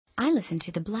I listen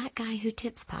to the Black Guy Who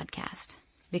Tips podcast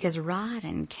because Rod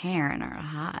and Karen are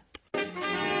hot.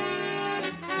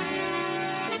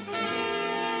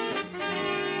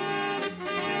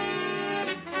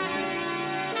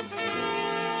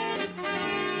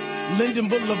 Linden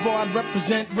Boulevard,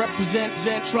 represent,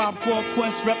 Tribe Called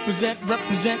Quest, represent.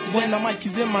 When the mic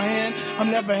is in my hand,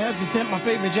 I'm never hesitant. My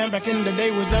favorite jam back in the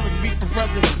day was Eric B for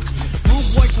president.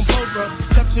 Rude boy composer,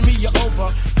 step to me, you're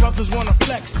over. Brothers wanna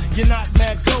flex, you're not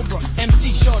Mad Cobra.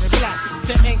 MC short and black,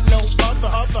 there ain't no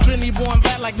other. Trinity born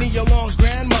bad like Neo Long's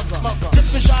grandmother. Tip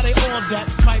and shot, they all that.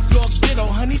 Pipe dog ditto,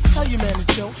 honey, tell your man to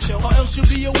chill, or else you'll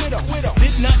be a widow.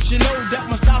 Did not you know that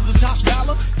my style's a top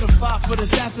dollar? The 5-foot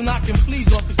assassin knocking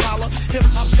fleas off his collar. Hip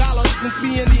hop scholar, since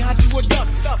being the hot you a duck.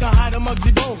 The hide of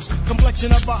Muggsy Bogues,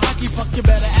 complexion of a hockey puck. You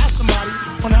better ask somebody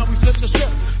on how we flip the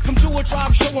script. Come to a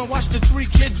tribe show and watch the 3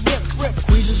 kids rip.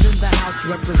 Queens is in the house,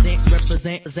 represent.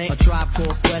 A Tribe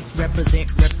Called Quest, represent.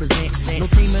 No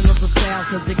teaming of the style,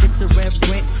 cause it gets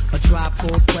irreverent. A Tribe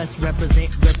Called Quest,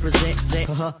 represent.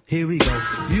 Here we go.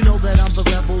 You know that I'm the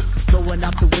rebel, throwing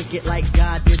out the wicked like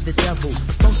God did the devil.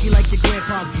 Funky like your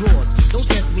grandpa's drawers. Don't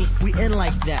test me, we in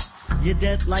like that. You're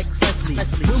dead like Presley.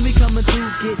 When we coming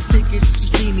through, get tickets to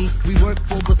see me. We work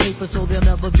for the paper, so there'll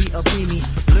never be a preemie.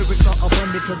 Lyrics are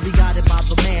abundant, cause we got it by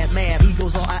the mass.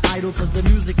 Egos are idle, cause the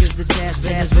music is the jazz.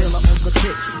 Venezuela on the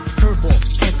pitch. Curveball,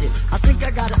 catch it. I think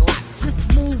I got it locked.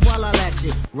 Just move while I latch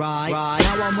it. Right.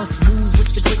 Now I must move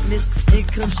with the quickness. In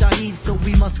comes Shaheed, so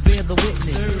we must bear the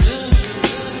witness.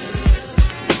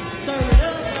 Stir it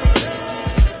up.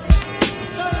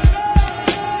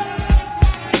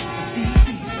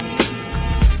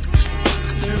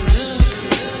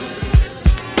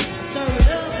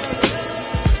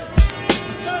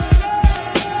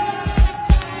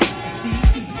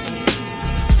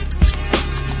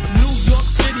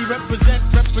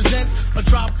 Represent, a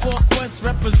Tribe Called Quest,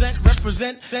 represent.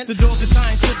 The dog is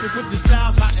scientific with the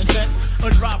styles I invent. A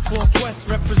Tribe Called Quest,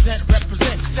 represent.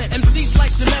 MCs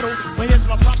like to meddle, but here's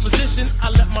my proposition.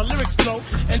 I let my lyrics flow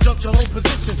and jump your whole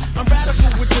position. I'm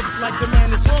radical with this, like the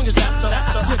man as long as after.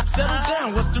 Tip, settle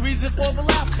down, what's the reason for the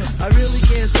laughter? I really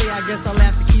can't say, I guess I'll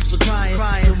have to keep it crying.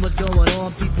 So much going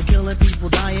on, people killing, people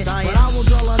dying. But I won't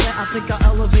dwell on that, I think I'll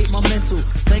elevate my mental.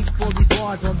 Thanks for these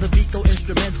bars on the Vico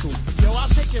instrumental. Yo, I'll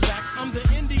take it back, I'm the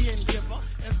Indian giver.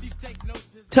 MCs take notes.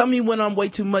 Tell me when I'm way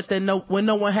too much when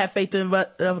no one had faith in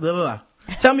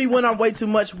Tell me when I'm way too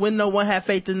much when no one had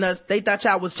faith in us. They thought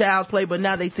y'all was child's play, but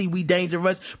now they see we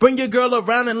dangerous. Bring your girl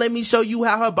around and let me show you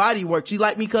how her body works. She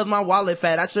like me cause my wallet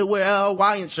fat. I should wear a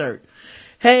Hawaiian shirt.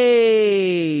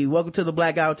 Hey, welcome to the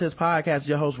Black Guy Who Tips podcast.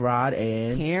 Your host Rod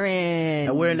and Karen.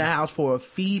 And we're in the house for a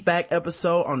feedback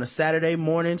episode on a Saturday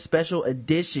morning special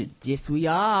edition. Yes, we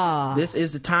are. This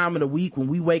is the time of the week when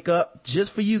we wake up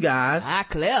just for you guys.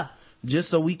 Clear. Just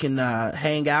so we can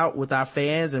hang out with our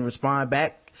fans and respond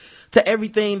back to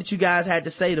everything that you guys had to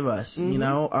say to us. You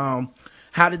know,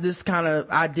 how did this kind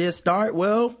of idea start?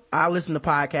 Well, I listen to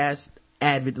podcasts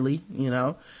avidly,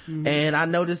 and I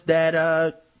noticed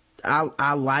that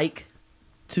I like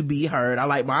to be heard. I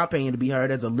like my opinion to be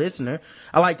heard as a listener.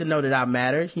 I like to know that I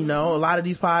matter. A lot of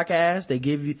these podcasts,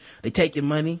 they take your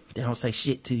money. They don't say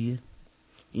shit to you.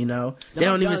 They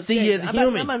don't even see you as a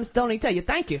human. Some of them don't even tell you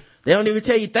thank you. They don't even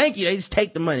tell you thank you. They just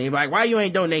take the money. They're like, why you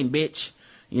ain't donating, bitch?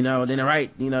 Then they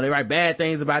write, they write bad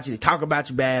things about you. They talk about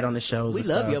you bad on the shows. We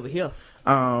love you over here.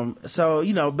 So,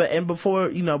 before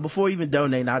even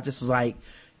donating, I just was like,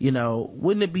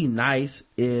 wouldn't it be nice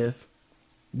if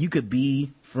you could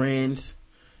be friends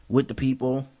with the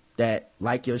people that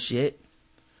like your shit?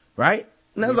 Right?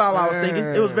 And that's all I was thinking.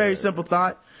 It was a very simple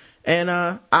thought. And,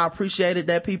 I appreciated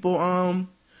that people,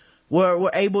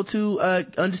 were able to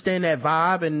understand that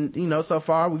vibe. And so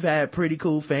far we've had pretty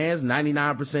cool fans.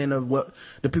 99% of what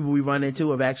the people we run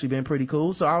into have actually been pretty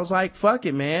cool. So I was like, fuck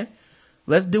it, man,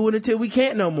 let's do it until we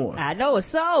can't no more. I know it's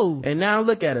so. And now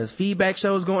look at us, feedback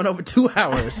shows going over 2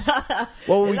 hours.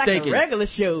 What were we like thinking? A regular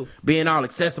show being all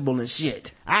accessible and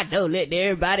shit. I know, letting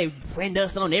everybody friend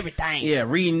us on everything. Yeah,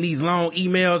 reading these long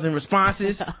emails and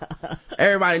responses.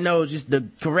 Everybody knows just the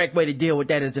correct way to deal with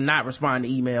that is to not respond to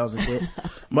emails and shit.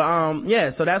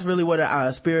 But so that's really where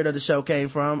the spirit of the show came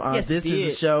from. Yes, this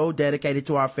is a show dedicated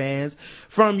to our fans.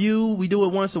 From you, we do it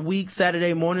once a week,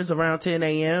 Saturday mornings around 10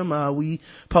 a.m. We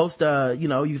post,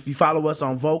 if you follow us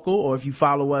on Vocal, or if you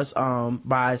follow us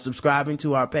by subscribing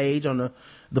to our page on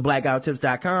the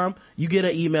blackguywhotips.com, you get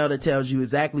an email that tells you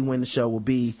exactly when the show will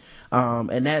be.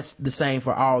 And that's the same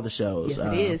for all the shows. Yes,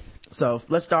 it is. So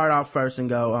let's start off first and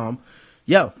go,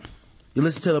 you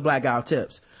listen to the Black Guy Who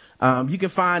Tips. You can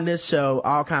find this show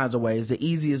all kinds of ways, the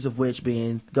easiest of which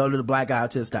being go to the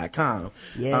blackguywhotips.com.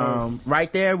 Yes.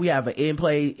 Right there we have an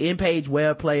in-page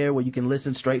web player where you can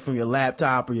listen straight from your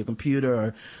laptop or your computer,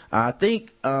 or I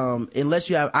think unless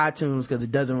you have iTunes, because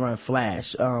it doesn't run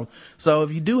Flash. So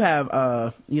if you do have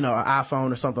an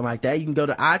iPhone or something like that, you can go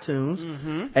to iTunes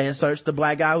and search The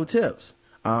Black Guy Who Tips.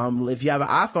 If you have an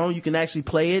iPhone, you can actually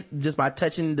play it just by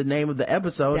touching the name of the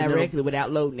episode directly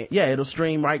without loading it. Yeah, it'll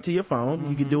stream right to your phone.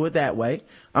 You can do it that way.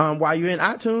 While you're in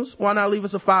iTunes, why not leave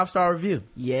us a 5-star review?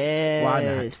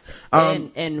 Yes. Why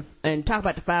not? And talk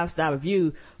about the 5-star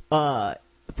review.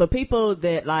 For people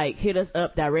that like hit us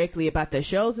up directly about their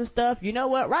shows and stuff, you know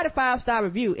what? Write a 5-star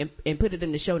review and put it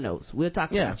in the show notes. We'll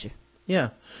talk about you. Yeah.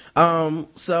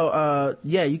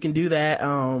 You can do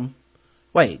that.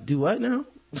 Wait, do what now?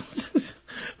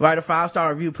 Write a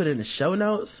 5-star review, put it in the show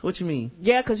notes? What you mean?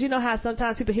 Yeah, because you know how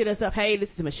sometimes people hit us up, hey,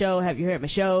 listen to my show, have you heard my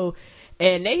show?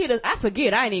 And they hit us, I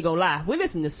forget, I ain't even gonna lie. We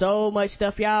listen to so much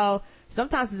stuff, y'all.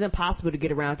 Sometimes it's impossible to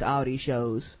get around to all these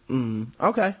shows. Okay.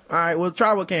 All right. Well,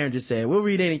 try what Karen just said. We'll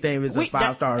read anything if it's a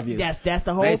 5-star review. That's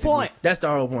the whole Basically, point. That's the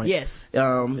whole point. Yes. You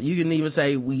can even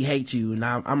say we hate you, and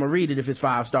I'm gonna read it if it's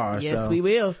 5 stars. Yes, so we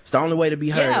will. It's the only way to be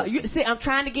heard. Yeah. You see, I'm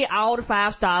trying to get all the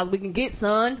 5 stars we can get,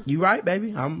 son. You right,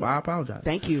 baby. I apologize.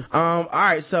 Thank you. All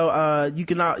right. So, you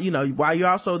can, while you're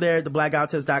also there at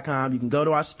theblackouttips.com, you can go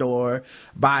to our store,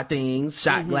 buy things,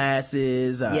 shot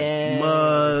glasses, Yes.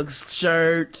 mugs,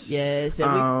 shirts. Yes. And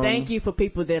we thank you for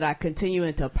people that are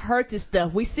continuing to purchase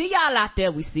stuff. We see y'all out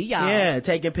there. We see y'all. Yeah,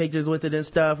 taking pictures with it and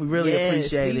stuff. We really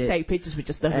appreciate please it. take pictures with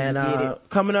your stuff And and get it.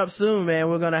 coming up soon, man,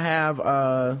 we're gonna have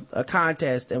a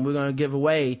contest, and we're gonna give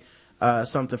away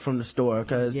something from the store,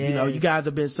 because you guys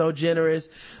have been so generous.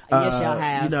 Yes, y'all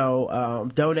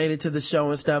have. Donated to the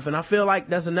show and stuff, and I feel like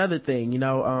that's another thing.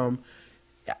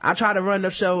 I try to run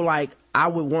the show like I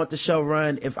would want the show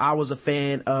run if I was a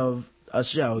fan of a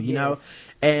show, you know.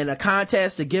 And a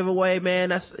contest, a giveaway, man,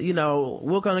 that's,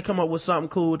 we're gonna come up with something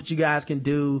cool that you guys can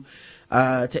do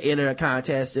to enter a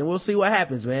contest, and we'll see what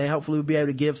happens, man. Hopefully we'll be able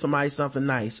to give somebody something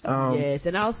nice. Yes,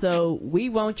 and also we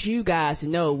want you guys to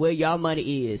know where y'all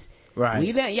money is. Right.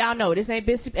 We let y'all know this ain't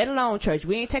Bishop at Alone Church.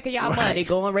 We ain't taking y'all money,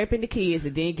 going raping the kids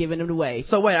and then giving them away.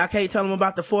 So wait, I can't tell them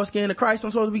about the foreskin of Christ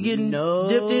I'm supposed to be getting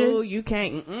dipped in? No, you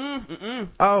can't.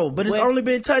 Oh, but it's only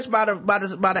been touched by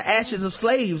the ashes of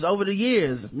slaves over the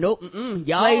years. Nope.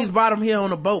 Y'all. Slaves brought them here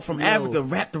on a boat from Africa,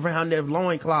 wrapped around their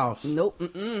loincloths. Nope.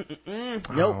 Oh,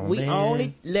 Nope. We man.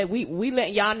 only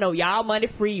let y'all know y'all money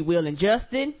free. Will and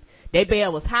Justin, they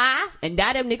bail was high, and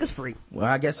now them niggas free. Well,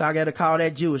 I guess I gotta call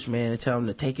that Jewish man and tell him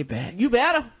to take it back. You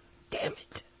better. Damn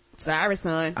it. Sorry,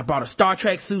 son. I bought a Star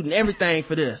Trek suit and everything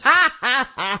for this.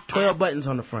 12 buttons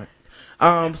on the front.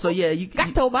 So yeah, you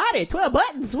Got told about it. 12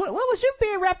 buttons. What was you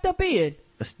being wrapped up in?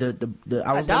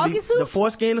 I was doggy suit? the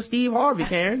foreskin of Steve Harvey,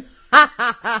 Karen.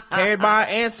 Carried by our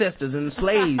ancestors and the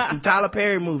slaves through Tyler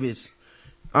Perry movies.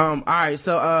 All right,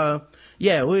 so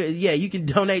you can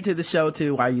donate to the show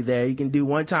too while you're there. You can do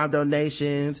one-time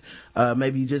donations.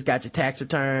 Maybe you just got your tax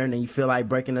return and you feel like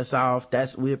breaking us off.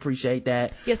 We appreciate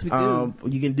that. Yes, we do.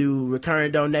 You can do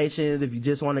recurring donations if you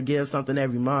just want to give something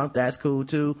every month. That's cool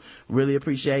too. Really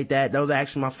appreciate that. Those are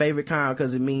actually my favorite kind,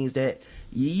 because it means that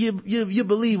you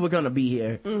believe we're gonna be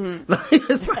here.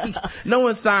 It's like no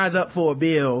one signs up for a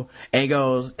bill and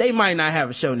goes, they might not have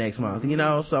a show next month,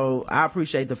 so I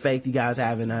appreciate the faith you guys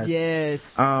have in us.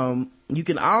 Yes. You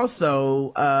can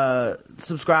also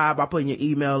subscribe by putting your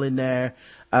email in there.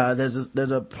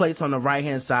 There's a place on the right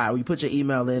hand side where you put your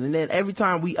email in, and then every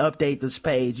time we update this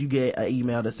page, you get an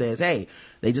email that says, hey,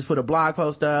 they just put a blog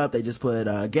post up, they just put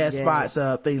guest spots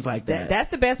up, things like that. That's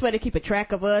the best way to keep a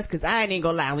track of us, because I ain't even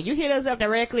gonna lie, when you hit us up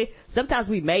directly, sometimes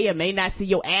we may or may not see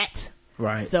your @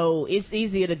 Right. So it's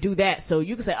easier to do that. So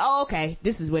you can say, oh, okay,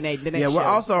 this is when the next show. We're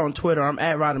also on Twitter. I'm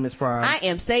at Rodimus Prime. I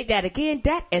am Say That Again,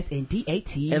 that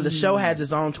SNDAT. And the show has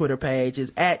its own Twitter page.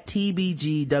 It's at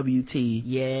TBGWT.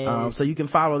 Yes. So you can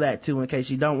follow that too in case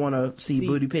you don't want to see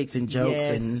booty pics and jokes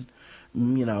and,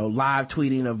 live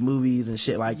tweeting of movies and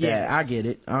shit like that. I get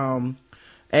it.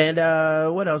 And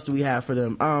what else do we have for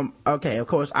them? Okay, of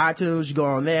course, iTunes, you go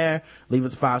on there, leave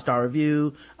us a 5-star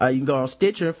review. You can go on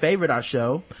Stitcher, favorite our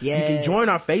show. Yes. You can join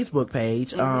our Facebook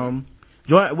page.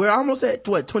 We're almost at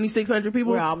 2,600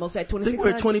 people. We're almost at I think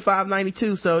we're 2,600. at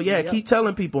 2,592. So yeah, keep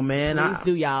telling people, man. Please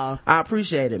do, y'all. I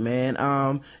appreciate it,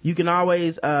 man. You can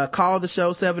always call the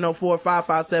show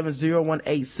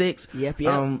 704-557-0186. Yep.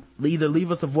 Either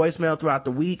leave us a voicemail throughout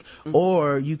the week,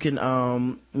 or you can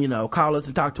call us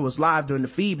and talk to us live during the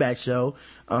feedback show.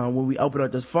 when we open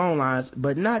up those phone lines,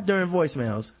 but not during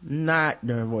voicemails. No,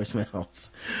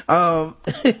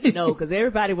 because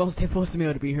everybody wants their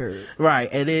voicemail to be heard. Right.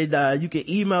 And then, you can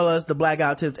email us,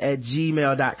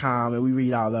 theblackouttips@gmail.com, and we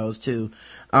read all those too.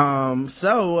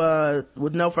 So,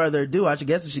 with no further ado, I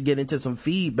guess we should get into some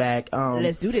feedback.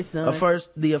 Let's do this, son.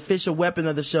 First, the official weapon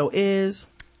of the show is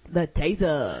the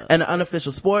taser. And the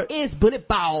unofficial sport is bullet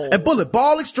ball. And bullet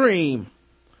ball extreme.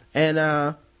 And,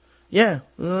 yeah,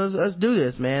 let's do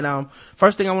this, man.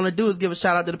 First thing I want to do is give a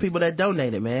shout out to the people that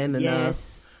donated, man. And,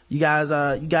 yes. You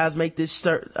guys make this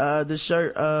show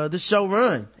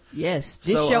run. Yes.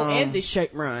 This show and this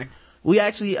shirt run. We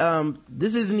actually,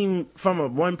 this isn't even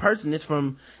from one person. It's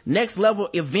from Next Level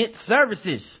Event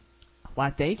Services. Why,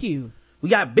 thank you. We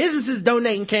got businesses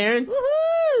donating, Karen.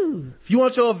 Woohoo! If you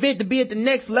want your event to be at the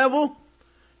next level,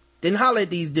 then holler at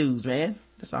these dudes, man.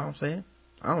 That's all I'm saying.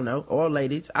 I don't know. Or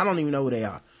ladies. I don't even know who they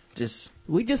are.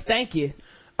 We just thank you.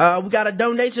 We got a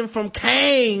donation from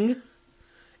Kang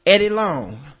Eddie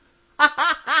Long.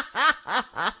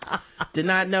 Did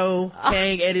not know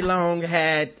Kang Eddie Long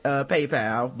had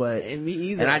PayPal, but and me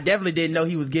either. And I definitely didn't know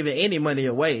he was giving any money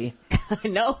away.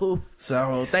 No.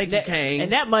 So thank you, Kang.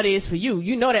 And that money is for you.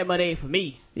 You know that money ain't for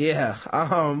me. Yeah.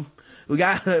 We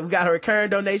got a recurring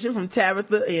donation from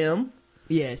Tabitha M.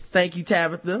 Yes. Thank you,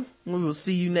 Tabitha. We will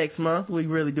see you next month. We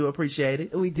really do appreciate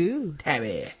it. We do.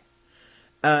 Tabby.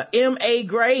 M.A.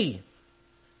 Gray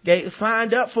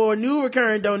signed up for a new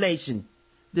recurring donation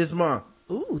this month.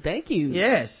 Ooh, thank you.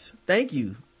 Yes, thank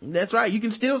you. That's right. You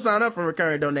can still sign up for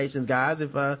recurring donations, guys,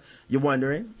 if you're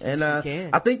wondering. And I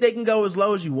think they can go as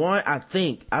low as you want. I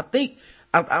think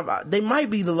they might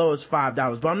be the lowest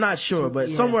 $5, but I'm not sure. But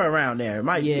somewhere around there, it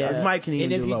might can even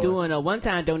And if do you're lower. doing a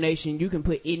one-time donation, you can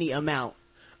put any amount.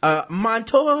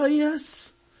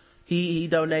 Montorius, he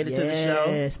donated to the show.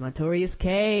 Yes, Montorius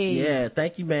K. Yeah,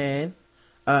 thank you, man.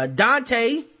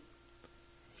 Dante,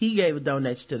 he gave a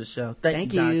donation to the show.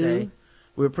 Thank you, Dante.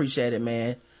 We appreciate it,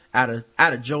 man. Out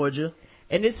of Georgia.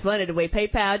 And it's funny the way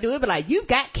PayPal do it, but like, you've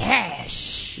got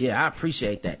cash. Yeah, I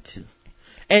appreciate that too.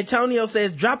 Antonio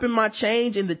says, dropping my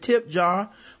change in the tip jar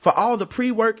for all the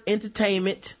pre-work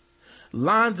entertainment.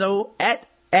 Lonzo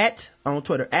on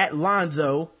Twitter,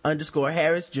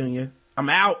 @Lonzo_Harris Jr. I'm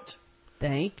out.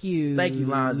 Thank you. Thank you,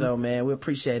 Lonzo, man. We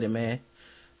appreciate it, man.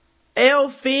 L.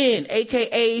 Finn,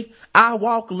 aka I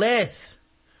Walk Less.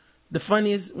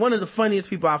 One of the funniest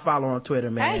people I follow on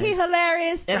Twitter, man. Ain't he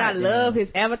hilarious? And I love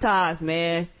his avatars,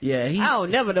 man. Yeah, I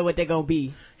don't never know what they're gonna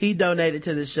be. He donated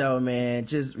to the show, man.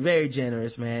 Just very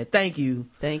generous, man. Thank you.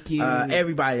 Thank you.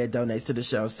 Everybody that donates to the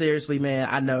show. Seriously, man,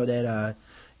 I know that,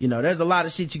 there's a lot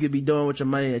of shit you could be doing with your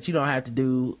money that you don't have to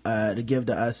do, to give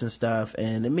to us and stuff.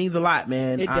 And it means a lot,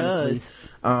 man. It honestly.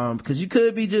 does. Cause you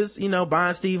could be just,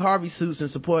 buying Steve Harvey suits and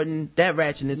supporting that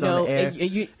ratchetness on the air.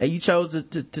 And you chose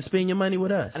to spend your money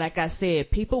with us. Like I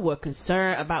said, people were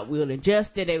concerned about Will and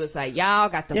Justin. They was like, y'all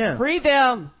got to free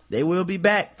them. They will be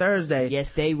back Thursday.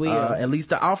 Yes, they will. At least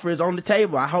the offer is on the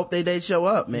table. I hope they show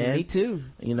up, man. Me too.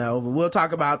 But we'll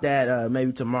talk about that,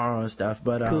 maybe tomorrow and stuff.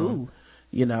 But, cool.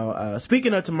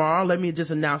 Speaking of tomorrow, let me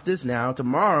just announce this now.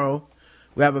 Tomorrow,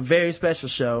 we have a very special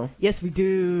show. Yes, we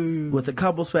do. With a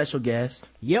couple special guests.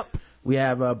 Yep. We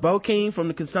have, Bo King from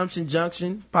the Consumption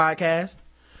Junction podcast.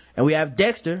 And we have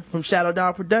Dexter from Shadow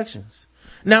Dog Productions.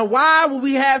 Now, why would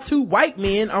we have two white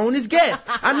men on as guests?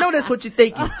 I know that's what you're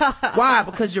thinking. Why?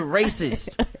 Because you're racist.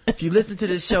 If you listen to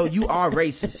this show, you are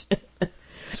racist.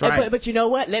 That's right. But you know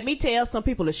what? Let me tell some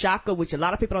people a shocker, which a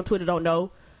lot of people on Twitter don't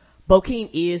know. Bokeem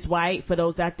is white, for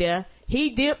those out there. He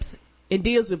dips and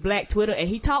deals with black Twitter, and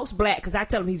he talks black, because I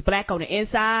tell him he's black on the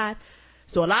inside.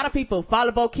 So a lot of people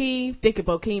follow Bokeem, thinking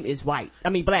Bokeem is white. I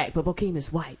mean black, but Bokeem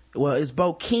is white. Well, it's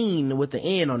Bokeem with the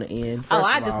N on the end.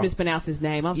 I just mispronounced his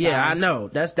name. I'm sorry. Yeah, I know.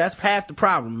 That's half the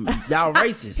problem. Y'all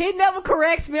racist. He never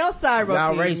corrects me. I'm sorry, Bokeem.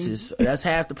 Y'all racist. That's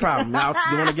half the problem. Y'all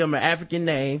you want to give him an African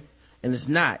name, and it's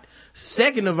not.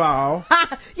 Second of all.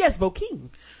 Yes, Bokeem.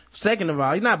 Second of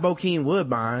all, he's not Bokeem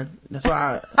Woodbine. That's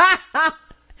why I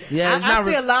see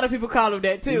a lot of people call him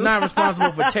that too. He's not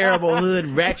responsible for terrible hood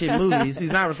ratchet movies.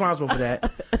 He's not responsible for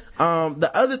that.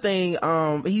 The other thing,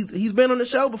 he's been on the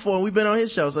show before, and we've been on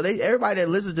his show, so everybody that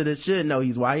listens to this should know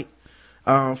he's white.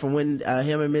 From when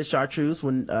him and Miss Chartreuse,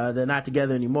 when they're not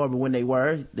together anymore, but when they were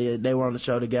on the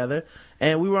show together,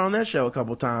 and we were on their show a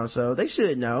couple times, so they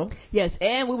should know. Yes,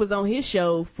 and we was on his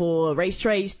show for Race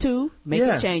Trades 2,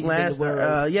 making changes in the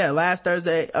world.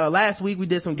 Last week we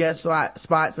did some guest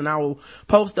spots, and I will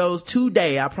post those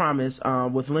today, I promise,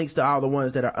 with links to all the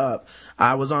ones that are up.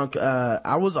 I was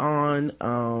on,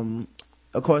 of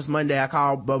course, Monday I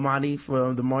called Bomani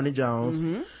from the Morning Jones.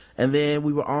 Mm-hmm. And then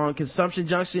we were on Consumption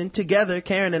Junction together,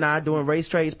 Karen and I, doing Race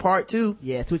Trades Part 2.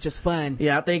 Yes, which is fun.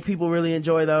 Yeah, I think people really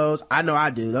enjoy those. I know I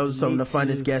do. Those are some Me of the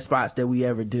funnest too. guest spots that we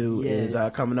ever do, Yes.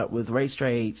 is coming up with Race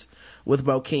Trades with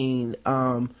Bokeem.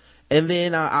 And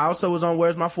then I also was on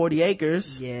Where's My 40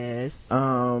 Acres. Yes.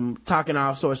 Talking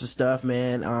all sorts of stuff,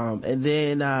 man. And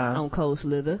then On Cold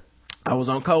Slither. I was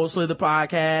on Cold Slither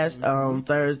podcast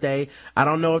Thursday. I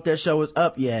don't know if their show is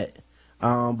up yet,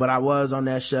 but I was on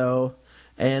that show.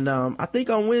 And I think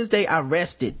on Wednesday I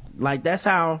rested. Like, that's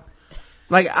how,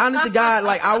 like, honest to God,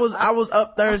 like, I was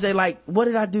up Thursday, like, what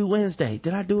did I do Wednesday?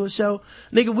 Did I do a show?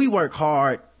 Nigga, we work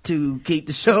hard to keep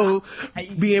the show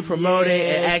being promoted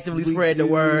and Yes, actively we spread the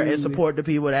word do. and support the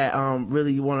people that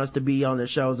really want us to be on their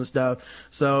shows and stuff.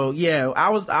 So yeah,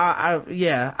 I was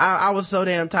so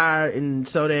damn tired and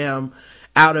so damn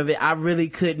out of it. I really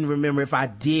couldn't remember if I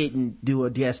didn't do a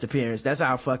guest appearance. That's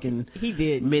how fucking He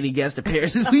did. many guest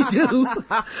appearances we do.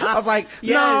 I was like,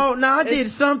 no, I did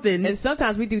something. And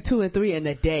sometimes we do 2 and 3 in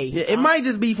a day. Yeah, it might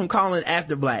just be from calling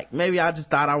After Black. Maybe I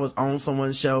just thought I was on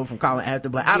someone's show from calling After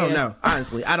Black. I don't Yes. know.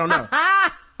 Honestly, I don't know.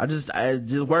 I just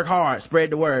work hard, spread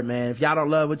the word, man. If y'all don't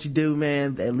love what you do,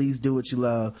 man, at least do what you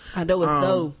love. I know it's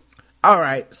so. All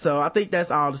right, so I think that's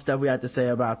all the stuff we have to say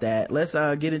about that. Let's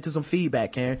get into some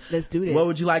feedback, Karen. Let's do this. What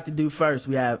would you like to do first?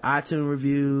 We have iTunes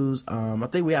reviews. I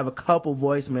think we have a couple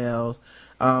voicemails.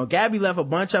 Gabby left a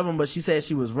bunch of them, but she said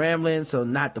she was rambling, so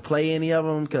not to play any of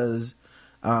them because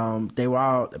they were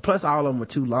all, plus all of them were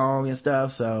too long and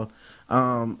stuff. So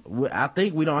I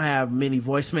think we don't have many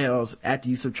voicemails after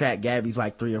you subtract Gabby's,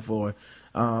 like 3 or 4.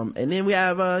 And then we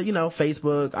have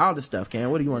Facebook, all this stuff.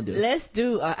 Karen, what do you want to do? Let's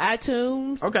do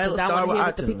iTunes. Okay, let's I start want to with hear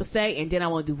what the iTunes. people say, and then I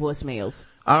want to do voicemails.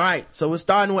 All right, so we're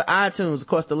starting with iTunes. Of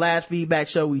course, the last feedback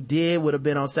show we did would have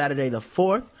been on Saturday the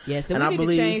 4th. Yes, and we need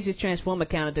to change this Transformer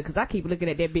calendar because I keep looking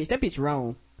at that bitch. That bitch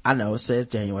wrong. I know it says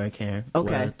January, Karen.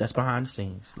 Okay. Well, that's behind the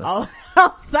scenes. Oh,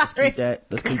 Let's sorry. keep that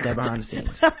behind the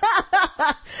scenes.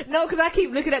 No, because I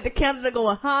keep looking at the calendar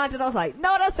going, and I was like,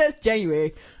 no, that says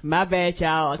January. My bad,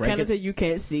 y'all. A Break calendar it. you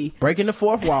can't see. Breaking the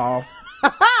fourth wall.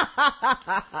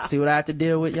 See what I have to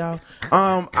deal with, y'all?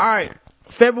 All right.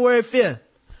 February 5th.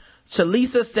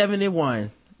 Chalisa71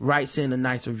 writes in a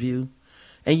nice review.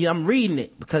 And I'm reading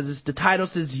it because the title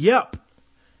says, yup.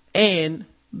 And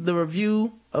the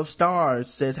review of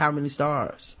stars says how many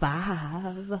stars?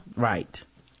 5. Right.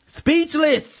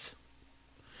 Speechless.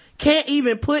 Can't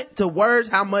even put to words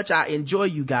how much I enjoy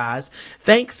you guys.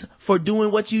 Thanks for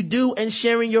doing what you do and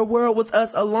sharing your world with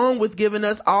us, along with giving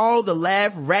us all the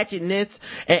laugh, ratchetness,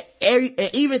 and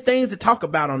even things to talk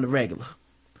about on the regular.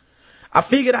 I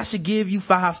figured I should give you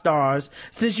 5 stars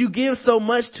since you give so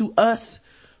much to us.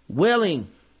 Willing.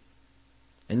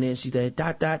 And then she said, ...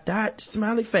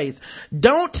 smiley face.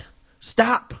 Don't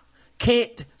stop.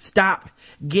 Can't stop.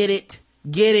 Get it.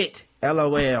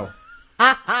 LOL.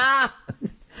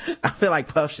 I feel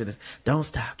like Puff should have. Don't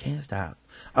stop. Can't stop.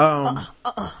 Throw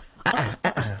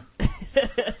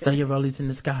your rollies in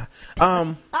the sky.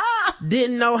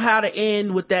 Didn't know how to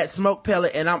end with that smoke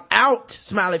pellet and I'm out.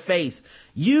 Smiley face.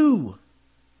 You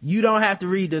don't have to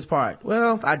read this part.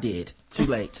 Well, I did. Too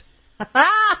late.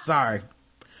 Sorry.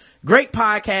 Great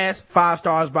podcast. 5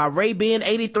 stars by Ray Ben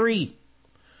 83.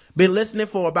 Been listening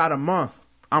for about a month.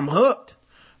 I'm hooked.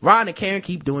 Rod and Karen,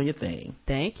 keep doing your thing.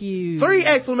 Thank you. 3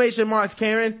 exclamation marks,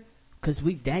 Karen. Because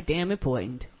we that damn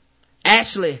important.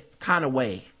 Ashley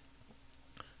Conaway.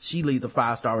 She leaves a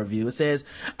 5-star review. It says,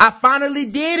 I finally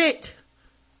did it.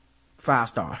 5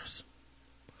 stars.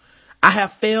 I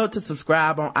have failed to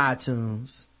subscribe on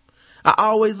iTunes. I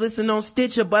always listen on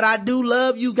Stitcher, but I do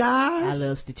love you guys. I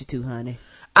love Stitcher too, honey.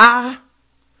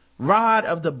 Rod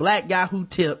of the Black Guy Who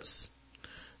Tips,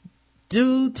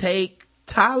 do take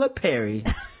Tyler Perry.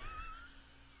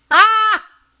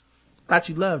 Thought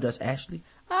you loved us, Ashley.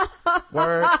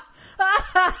 Word.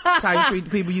 That's how you treat the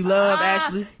people you love,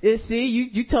 Ashley. Yeah, see,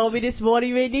 you told me this morning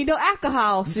you ain't need no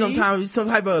alcohol. See? Sometimes some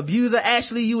type of abuser,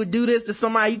 Ashley, you would do this to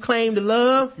somebody you claim to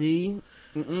love. See?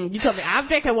 You told me, I'm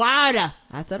drinking water.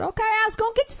 I said, okay, I was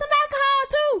gonna get you some alcohol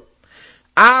too.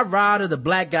 Rod of the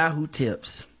Black Guy Who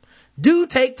Tips, do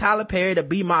take Tyler Perry to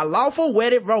be my lawful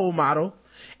wedded role model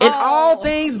in all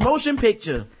things motion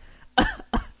picture.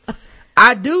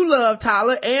 I do love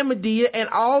Tyler and Medea and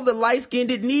all the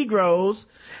light-skinned Negroes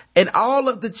and all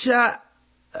of the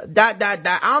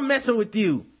I'm messing with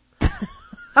you.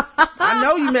 I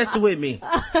know you messing with me.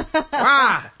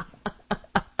 Why?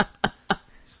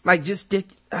 Like, just stick,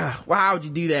 why would you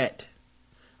do that?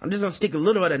 I'm just gonna stick a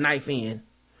little of the knife in.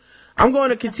 I'm going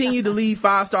to continue to leave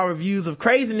 5-star reviews of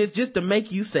craziness just to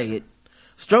make you say it.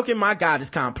 Stroking my goddess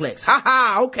complex. Ha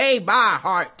ha, okay, bye,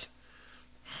 heart.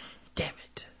 Damn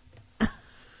it.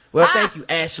 Well, thank you,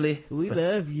 Ashley. We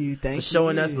love you. Thank you. For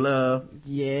showing us love.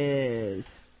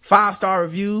 Yes. 5-star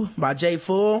review by Jay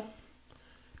Full.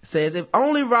 Says, if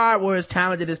only Rod were as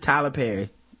talented as Tyler Perry.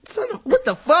 Son of, what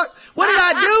the fuck? What did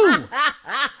I do?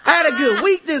 I had a good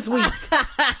week this week.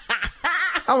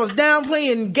 I was down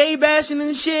playing gay bashing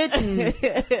and shit and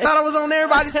thought I was on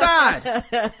everybody's side.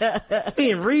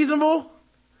 Being reasonable.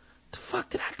 The fuck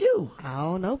did I do? I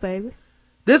don't know, baby.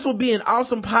 This will be an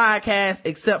awesome podcast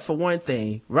except for one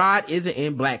thing. Rod isn't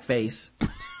in blackface.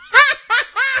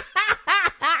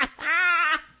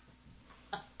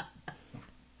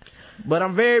 But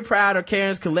I'm very proud of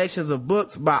Karen's collections of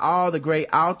books by all the great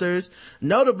authors.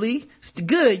 Notably,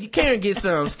 good, Karen gets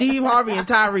some. Steve Harvey and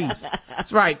Tyrese.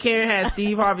 That's right, Karen has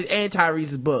Steve Harvey and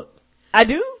Tyrese's book. I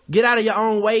do? Get out of your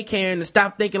own way, Karen, and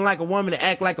stop thinking like a woman and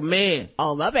act like a man.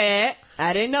 Oh, my bad.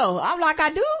 I didn't know. I'm like,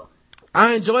 I do?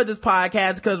 I enjoyed this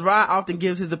podcast because Rod often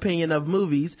gives his opinion of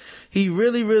movies. He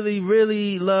really, really,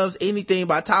 really loves anything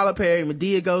by Tyler Perry.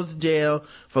 Medea Goes to Jail,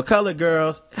 For Colored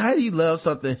Girls. How do you love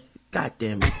something? God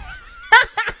damn it.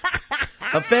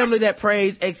 A Family That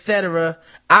Prays, etc.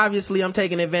 Obviously, I'm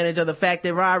taking advantage of the fact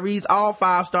that Rod reads all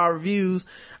 5-star reviews.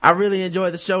 I really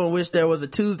enjoyed the show in which there was a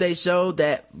Tuesday show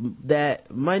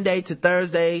that Monday to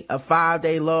Thursday, a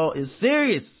 5-day lull is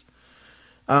serious.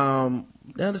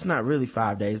 That's not really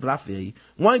 5 days, but I feel you.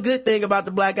 One good thing about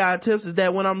the Black Guy Tips is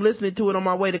that when I'm listening to it on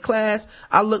my way to class,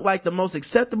 I look like the most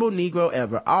acceptable Negro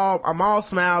ever. I'm all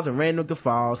smiles and random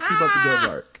guffaws. Keep up the good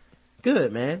work.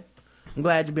 Good, man. I'm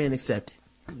glad you're being accepted.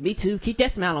 Me too. Keep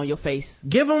that smile on your face.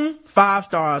 Give 'em 5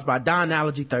 stars by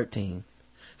Donalogy 13.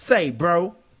 Say,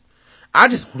 bro. I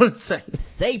just want to say.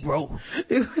 Say, bro.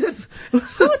 Who is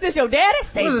this, your daddy?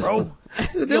 Say, bro.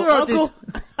 Your uncle?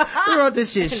 Who wrote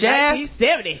this shit? Shaft?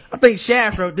 1970. I think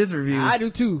Shaft wrote this review. I do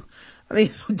too. I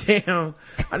need some damn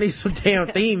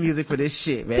theme music for this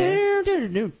shit, man. Hey,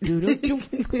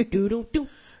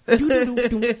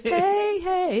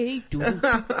 hey. Yeah,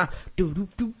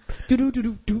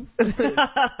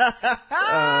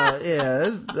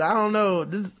 I don't know.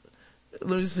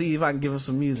 Let me see if I can give him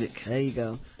some music. There you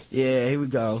go. Yeah, here we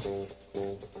go.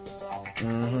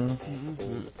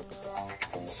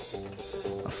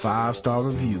 A 5-star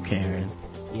review, Karen.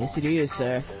 Yes, it is,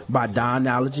 sir. By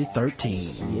Donalogy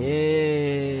 13.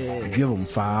 Yeah. Give him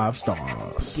 5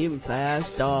 stars. Give him 5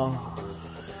 stars.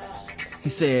 He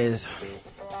says,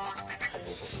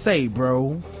 say,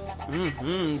 bro.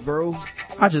 Bro.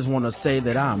 I just want to say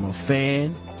that I'm a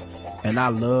fan and I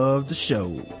love the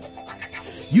show.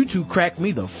 You two crack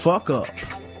me the fuck up.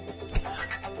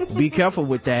 Be careful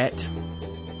with that.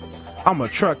 I'm a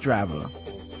truck driver.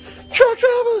 Truck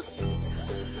driver?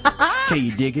 Can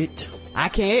you dig it? I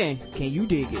can. Can you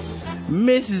dig it?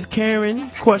 Mrs.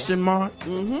 Karen, question mark.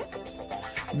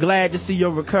 Glad to see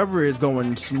your recovery is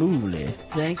going smoothly.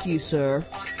 Thank you, sir.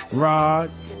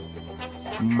 Rod,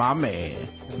 my man.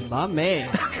 My man.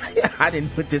 I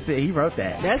didn't put this in. He wrote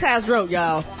that. That's how it's wrote,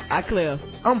 y'all. I clear.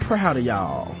 I'm proud of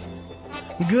y'all.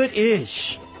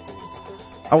 Good-ish.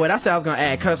 Oh, wait, I said I was going to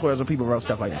add cuss words when people wrote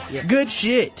stuff like that. Yeah. Good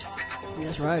shit.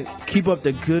 That's right. Keep up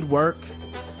the good work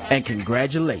and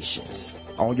congratulations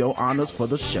on your honors for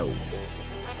the show.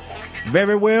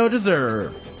 Very well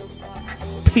deserved.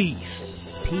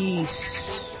 Peace.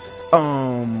 Peace.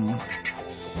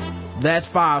 That's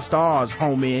 5 stars,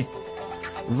 homie.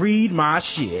 Read my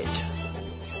shit.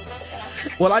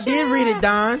 Well, I did read it,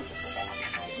 Don.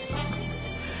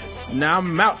 Now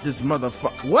I'm out this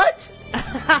motherfucker. What?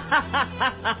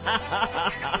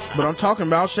 But I'm talking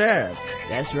about Shaft.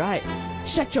 That's right.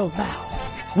 Shut your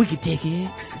mouth. We can take it.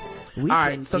 All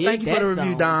right, so thank you for the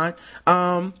review,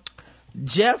 Don.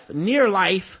 Jeff Near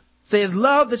Life says,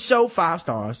 love the show, 5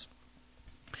 stars.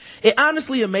 It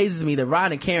honestly amazes me that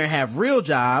Rod and Karen have real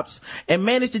jobs and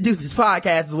manage to do this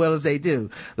podcast as well as they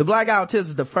do. The Blackout Tips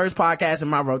is the first podcast in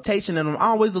my rotation, and I'm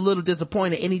always a little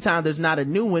disappointed anytime there's not a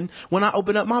new one when I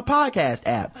open up my podcast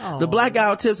app. Aww. The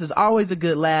Blackout Tips is always a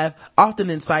good laugh, often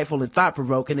insightful and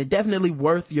thought-provoking, and definitely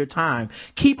worth your time.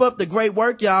 Keep up the great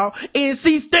work, y'all.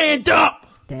 NC, stand up!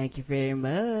 Thank you very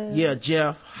much. Yeah,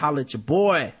 Jeff, holla at your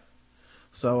boy.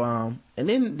 So, and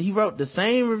then he wrote the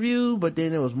same review, but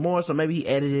then there was more, so maybe he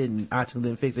edited and iTunes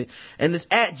didn't fix it. And it's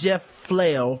at Jeff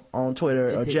Flail on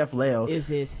Twitter, or Jeff Lail. Is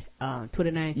his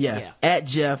Twitter name? Yeah, at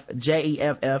Jeff,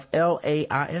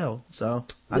 JEFFLAIL. So,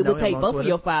 we will take both of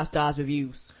your 5 stars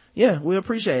reviews. Yeah, we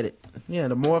appreciate it. Yeah,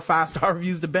 the more 5-star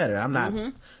reviews, the better. I'm not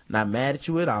mad at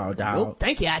you at all, dog. Well,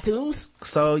 thank you, iTunes.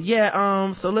 So,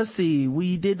 yeah, so let's see.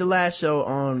 We did the last show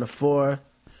on the 4th.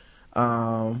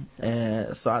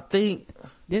 And so I think.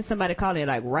 Didn't somebody call it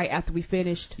like right after we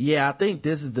finished? Yeah, I think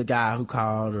this is the guy who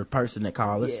called or person that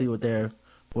called. Let's see what their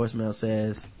Voicemail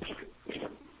says,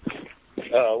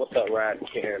 what's up, Rod and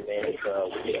Karen, man? It's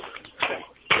Will.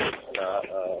 And,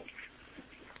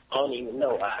 I don't even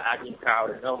know. I just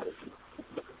called the number.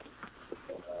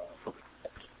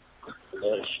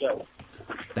 Love the show.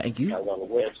 thank you. I was on the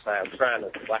website. I'm trying to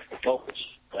watch the focus.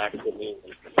 I couldn't even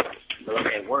look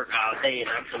at work all day, and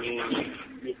I couldn't even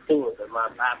get through it. But my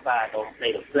iPod don't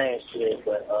play the flash to it.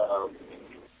 But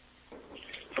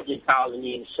I'm just calling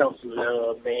in to show some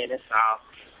love, man. That's all.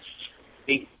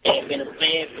 I've been a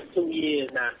fan for 2 years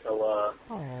now, so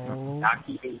I'll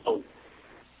keep it going.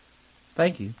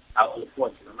 Thank you. I was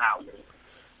fortunate I'm out, man.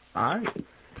 All right.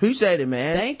 Appreciate it,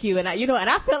 man. Thank you. And I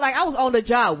felt like I was on the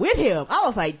job with him. I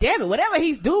was like, damn it, whatever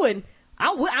he's doing,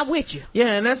 I'm with you.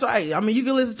 Yeah, and that's right. I mean, you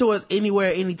can listen to us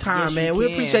anywhere, anytime, Yes, man. you We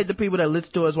can. appreciate the people that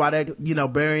listen to us while they're,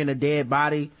 burying a dead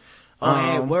body.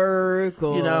 At work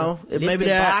or maybe lifting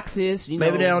they're boxes.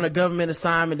 maybe they're on a government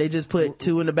assignment. They just put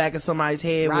two in the back of somebody's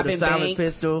head with a Robbing silenced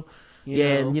banks. pistol.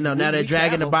 And now they're we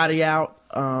dragging the travel. body out.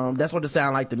 That's what it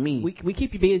sounded like to me. We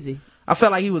keep you busy. I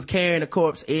felt like he was carrying the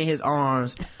corpse in his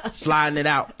arms, sliding it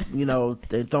out,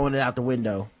 and throwing it out the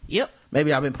window. Yep.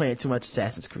 Maybe I've been playing too much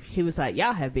Assassin's Creed. He was like,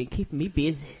 y'all have been keeping me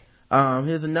busy.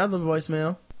 Here's another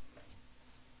voicemail.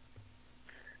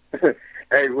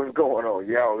 Hey, what's going on,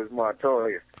 y'all? It's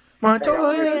Montoya.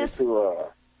 Montoya. Hey, I'm listening to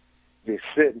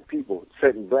the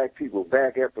setting black people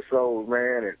back episodes,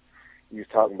 man, and you was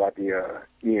talking about the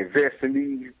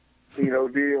investing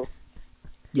deal.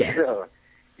 Yes.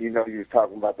 You was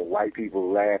talking about the white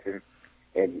people laughing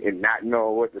and not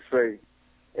knowing what to say.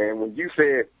 And when you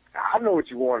said, I know what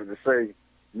you wanted to say,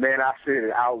 man, I said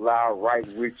it out loud right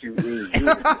with you in unison.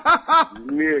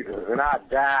 Nigga, and I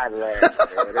died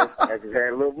laughing, man. I just had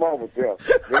a little moment there.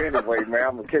 But anyway, man,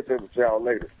 I'm going to catch up with y'all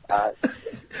later. All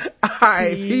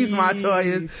right, peace,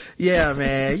 Montoyas. Yeah,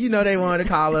 man. They wanted to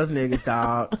call us niggas,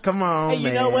 dog. Come on, Hey, you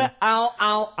man. know what?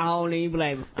 I don't even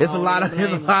blame him. It's a lot of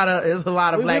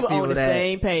black were people on the that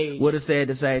same page. would have said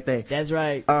the same thing. That's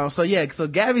right. So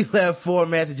Gabby left 4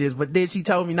 messages, but then she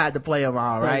told me not to play them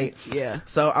all, right? Yeah.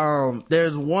 So,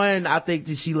 there's one I think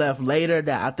that she left later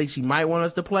that I think she might want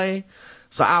us to play.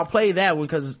 So I'll play that one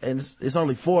because it's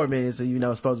only 4 minutes and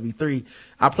it's supposed to be 3.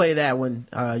 I'll play that one.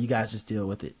 You guys just deal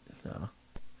with it. So.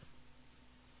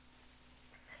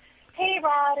 Hey,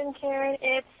 Rod and Karen,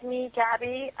 it's me,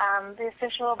 Gabby, the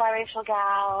official biracial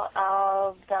gal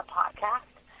of the podcast.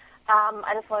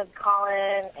 I just wanted to call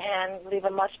in and leave a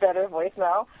much better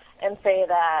voicemail and say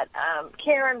that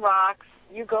Karen rocks.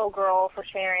 You go, girl, for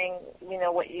sharing,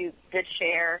 what you did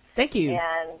share. Thank you.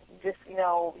 And just,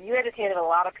 you educated a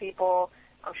lot of people.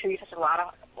 I'm sure you touched a lot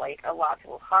of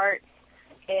people's hearts.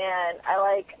 And I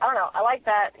like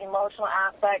that emotional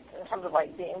aspect in terms of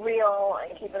being real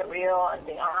and keeping it real and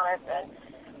being honest, and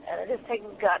it just takes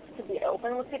guts to be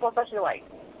open with people, especially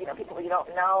people you don't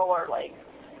know, or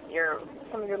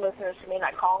some of your listeners who may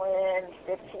not call in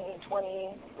 15, 20,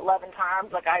 11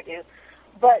 times like I do.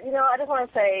 But I just want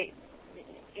to say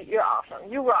you're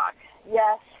awesome. You rock.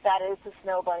 Yes, that is the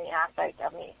snow bunny aspect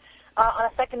of me. On a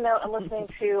second note, I'm listening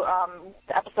to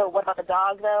the episode What About the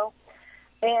Dog, though.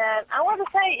 And I want to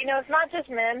say, it's not just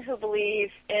men who believe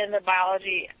in the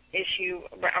biology issue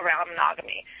around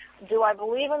monogamy. Do I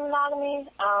believe in monogamy?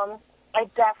 I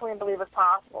definitely believe it's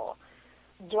possible.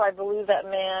 Do I believe that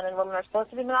man and women are supposed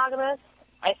to be monogamous?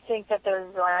 I think that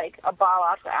there's a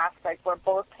biological aspect where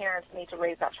both parents need to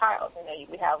raise that child.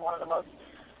 We have one of the most,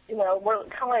 we're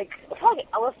kind of like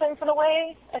elephants in a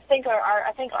way. I think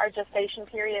our gestation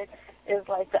period is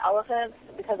like the elephants,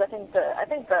 because I think the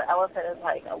elephant is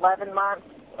 11 months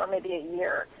or maybe a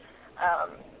year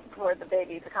for the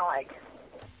baby to kind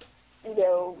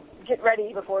of get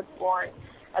ready before it's born,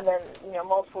 and then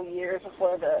multiple years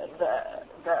before the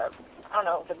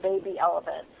baby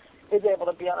elephant is able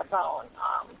to be on its own.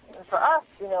 And for us,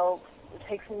 it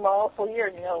takes multiple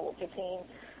years, 15,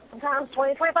 sometimes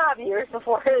 20, 25 years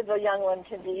before the young one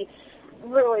can be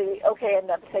really okay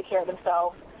enough to take care of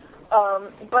themselves.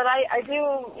 But I do,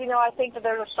 I think that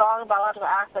there's a strong biological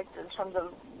aspect in terms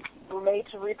of we're made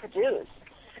to reproduce.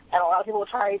 And a lot of people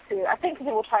try to say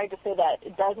that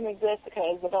it doesn't exist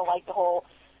because they don't like the whole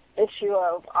issue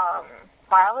of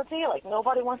biology.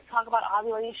 Nobody wants to talk about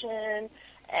ovulation,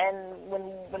 and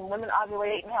when women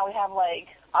ovulate and how we have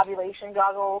ovulation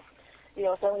goggles,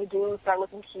 suddenly dudes start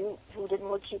looking cute who didn't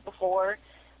look cute before.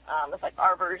 It's like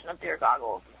our version of deer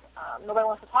goggles. Nobody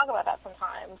wants to talk about that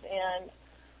sometimes, and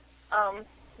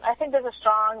I think there's a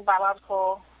strong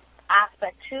biological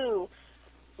aspect to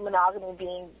monogamy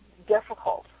being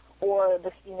difficult, or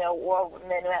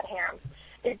men who had harems.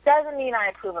 It doesn't mean I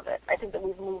approve of it. I think that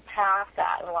we've moved past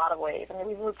that in a lot of ways.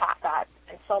 We've moved past that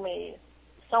in so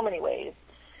many ways.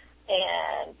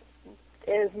 and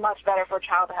it is much better for a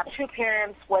child to have two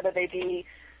parents, whether they be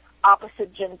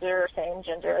opposite gender or same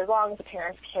gender, as long as the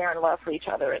parents care and love for each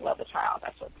other and love the child.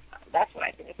 That's what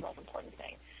I think is the most important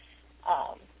thing.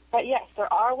 But yes,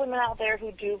 there are women out there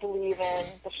who do believe in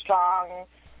the strong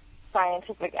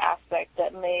scientific aspect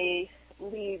that may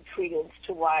lead credence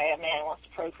to why a man wants to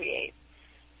procreate.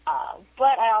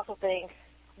 But I also think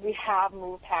we have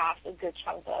moved past a good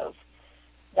chunk of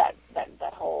that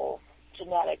whole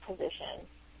genetic position,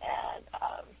 and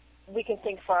we can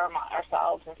think for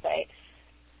ourselves and say,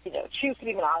 choose to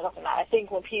be monogamous or not. I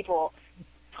think when people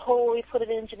totally put it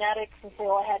in genetics and say,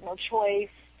 I had no choice,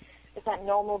 it's not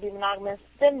normal to be monogamous,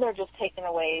 then they're just taking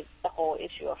away the whole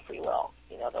issue of free will.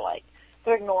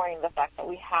 They're ignoring the fact that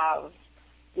we have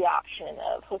the option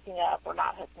of hooking up or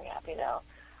not hooking up,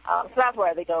 So that's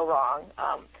where they go wrong.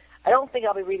 I don't think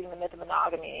I'll be reading The Myth of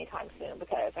Monogamy anytime soon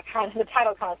because the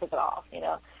title kind of says it all, And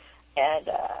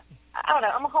I don't know.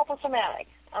 I'm a hopeless romantic.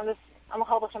 I'm a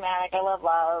hopeless romantic. I love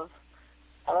love.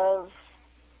 I love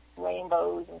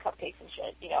rainbows and cupcakes and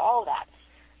shit. All of that.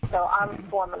 So I'm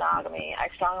for monogamy. I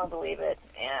strongly believe it,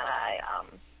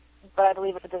 and but I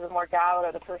believe if it doesn't work out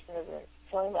or the person isn't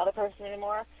feeling the other person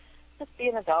anymore, just be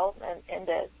an adult and end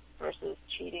it versus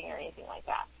cheating or anything like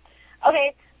that.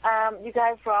 Okay, you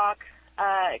guys rock.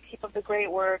 Keep up the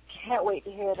great work. Can't wait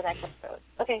to hear the next episode.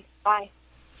 Okay, bye.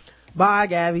 Bye,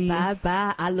 Gabby.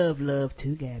 Bye. I love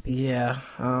too, Gabby. Yeah,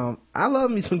 I love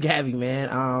me some Gabby,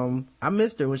 man. I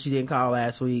missed her when she didn't call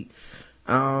last week.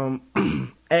 And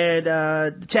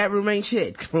the chat room ain't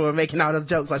shit for making all those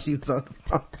jokes while she was on the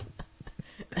phone.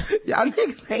 Y'all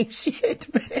niggas ain't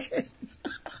shit, man.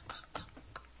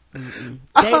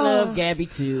 They love Gabby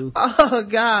too. Oh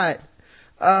God.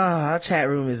 Our chat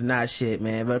room is not shit,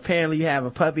 man. But apparently you have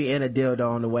a puppy and a dildo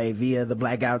on the way via the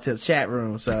Blackout Tips chat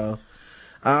room. So,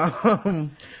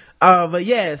 but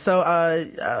yeah,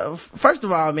 so, first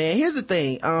of all, man, here's the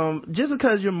thing. Just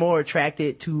because you're more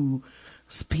attracted to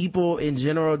people in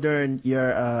general during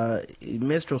your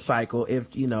menstrual cycle,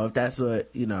 if that's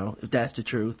if that's the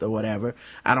truth or whatever.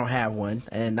 I don't have one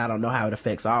and I don't know how it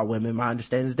affects all women. My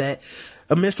understanding is that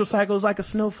a menstrual cycle is like a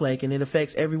snowflake and it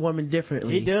affects every woman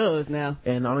differently. It does now.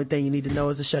 And the only thing you need to know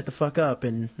is to shut the fuck up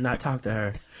and not talk to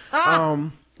her.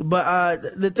 But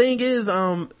the thing is,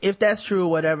 if that's true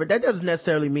or whatever, that doesn't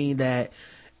necessarily mean that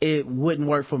it wouldn't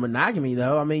work for monogamy,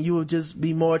 though. I mean, you would just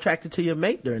be more attracted to your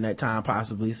mate during that time,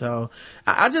 possibly. So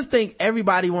I just think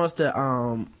everybody wants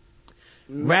to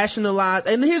rationalize.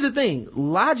 And here's the thing,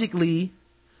 logically,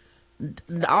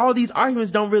 all these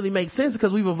arguments don't really make sense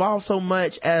because we've evolved so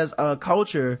much as a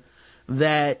culture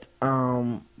that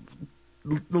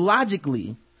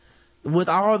logically, with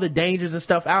all the dangers and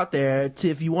stuff out there,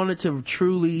 if you wanted to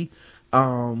truly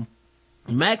maximize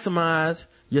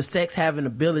your sex having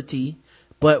ability,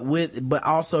 but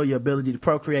also your ability to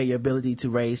procreate, your ability to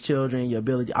raise children, your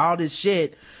ability, all this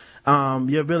shit,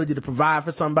 your ability to provide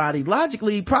for somebody,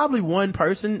 logically, probably one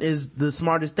person is the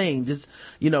smartest thing. Just,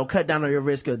 cut down on your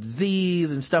risk of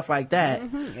disease and stuff like that.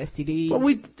 STDs. But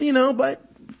but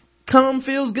coming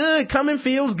feels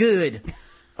good.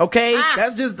 Okay?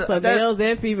 That's just for males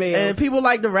and females. And people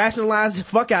like to rationalize the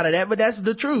fuck out of that, but that's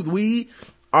the truth. We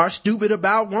are stupid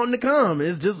about wanting to come.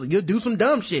 It's just, you'll do some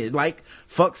dumb shit, like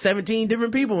fuck 17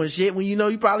 different people and shit when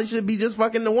you probably should be just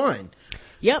fucking the one.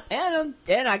 Yep, and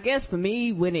I guess for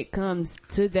me, when it comes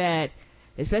to that,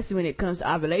 especially when it comes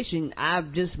to ovulation,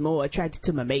 I'm just more attracted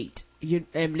to my mate.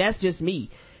 And that's just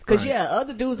me. Cause right.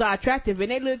 Other dudes are attractive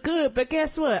and they look good, but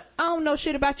guess what? I don't know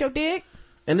shit about your dick.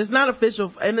 And it's not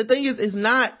official. And the thing is, it's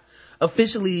not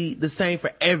officially the same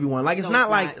for everyone. Like, it's not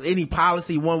like any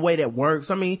policy one way that works.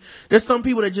 I mean, there's some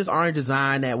people that just aren't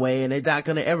designed that way and they're not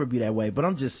gonna ever be that way. But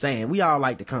I'm just saying, we all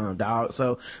like to come, dog.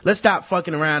 So let's stop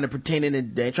fucking around and pretending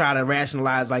and try to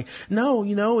rationalize like,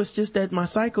 no, it's just that my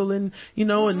cycle and,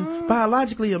 and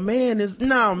biologically a man is,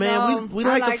 no, man, we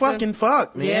like to fucking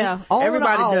fuck, man. Yeah,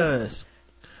 everybody does.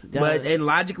 But, and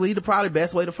logically, the probably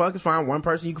best way to fuck is find one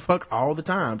person you can fuck all the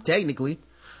time, technically.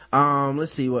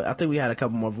 Let's see I think we had a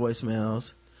couple more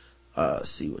voicemails.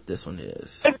 See what this one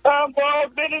is. I'm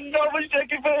Bob bending over,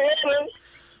 shaking for heaven.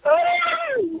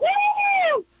 Oh,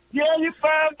 woo! Yeah, you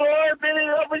fine boy, bending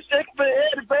over, shaking for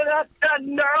heaven, but I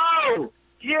know.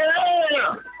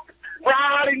 Yeah.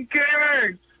 Rod and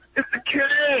King. It's the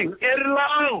king. Get it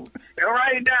along. And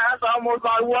right now, it's almost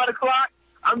like 1 o'clock.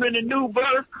 I'm in the new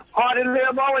birth, Hardy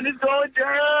Limo, and it's going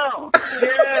down.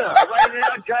 Yeah. Right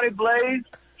now, Johnny Blaze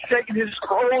shaking his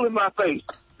scroll in my face.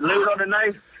 Laid on the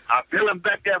knife, I'm peeling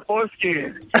back that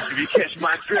foreskin. If you catch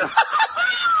my drift.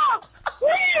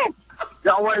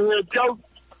 Y'all want to hear a joke?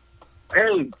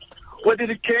 Hey, what did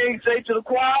the king say to the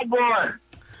quad boy?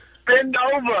 Bend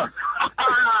over.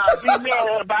 Be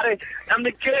mad about it. I'm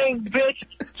the king, bitch.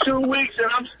 2 weeks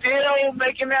and I'm still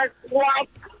making that squat.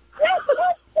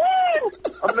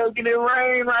 I'm making it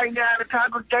rain right now in the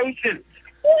congregation.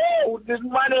 Woo! There's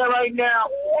money right now.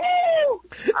 Woo!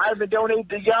 I haven't donated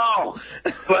to y'all.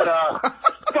 But,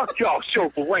 fuck y'all show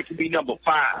for ranking me number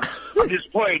 5. I'm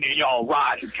just playing in y'all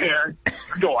ride and Karen.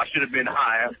 No, I should have been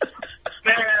higher.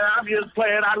 Man, I'm just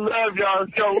playing. I love y'all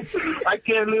show. I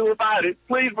can't live without it.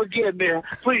 Please forgive me.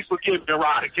 Please forgive me,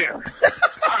 Rod and Karen.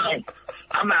 All right.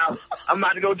 I'm out. I'm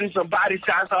about to go do some body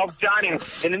shots off Johnny.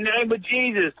 In the name of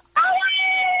Jesus.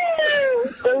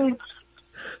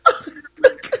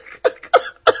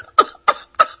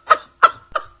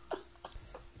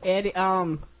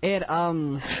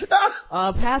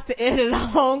 Pastor Eddie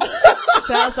Long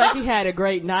sounds like he had a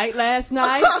great night last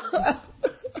night.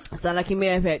 Sounds like he may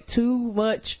have had too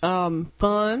much fun.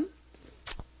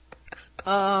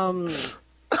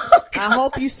 I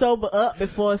hope you sober up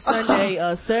before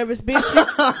Sunday service, Bishop.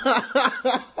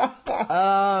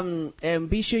 And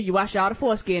be sure you wash all the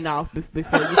foreskin off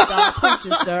before you start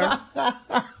preaching, sir.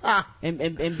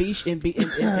 And be sure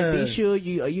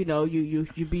you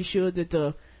be sure that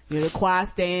the choir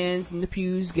stands and the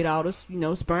pews get all this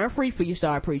sperm free before you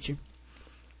start preaching,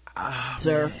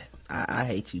 sir. Man, I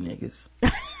hate you niggas.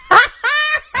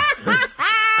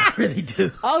 I really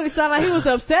do. Oh, it sounded like he was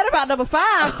upset about number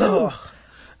 5 too.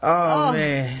 Oh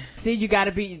man. See, you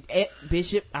gotta be,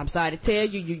 Bishop, I'm sorry to tell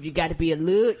you, you gotta be a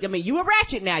little, I mean, you a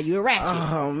ratchet now, you a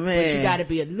ratchet. Oh man. But you gotta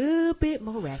be a little bit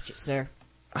more ratchet, sir,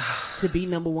 to be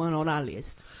number 1 on our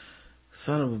list.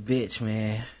 Son of a bitch,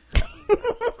 man.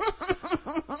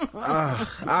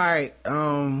 Alright,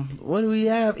 what do we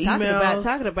have? Emails?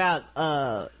 Talking about,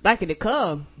 liking to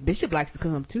come. Bishop likes to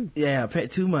come too. Yeah,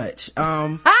 too much.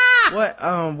 What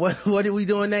are we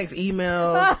doing next?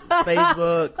 Email,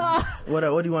 Facebook. What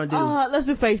do you want to do? Let's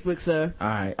do Facebook, sir. All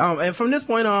right. And from this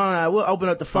point on, we'll open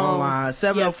up the phone line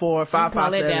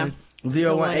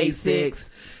 704-557-0186,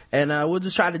 and we'll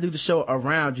just try to do the show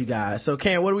around you guys. So,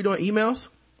 Karen, what are we doing? Emails?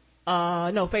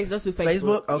 No, let's do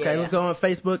Facebook. Okay, yeah. Let's go on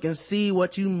Facebook and see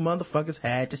what you motherfuckers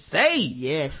had to say.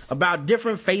 Yes. About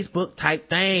different Facebook type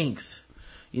things.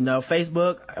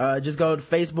 Facebook, just go to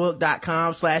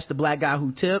facebook.com/the black guy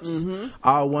who tips,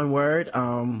 all one word.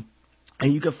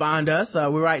 And you can find us.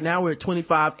 We're at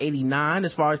 2589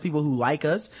 as far as people who like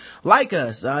us.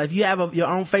 If you have your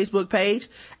own Facebook page,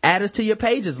 add us to your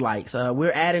page's likes.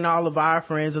 We're adding all of our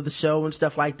friends of the show and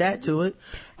stuff like that to it.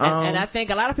 And I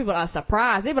think a lot of people are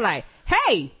surprised. They be like,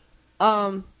 hey,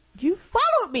 you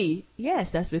followed me. Yes,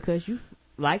 that's because you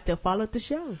like to follow the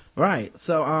show. Right.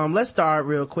 So, let's start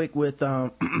real quick with,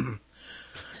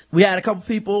 we had a couple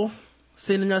people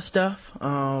sending us stuff,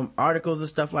 articles and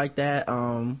stuff like that.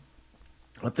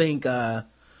 I think, we got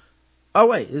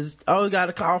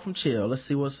a call from Chill. Let's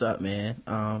see what's up, man.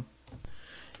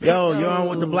 Yo, you're on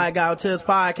with the Black Guy Who Tips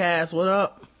podcast. What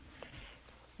up?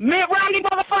 Mitt Romney,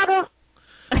 motherfucker.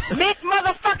 Mitt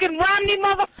motherfucking Romney,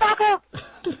 motherfucker.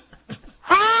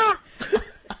 Huh?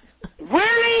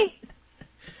 Really?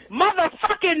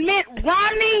 Motherfucking Mitt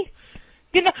Romney?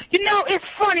 You know, it's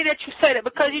funny that you say that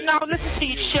because, I listen to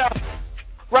your show,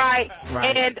 right?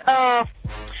 And,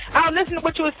 I was listening to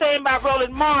what you were saying about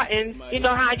Roland Martin,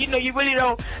 how, you really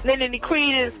don't lend any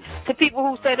credence to people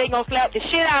who say they gonna slap the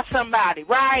shit out of somebody,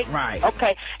 right? Right.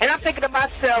 Okay. And I'm thinking to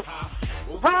myself,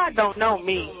 Rod don't know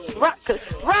me. Rod,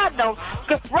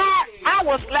 I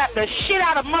will slap the shit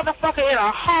out of motherfucker in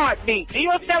a heartbeat. Do you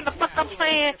understand what the fuck I'm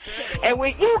saying? And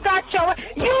when you let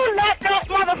that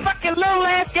motherfucking little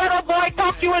ass ghetto boy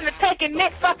talk you into taking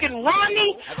Mitt fucking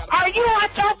Romney, are you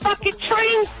out your fucking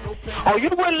tree? Oh, you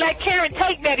wouldn't let Karen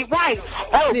take Betty White.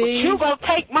 Oh, but you gonna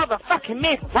take motherfucking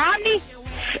Mitt Romney?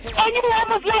 And you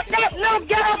almost let that little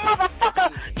ghetto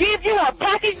motherfucker give you a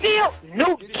package deal?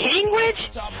 Newt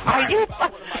Gingrich? Are you,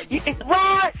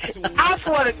 Rod, I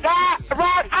swear to God,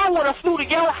 Rod, I would have flew to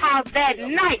your house that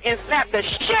night and slapped the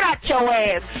shit out your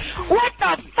ass. What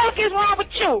the fuck is wrong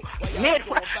with you? Mitt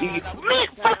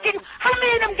fucking, how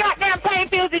many of them goddamn pain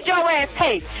pills did your ass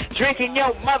take? Drinking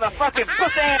your motherfucking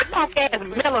pussy ass, punk ass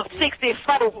Miller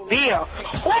 64 beer.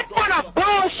 What kind of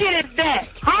bullshit is that?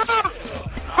 Huh?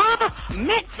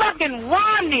 Mitt fucking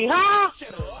Romney, huh?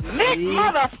 Mitt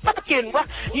motherfucking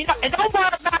Romney. And don't worry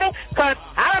about it, cause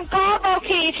I done called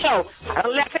O'Keefe show. I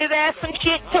done left his ass some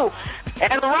shit too.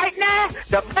 And right now,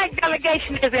 the black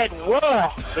delegation is at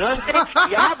war. You understand?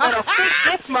 Y'all better fix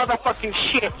this motherfucking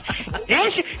shit.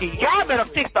 Y'all better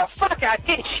fix the fuck out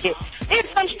this shit.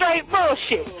 It's some straight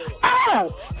bullshit.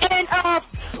 Oh, and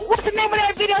what's the name of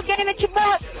that video game that you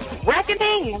bought?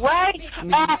 Reckoning, right?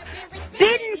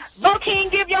 Didn't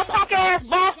Bokeem give your punk ass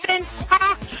Boston,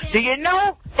 huh? Do you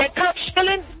know that Kurt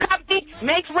Schilling company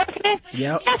makes Reckoning?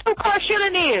 Yep. Guess who Kurt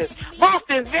Schilling is?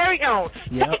 Boston's very own.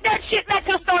 Yep. Take that shit back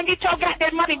to the store and get your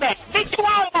goddamn money back. Bitch, you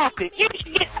own Boston. You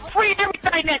should get free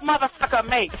everything that motherfucker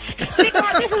makes.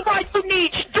 Because this is why you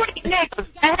need street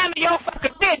niggas to handle your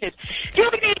fucking business.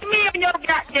 You need me on your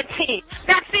goddamn team.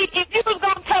 Now see, if you was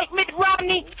gonna take Mitt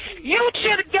Romney, you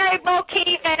should have gave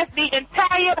Bokeem as the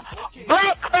entire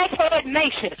black crackhead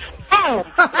nation. Boom.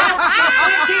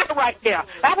 That was my right there.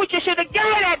 That's what you should have gave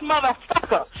that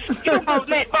motherfucker. You gonna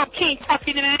let Bokeem talk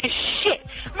you into this shit.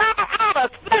 Man, I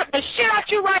would slap the shit out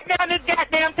you right now on this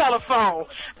goddamn telephone.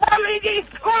 I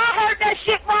heard that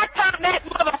shit one time, that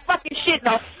motherfucking shit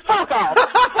the fuck off.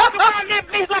 Walk around this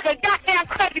bitch like a goddamn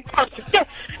crazy person.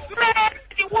 Man,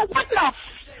 what the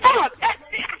fuck?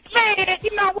 Man,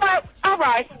 you know what? All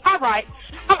right.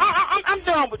 I'm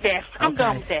done with that. I'm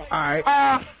done with that. All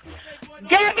right.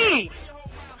 Gabby,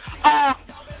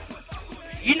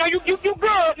 you know, you good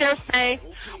and everything,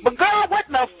 but girl, what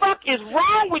the fuck is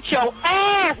wrong with your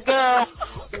ass, girl?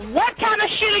 What kind of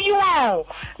shit are you on?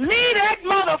 Leave that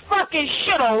motherfucking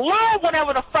shit alone,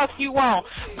 whatever the fuck you want.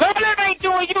 Girl, it ain't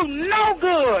doing you no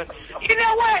good. You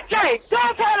know what? Jay,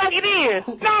 don't tell it like it is.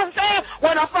 You know what I'm saying?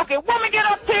 When a fucking woman get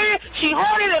up here, she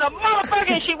horny than a motherfucker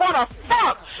and she wanna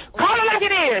fuck. Call it like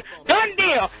it is. Done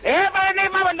deal. Everybody and their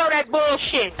mama know that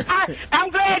bullshit. I'm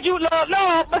glad you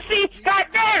love, but see,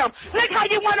 goddamn, look how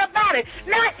you went about it.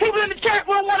 Now people in the church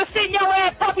will want to send your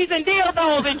ass puppies and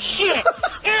dildos and shit.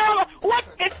 You know, what?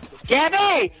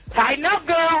 Gabby, tighten up,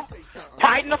 girl.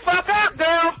 Tighten the fuck up,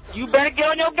 girl. You better get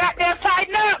on your goddamn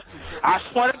tighten up. I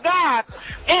swear to God.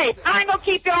 Hey, I ain't gonna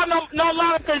keep y'all no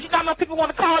longer because you know how people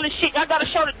want to call this shit. I got a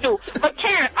show to do. But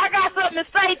Karen, I got something to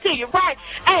say to you, right?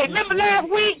 Hey, remember last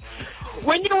week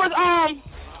when you was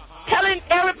telling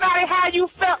everybody how you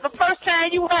felt the first time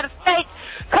you had a steak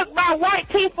cooked by white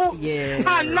people? Yeah.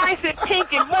 How nice and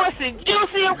pink and moist and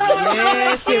juicy it was.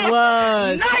 Yes, it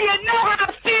was. Now you know how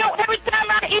I feel every time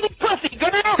I eat pussy, girl.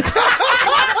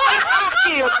 I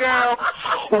feel, girl.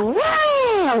 Woo!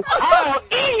 Oh,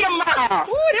 in your mouth.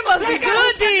 Ooh, it must be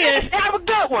good, then. Have a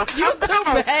good one. You too,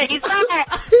 babe.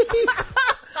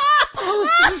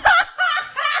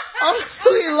 Oh,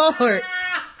 sweet Lord.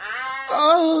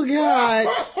 Oh, God.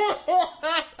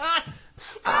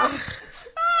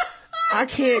 I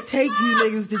can't take you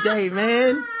niggas today,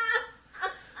 man.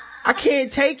 I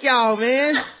can't take y'all,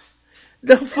 man.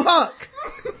 The fuck?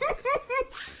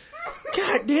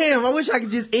 God damn, I wish I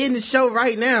could just end the show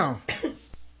right now.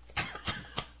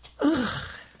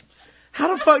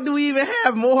 How the fuck do we even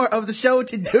have more of the show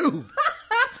to do?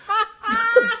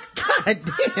 God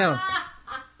damn.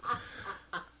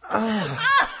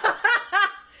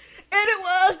 And it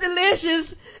was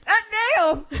delicious.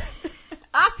 Damn.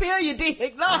 I feel you, Dick.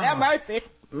 Lord have mercy.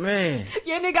 Man.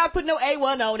 You ain't got to put no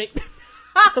A1 on it.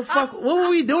 What the fuck? What were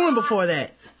we doing before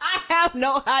that? I have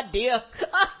no idea.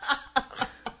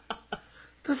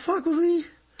 The fuck was we?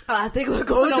 I think we're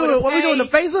going over the What we doing, the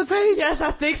Facebook page? Yes,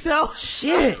 I think so.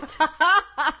 Shit.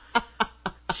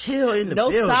 Chill in the no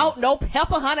building. No salt, no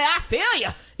pepper, honey. I feel you.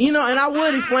 You know, and I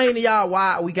would explain to y'all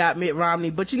why we got Mitt Romney,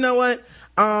 but you know what?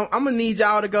 I'm gonna need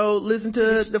y'all to go listen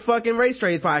to the fucking Race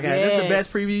Trades podcast. Yes. That's the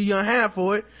best preview you're gonna have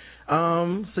for it.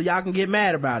 So y'all can get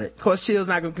mad about it. Of course, Chill's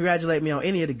not gonna congratulate me on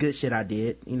any of the good shit I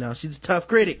did. You know, she's a tough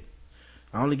critic.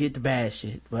 I only get the bad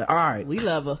shit, but alright. We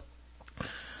love her.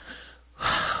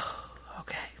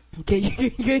 Okay.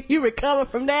 Can you recover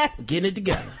from that? Getting it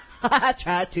together. I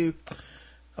tried to.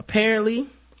 Apparently,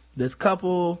 this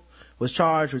couple was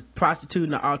charged with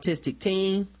prostituting an autistic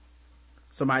teen.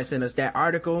 Somebody sent us that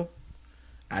article.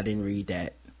 I didn't read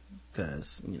that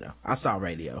because, you know, I saw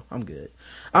radio. I'm good.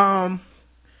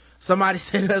 Somebody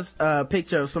sent us a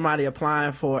picture of somebody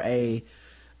applying for a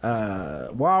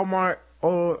Walmart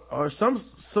or some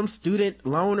student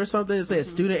loan or something. It said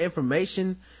student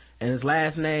information, and his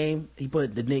last name, he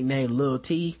put the nickname Lil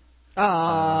T.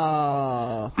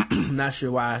 Oh. Not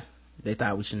sure why they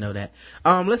thought we should know that.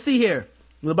 Let's see here.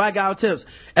 The Black Guy Tips,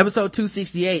 episode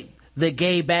 268, the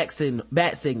gay bat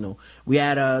signal. We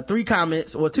had 2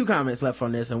 comments left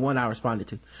on this, and one I responded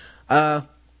to.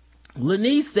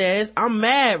 Lanice says, I'm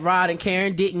mad Rod and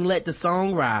Karen didn't let the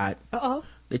song ride. Uh-oh.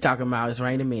 They talking about It's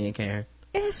Raining Men, Karen.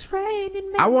 It's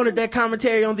raining men. I wanted that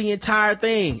commentary on the entire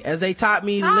thing. As they taught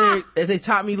me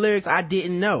lyrics I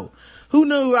didn't know. Who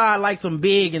knew Rod liked some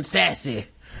big and sassy?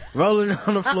 rolling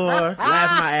on the floor,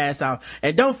 laughing my ass off.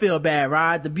 And don't feel bad,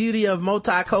 Rod. The beauty of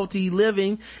multi-culti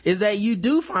living is that you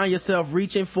do find yourself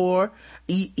reaching for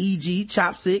e.g.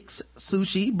 chopsticks,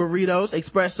 sushi, burritos,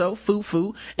 espresso,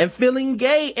 fufu, and feeling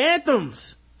gay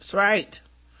anthems. That's right.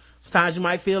 Sometimes you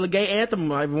might feel a gay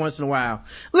anthem every once in a while.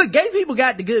 Look, gay people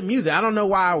got the good music. I don't know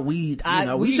why we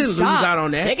shouldn't lose out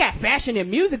on that. They got fashion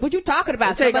and music. What you talking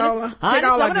about? Take all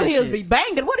some of them heels be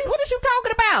banging. What is you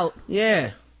talking about?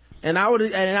 Yeah. And I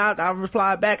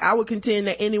replied back, I would contend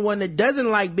that anyone that doesn't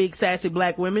like big sassy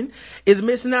black women is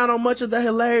missing out on much of the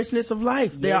hilariousness of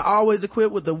life. Yes. They are always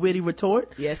equipped with a witty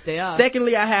retort. Yes, they are.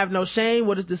 Secondly, I have no shame.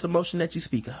 What is this emotion that you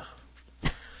speak of?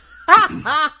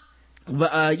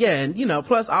 But yeah, and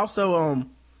plus also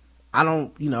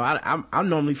I'm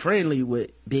normally friendly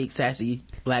with big sassy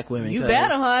black women. You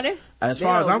better, honey. As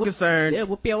far as I'm concerned, they'll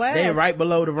whoop your ass. They're right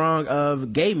below the rung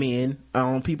of gay men,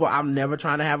 people I'm never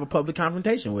trying to have a public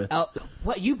confrontation with. Oh,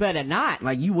 what? You better not.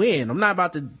 Like, you win. I'm not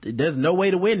about to. There's no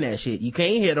way to win that shit. You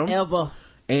can't hit them ever,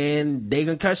 and they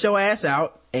gonna cuss your ass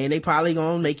out, and they probably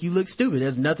gonna make you look stupid.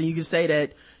 There's nothing you can say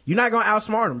that. You're not gonna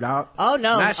outsmart them, dog. Oh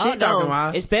no, not shit talking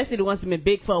wise. Especially the ones that been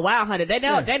big for a while, honey. They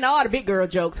know all the big girl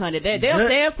jokes, honey. They'll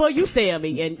stand for you,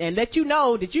 Sammy, and let you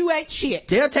know that you ain't shit.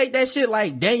 They'll take that shit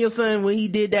like Danielson when he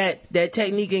did that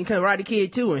technique in Karate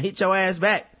Kid 2 and hit your ass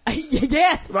back.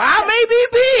 Yes. Well, I may be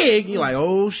big. You're like,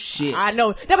 oh shit. I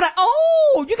know. They'll be like,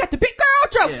 oh, you got the big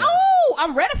girl jokes. Yeah. Oh,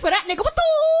 I'm ready for that, nigga. What the?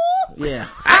 Yeah.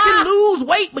 I can lose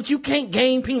weight, but you can't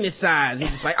gain penis size. He's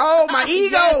just like, oh, my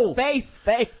ego. Yes,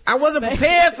 face. I wasn't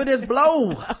prepared for this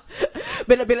blow.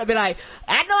 Be like,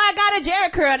 I know I got a Jerry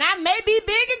curl and I may be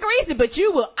big and greasy, but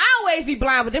you will always be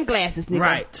blind with them glasses, nigga.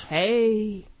 Right.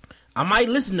 Hey. I might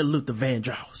listen to Luther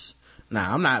Vandross.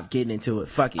 Nah, I'm not getting into it.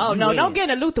 Fuck it. Oh, no, don't get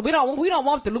into Luther. We don't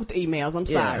want the Luther emails. I'm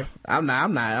sorry. I'm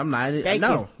not.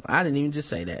 No, I didn't even just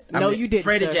say that. No, you didn't,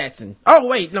 Freddie sir. Jackson. Oh,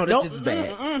 wait. No, this is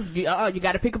bad. You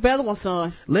got to pick a better one,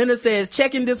 son. Leonard says,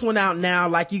 checking this one out now.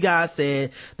 Like you guys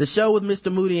said, the show with Mr.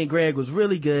 Moody and Greg was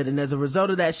really good. And as a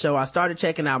result of that show, I started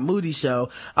checking out Moody's show.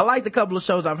 I liked a couple of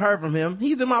shows I've heard from him.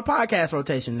 He's in my podcast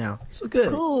rotation now. So good.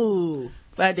 Cool.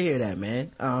 Glad to hear that,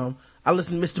 man. I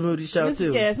listen to Mr. Moody's show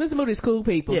too. Yes, Mr. Moody's cool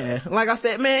people. Yeah. Like I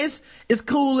said, man, it's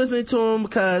cool listening to him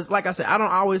because, like I said, I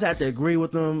don't always have to agree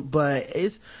with him, but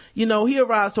it's, he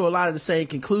arrives to a lot of the same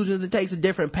conclusions. It takes a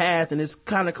different path, and it's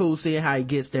kind of cool seeing how he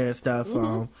gets there and stuff.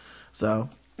 Mm-hmm. So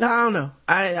I don't know.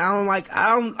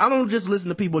 I don't just listen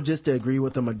to people just to agree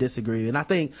with them or disagree. And I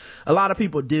think a lot of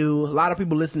people do. A lot of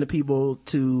people listen to people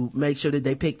to make sure that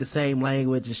they pick the same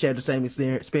language and share the same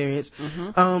experience.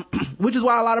 Mm-hmm. Which is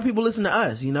why a lot of people listen to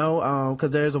us,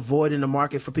 cause there's a void in the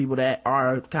market for people that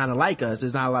are kind of like us.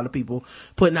 There's not a lot of people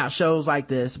putting out shows like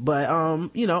this, but,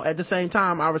 at the same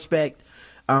time, I respect,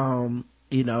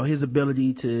 his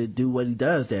ability to do what he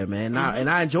does there, man. And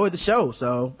I enjoy the show.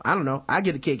 So I don't know. I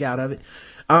get a kick out of it.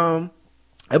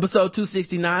 Episode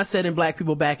 269, setting black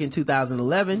people back in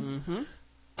 2011. Mm-hmm.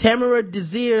 Tamara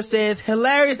Desir says,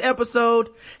 hilarious episode.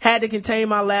 Had to contain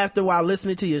my laughter while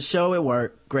listening to your show at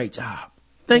work. Great job.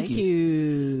 Thank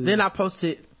you. Then I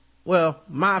posted,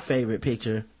 my favorite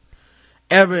picture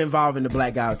ever involving the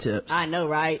Black Guy Tips. I know,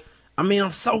 right? I mean,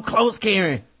 I'm so close,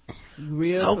 Karen.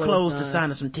 Real so close to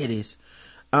signing some titties.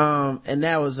 And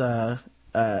that was,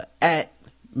 at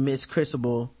Miss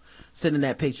Chrisable, sending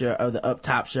that picture of the up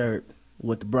top shirt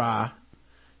with the bra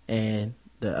and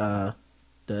the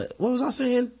what was I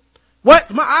saying? What?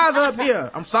 My eyes are up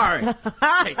here. I'm sorry.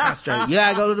 Hey, concentrate. You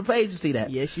gotta go to the page to see that.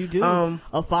 Yes, you do.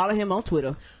 Or follow him on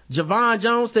Twitter. Javon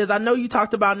Jones says, I know you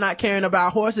talked about not caring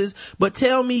about horses, but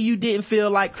tell me you didn't feel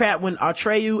like crap when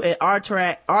Atreyu and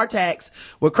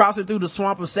Artax were crossing through the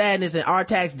swamp of sadness and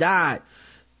Artax died.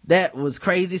 That was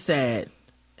crazy sad.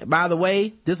 By the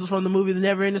way, this was from the movie The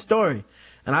Never Ending Story.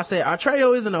 And I said,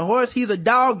 Atreyu isn't a horse, he's a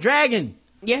dog dragon.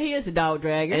 Yeah, he is a dog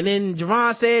dragon. And then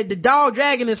Javon said, the dog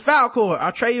dragon is Falcor.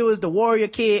 Atreyu is the warrior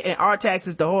kid and Artax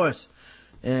is the horse.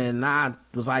 And I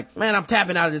was like, man, I'm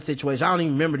tapping out of this situation. I don't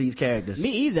even remember these characters. Me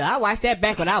either. I watched that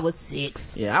back when I was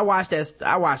 6. Yeah, I watched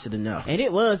it enough. And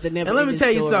it was the Never And let me Ending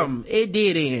tell you Story. something. It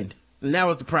did end. And that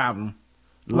was the problem.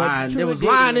 There was did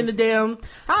lying end. in the damn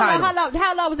title.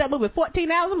 How long was that movie?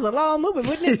 14 hours? It was a long movie,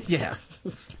 wasn't it? Yeah.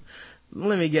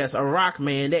 Let me guess. A rock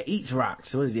man that eats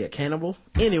rocks. What is he, a cannibal?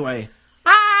 Anyway.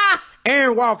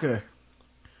 Aaron Walker.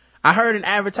 I heard an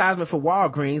advertisement for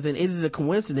Walgreens, and is it a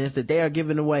coincidence that they are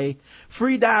giving away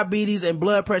free diabetes and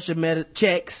blood pressure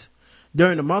checks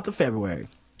during the month of February?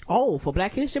 Oh, for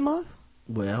Black History Month?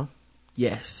 Well,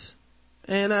 yes.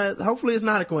 And hopefully it's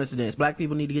not a coincidence. Black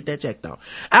people need to get that checked on.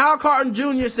 Al Carton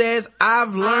Jr. says,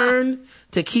 I've learned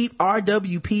to keep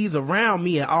RWPs around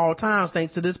me at all times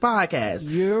thanks to this podcast.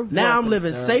 You're welcome, now I'm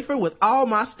living sir. safer with all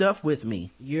my stuff with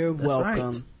me. You're That's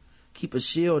welcome. Right. Keep a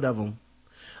shield of them.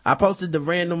 I posted the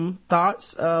Random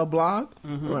Thoughts blog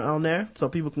on there, so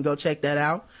people can go check that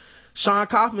out. Sean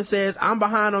Kaufman says, I'm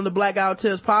behind on the Blackout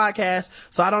Tips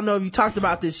podcast, so I don't know if you talked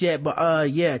about this yet,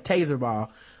 but yeah, Taser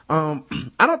Ball. I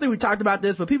don't think we talked about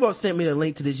this, but people have sent me the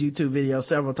link to this YouTube video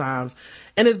several times.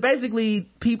 And it's basically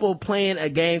people playing a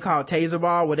game called Taser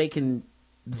Ball where they can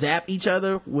zap each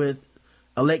other with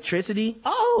electricity.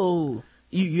 Oh.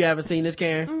 You haven't seen this,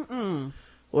 Karen? Mm-mm.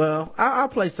 Well, I'll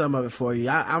play some of it for you.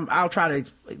 I'll try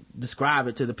to describe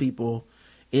it to the people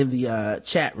in the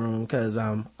chat room, because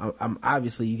I'm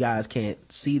obviously you guys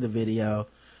can't see the video,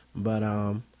 but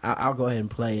I'll go ahead and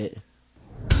play it.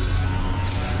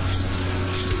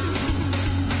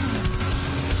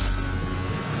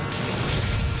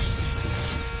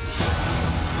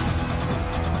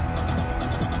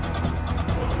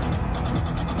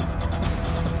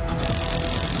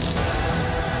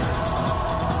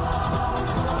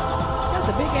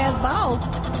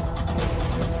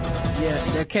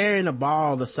 They're carrying a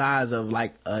ball the size of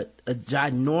like a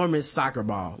ginormous soccer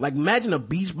ball. Like imagine a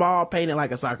beach ball painted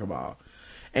like a soccer ball.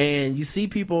 And you see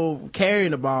people carrying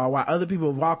the ball while other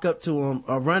people walk up to them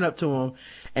or run up to them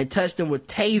and touch them with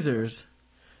tasers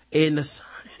in the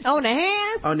on the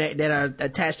hands? On that are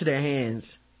attached to their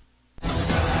hands.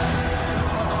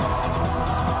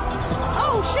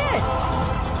 Oh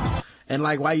shit. And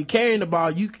like while you're carrying the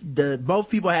ball,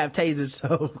 both people have tasers,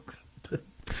 so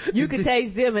you can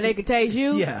tase them and they can tase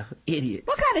you? Yeah, idiots.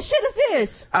 What kind of shit is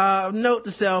this? Note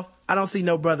to self, I don't see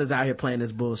no brothers out here playing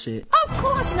this bullshit. Of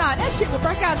course not. That shit would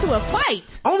break out into a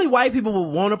fight. Only white people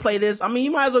would want to play this. I mean,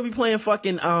 you might as well be playing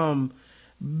fucking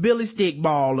Billy Stick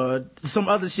Ball or some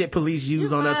other shit police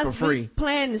use on us for free.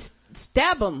 Playing to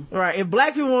stab them. Right. If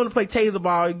black people want to play Taser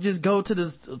Ball, you just go to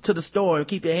the store and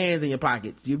keep your hands in your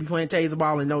pockets. You'll be playing Taser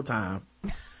Ball in no time.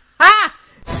 Ha!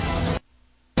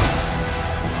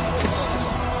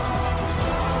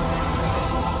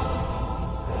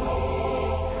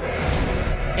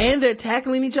 And they're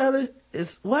tackling each other?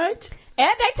 It's what?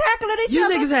 And they tackling each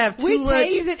other? You niggas have too much.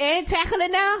 We tasing and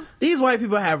tackling now? These white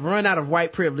people have run out of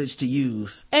white privilege to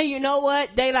use. And you know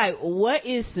what? They like, what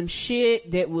is some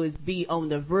shit that would be on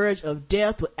the verge of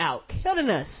death without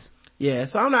killing us? Yeah,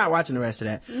 so I'm not watching the rest of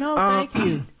that. No, thank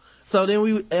you. So then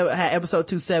we had episode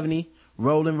 270,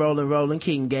 Rolling,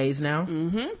 King Gaze now.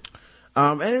 Mm-hmm.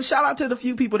 And shout out to the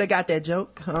few people that got that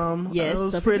joke. Yes, it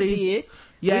was some pretty. did.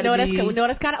 We know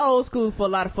that's kind of old school for a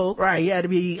lot of folks. Right, you had to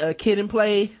be a Kid and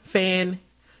Play fan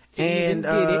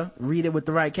and read it with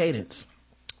the right cadence.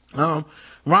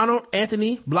 Ronald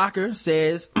Anthony Blocker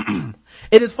says,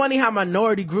 it is funny how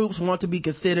minority groups want to be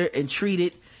considered and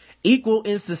treated equal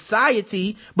in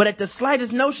society, but at the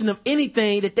slightest notion of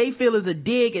anything that they feel is a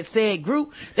dig at said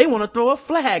group, they want to throw a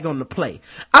flag on the play.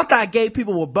 I thought gay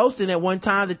people were boasting at one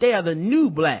time that they are the new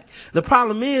black. The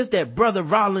problem is that brother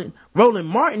Roland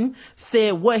Martin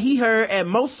said what he heard at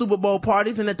most Super Bowl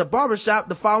parties and at the barbershop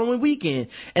the following weekend,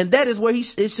 and that is where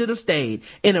it should have stayed.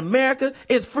 In America,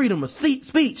 it's freedom of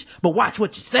speech, but watch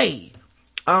what you say.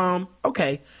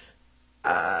 Okay.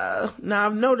 Now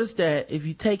I've noticed that if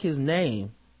you take his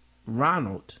name,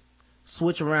 Ronald,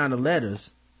 switch around the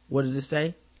letters, what does it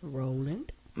say?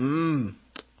 Roland.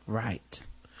 Right.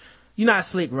 You're not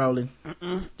slick, Roland.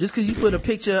 Just because you put a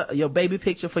picture, your baby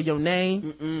picture for your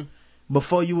name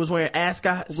before you was wearing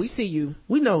ascots. We see you.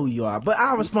 We know who you are, but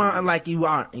I'll respond like you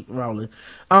are, Roland.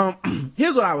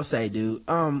 Here's what I would say, dude.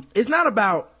 It's not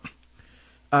about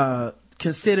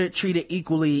considered treated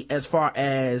equally as far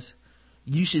as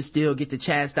you should still get to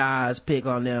chastise, pick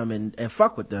on them, and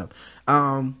fuck with them.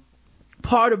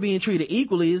 Part of being treated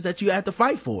equally is that you have to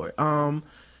fight for it.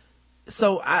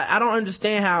 So I don't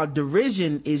understand how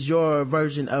derision is your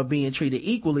version of being treated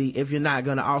equally if you're not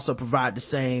going to also provide the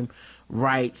same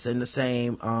rights and the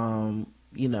same,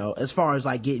 as far as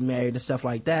like getting married and stuff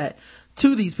like that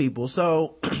to these people.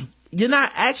 So you're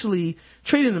not actually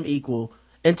treating them equal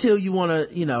until you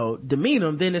want to, demean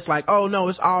them. Then it's like, oh no,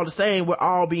 it's all the same. We're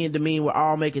all being demeaned. We're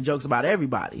all making jokes about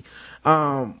everybody.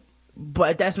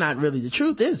 But that's not really the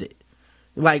truth, is it?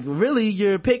 Like, really,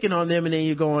 you're picking on them and then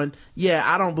you're going, yeah,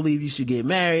 I don't believe you should get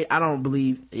married. I don't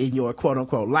believe in your quote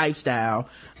unquote lifestyle.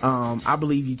 I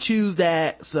believe you choose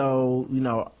that. So,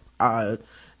 I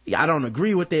don't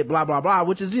agree with it, blah, blah, blah,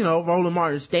 which is, Roland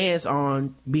Martin's stance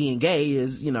on being gay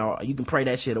is, you can pray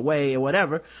that shit away or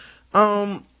whatever.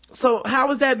 So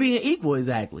how is that being equal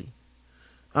exactly?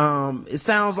 It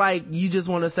sounds like you just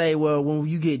want to say, well, when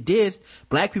you get dissed,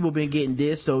 black people been getting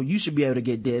dissed, so you should be able to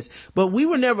get dissed. But we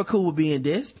were never cool with being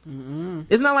dissed. Mm-hmm.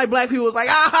 It's not like black people was like,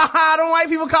 don't white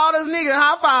people call us nigga,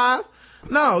 high five.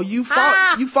 No, you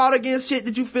fought against shit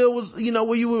that you feel was,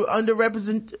 where you were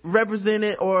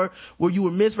represented or where you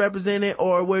were misrepresented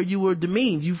or where you were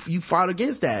demeaned. You fought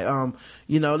against that. I'm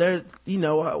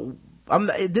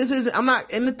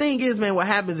not, and the thing is, man, what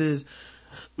happens is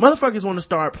motherfuckers want to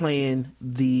start playing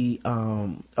the,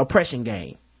 oppression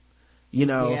game.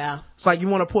 Yeah. It's like you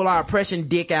want to pull our oppression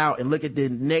dick out and look at the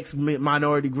next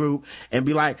minority group and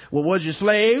be like, well, was you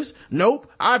slaves?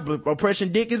 Nope. Our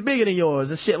oppression dick is bigger than yours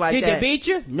and shit like that. Did they beat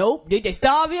you? Nope. Did they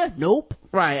starve you? Nope.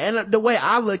 Right. And the way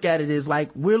I look at it is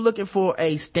like, we're looking for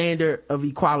a standard of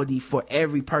equality for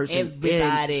every person.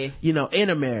 Everybody. In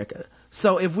America.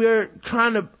 So if we're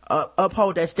trying to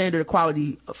uphold that standard of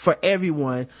equality for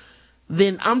everyone,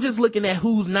 then I'm just looking at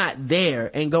who's not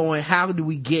there and going, how do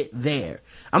we get there?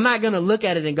 I'm not gonna look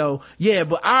at it and go, yeah,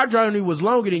 but our journey was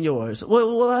longer than yours.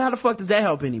 Well, how the fuck does that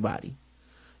help anybody?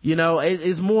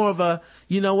 It's more of a,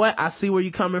 what? I see where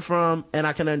you're coming from and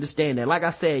I can understand that. Like I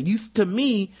said, to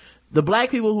me, the black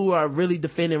people who are really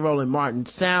defending Roland Martin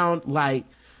sound like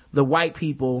the white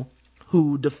people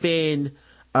who defend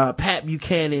Pat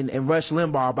Buchanan and Rush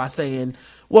Limbaugh by saying,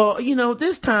 well,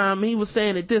 this time he was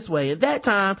saying it this way, and that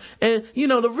time, and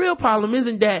the real problem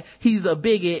isn't that he's a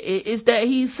bigot, it's that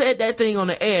he said that thing on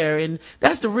the air, and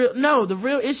that's the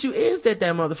real issue is that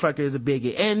motherfucker is a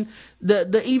bigot, and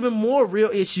the even more real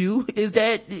issue is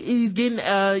that he's getting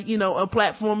a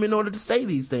platform in order to say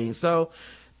these things. So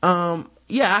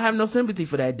yeah, I have no sympathy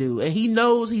for that dude, and he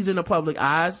knows he's in the public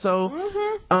eye. So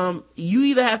you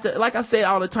either have to, like I say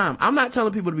all the time, I'm not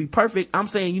telling people to be perfect, I'm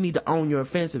saying you need to own your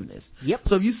offensiveness. Yep.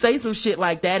 So if you say some shit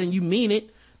like that and you mean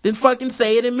it, then fucking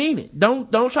say it and mean it.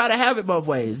 Don't try to have it both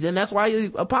ways. And that's why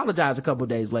you apologize a couple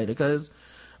days later, because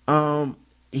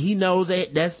he knows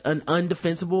that that's an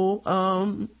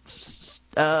undefensible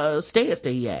stance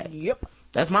that he had. Yep.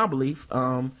 That's my belief.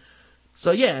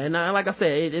 So yeah, and like I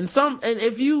said, and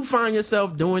if you find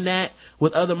yourself doing that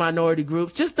with other minority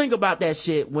groups, just think about that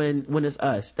shit when it's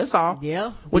us. That's all.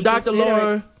 Yeah. When Dr.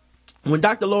 Laura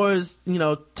is,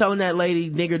 telling that lady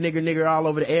nigger all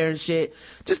over the air and shit,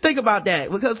 just think about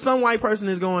that, because some white person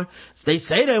is going, they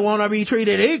say they want to be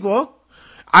treated equal.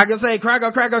 I can say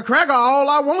cracker all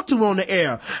I want to on the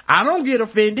air. I don't get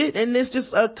offended. And it's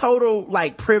just a total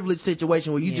privileged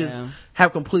situation where you just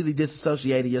have completely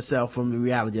disassociated yourself from the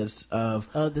reality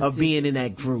of being in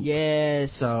that group.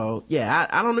 Yes. So yeah,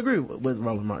 I don't agree with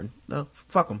Roland Martin. No,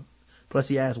 fuck him. Plus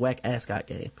he ass whack ascot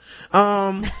game.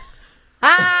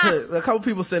 A couple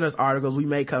people sent us articles. We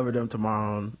may cover them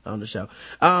tomorrow on the show.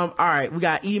 All right. We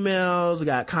got emails. We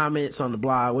got comments on the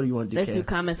blog. What do you want to do, Let's do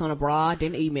comments on the blog,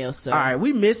 then emails, sir. All right.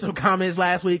 We missed some comments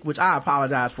last week, which I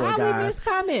apologize for, guys. How we missed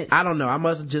comments? I don't know. I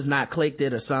must have just not clicked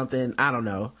it or something. I don't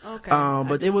know. Okay.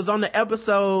 But it was on the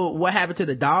episode, What Happened to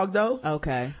the Dog, though.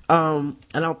 Okay. And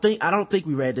I don't think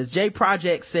we read this. J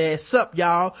Project says, sup,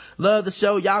 y'all. Love the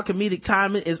show. Y'all comedic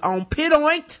timing is on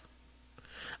point.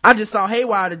 I just saw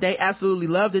Haywire today. Absolutely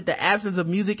loved it. The absence of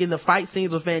music in the fight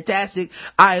scenes was fantastic.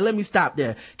 All right, let me stop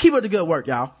there. Keep up the good work,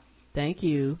 y'all. Thank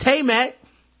you. Tay-Mac,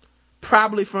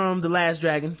 probably from The Last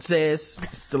Dragon, says,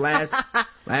 it's the last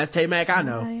Tay-Mac I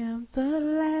know. I am the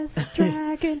last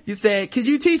dragon. He said, could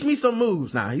you teach me some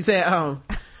moves? Nah, he said,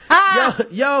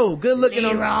 yo, good looking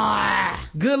on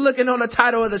the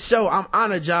title of the show. I'm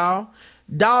honored, y'all.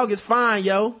 Dog is fine,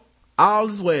 yo. All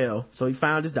is well. So he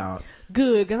found his dog.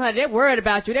 Good, because they're worried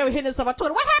about you. They were hitting us up on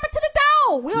Twitter. What happened to the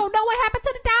dog? We don't know what happened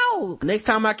to the dog. Next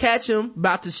time I catch him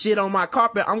about to shit on my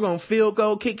carpet, I'm gonna field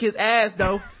goal kick his ass,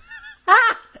 though.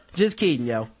 Just kidding,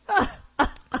 yo.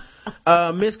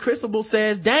 Miss Christabel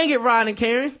says, dang it, Rod and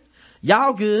Karen.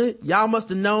 Y'all good. Y'all must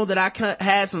have known that I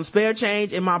had some spare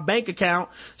change in my bank account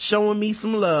showing me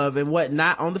some love and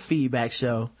whatnot on the feedback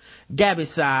show. Gabby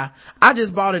sigh. I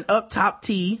just bought an up top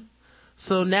tee.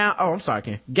 So now, I'm sorry,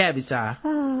 Ken. Gabby sigh.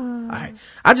 All right.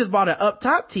 I just bought an up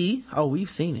top tee. Oh, we've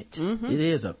seen it. Mm-hmm. It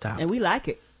is up top. And we like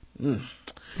it.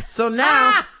 So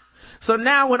now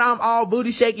when I'm all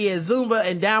booty shaky at Zumba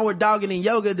and downward dogging in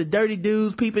yoga, the dirty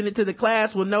dudes peeping into the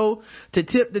class will know to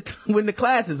tip when the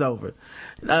class is over.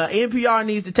 NPR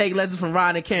needs to take lessons from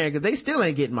Rod and Karen because they still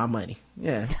ain't getting my money.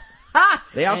 Yeah.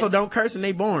 They also don't curse and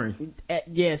they boring.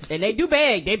 Yes, and they do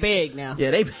beg. They beg now.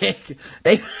 Yeah, they beg.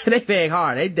 They beg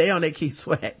hard. They on their Keith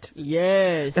Sweat.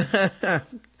 Yes.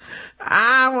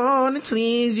 I want to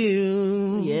please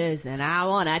you. Yes, and I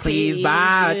want to please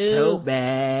buy a tote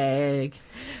bag.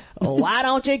 Why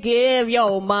don't you give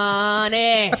your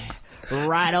money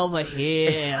right over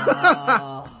here?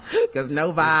 Cause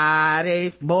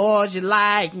nobody boys you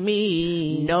like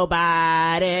me.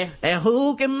 Nobody. And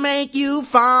who can make you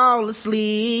fall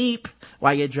asleep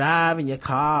while you're driving your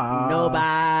car?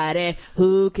 Nobody.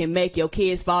 Who can make your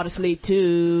kids fall asleep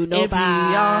too?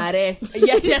 Nobody.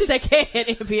 NPR. Yes, they can.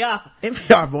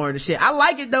 NPR boring as shit. I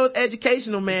like it though. It's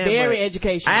educational, man. Very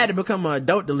educational. I had to become an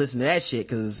adult to listen to that shit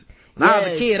cause when I was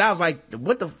a kid, I was like,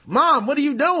 Mom, what are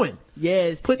you doing?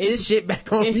 Yes. Put this shit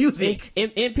back on music.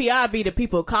 NPR be the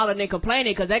people calling and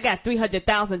complaining because they got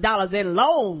 $300,000 in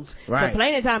loans. Right.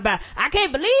 Complaining time about, I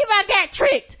can't believe I got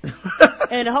tricked.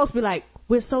 And the host be like,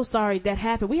 we're so sorry that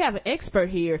happened. We have an expert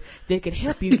here that can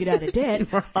help you get out of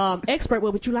debt. Right. Expert,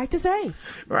 what would you like to say?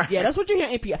 Right. Yeah, that's what you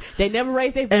hear NPR. They never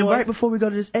raise their voice. And right before we go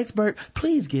to this expert,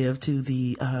 please give to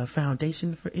the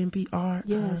Foundation for NPR.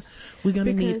 Yes. We're going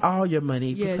to need all your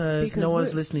money because no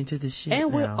one's listening to this shit and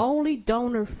now. We're only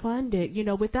donor funded. You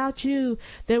know, without you,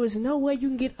 there was no way you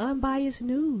can get unbiased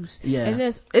news. Yeah. And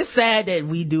it's sad that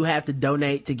we do have to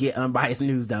donate to get unbiased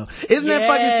news though. Isn't that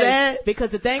fucking sad?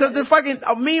 Because the fucking,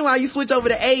 meanwhile you switch over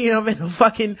to AM and the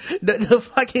fucking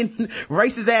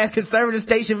racist ass conservative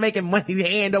station making money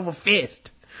hand over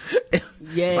fist.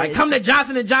 Yeah. Like, come to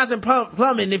Johnson & Johnson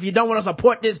Plumbing if you don't want to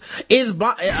support this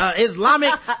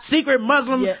Islamic secret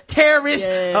Muslim terrorist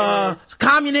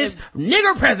communist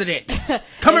nigger president.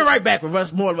 Coming right back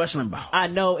with more Rush Limbaugh. I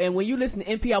know, and when you listen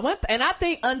to NPR, and I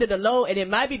think under the low, and it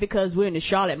might be because we're in the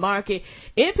Charlotte market,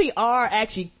 NPR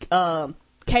actually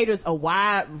caters a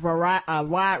wide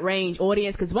range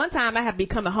audience. Because one time I had been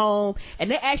coming home,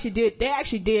 and they actually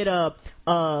did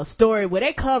a story where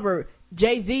they covered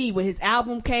Jay-Z when his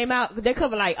album came out. They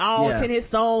covered like all 10 of his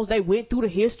songs. They went through the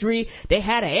history. They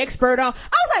had an expert on.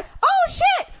 I was like, oh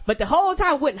shit! But the whole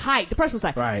time it wasn't hype. The person was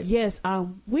like, right. Yes,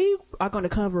 we are going to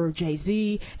cover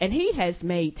Jay-Z, and he has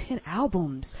made 10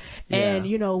 albums. And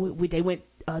you know, they went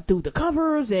through the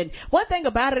covers, and one thing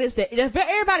about it is that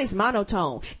everybody's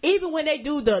monotone. Even when they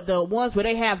do the ones where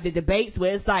they have the debates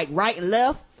where it's like right and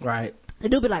left. Right.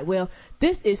 And they'll be like, well,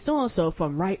 this is so-and-so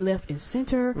from right, left, and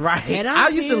center. Right. And I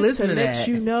used to listen to let that.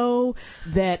 you know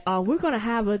that we're going to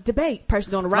have a debate.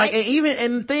 Person on the right. Like,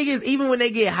 and the thing is, even when they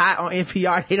get hot on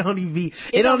NPR, they don't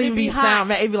even be sound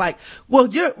mad. It'd be like, well,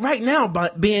 you're right now,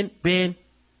 but Ben,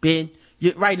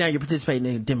 right now you're participating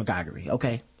in demagoguery,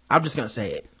 okay? I'm just going to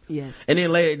say it. Yes. And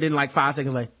then later, like 5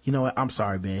 seconds later, you know what? I'm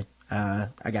sorry, Ben. I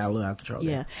got a little out of control.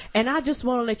 Yeah. And I just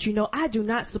want to let you know, I do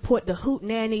not support the hoot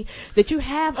nanny that you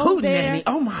have over there. Hoot nanny?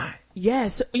 Oh my.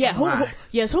 Yes. Yeah.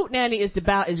 Hoot nanny is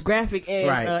about as graphic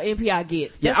as NPR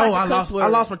gets. That's I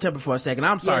lost my temper for a second.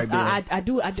 I'm sorry, Ben. I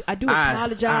do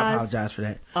apologize. I apologize for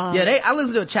that. I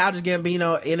listened to a Childish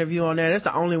Gambino interview on there. That's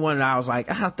the only one that I was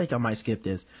like, I think I might skip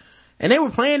this. And they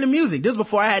were playing the music. This was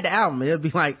before I had the album. It'd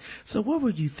be like, so what were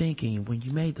you thinking when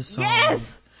you made the song?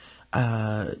 Yes.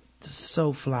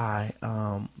 So Fly.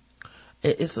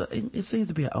 It seems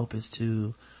to be an opus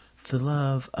to the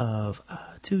love of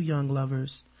two young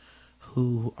lovers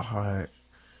who are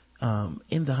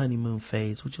in the honeymoon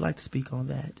phase. Would you like to speak on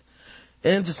that?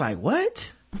 And I'm just like,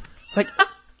 what? It's like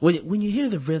when you hear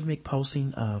the rhythmic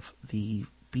pulsing of the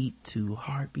beat to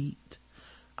heartbeat,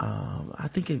 I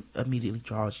think it immediately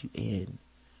draws you in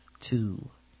to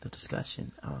the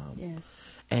discussion.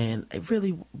 Yes. And it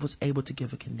really was able to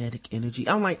give a kinetic energy.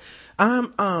 I'm like,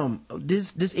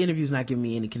 this interview is not giving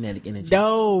me any kinetic energy.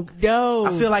 No.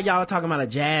 I feel like y'all are talking about a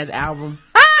jazz album.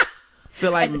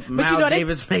 Feel like Miles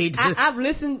Davis made this. I've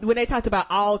listened when they talked about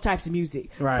all types of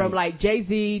music. Right. From like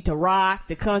Jay-Z to rock,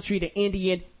 the country, the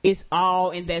Indian. It's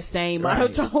all in that same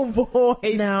monotone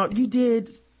voice. Now, you did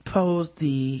pose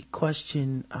the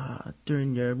question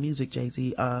during your music,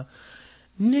 Jay-Z.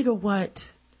 Nigga what?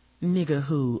 Nigga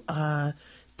who?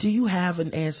 Do you have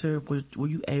an answer? Were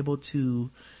you able to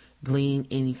glean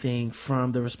anything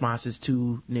from the responses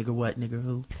to nigga what? Nigga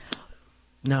who?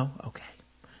 No? Okay.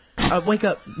 Wake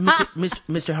up,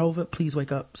 Mr. Hova. Please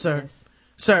wake up, sir. Yes.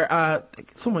 Sir,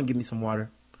 someone give me some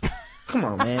water. Come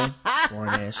on, man. Boring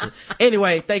ass shit.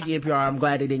 Anyway, thank you, NPR. I'm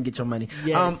glad they didn't get your money.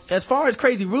 Yes. As far as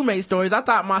crazy roommate stories, I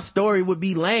thought my story would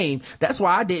be lame. That's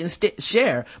why I didn't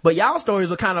share. But y'all stories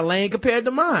were kind of lame compared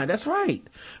to mine. That's right.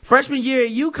 Freshman year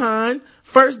at UConn,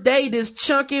 first day, this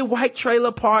chunky white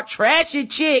trailer park trashy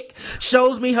chick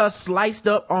shows me her sliced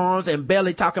up arms and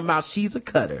belly talking about she's a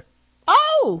cutter.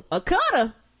 Oh, a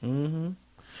cutter. Mm-hmm.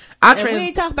 We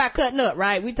ain't talking about cutting up,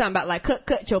 right? We talking about like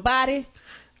cut your body.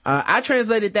 I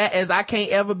translated that as I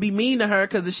can't ever be mean to her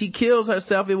because if she kills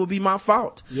herself, it will be my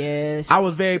fault. Yes. I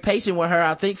was very patient with her,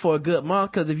 I think, for a good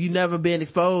month because if you've never been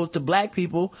exposed to black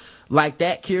people like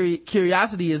that,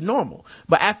 curiosity is normal.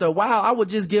 But after a while, I would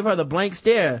just give her the blank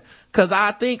stare because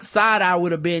I think side eye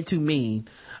would have been too mean.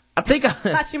 think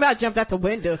she might have jumped out the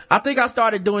window. I think I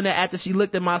started doing that after she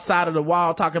looked at my side of the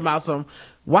wall talking about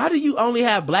why do you only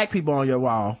have black people on your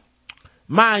wall?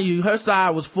 Mind you, her side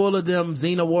was full of them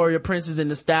Xena warrior princes in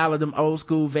the style of them old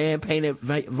school van painted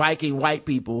Viking white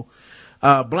people.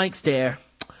 Blank stare.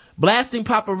 Blasting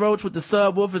Papa Roach with the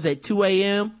subwoofers at 2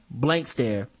 a.m. Blank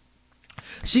stare.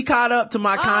 She caught up to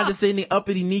my condescending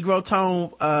uppity Negro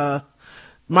tone,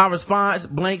 my response,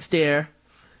 blank stare.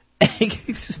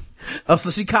 So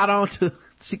she caught on to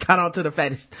the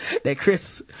fact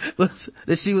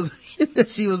that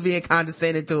she was being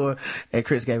condescending to her, and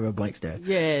Chris gave her a blank stare.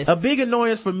 Yes. A big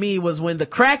annoyance for me was when the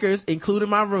crackers, including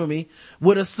my roomie,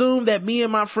 would assume that me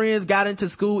and my friends got into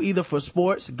school either for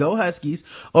sports, go Huskies,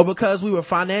 or because we were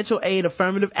financial aid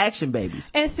affirmative action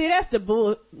babies. And see, that's the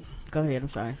bull. Go ahead, I'm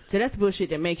sorry. So that's the bullshit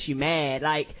that makes you mad.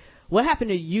 Like, what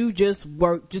happened to you just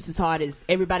work just as hard as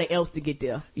everybody else to get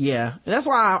there? Yeah. And that's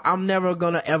why I'm never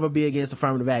gonna ever be against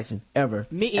affirmative action. Ever.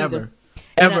 Me either.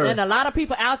 Ever. And a lot of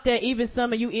people out there, even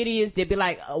some of you idiots, they be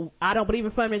like, oh, I don't believe in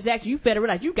affirmative action. You better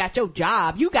realize you got your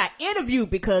job. You got interviewed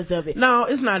because of it. No,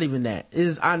 it's not even that.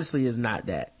 Honestly, it's not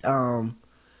that.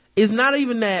 It's not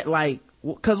even that, like,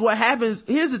 cause what happens,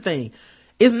 here's the thing.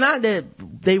 It's not that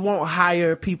they won't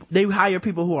hire people. They hire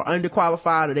people who are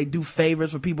underqualified, or they do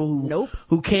favors for people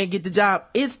who can't get the job.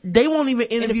 They won't even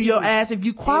interview your ass if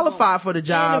you qualify for the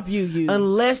job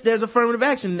unless there's affirmative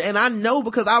action. And I know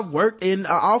because I worked in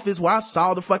an office where I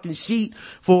saw the fucking sheet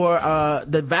for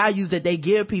the values that they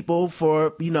give people for,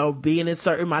 being in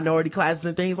certain minority classes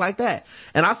and things like that.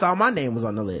 And I saw my name was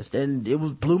on the list, and it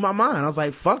blew my mind. I was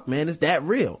like, fuck, man, is that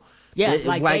real? Yeah,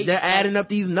 they're adding up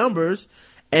these numbers.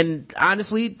 And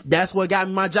honestly, that's what got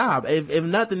me my job. If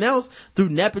nothing else, through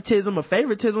nepotism or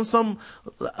favoritism, some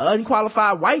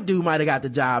unqualified white dude might have got the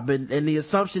job. And the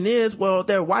assumption is, well, if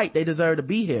they're white, they deserve to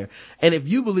be here. And if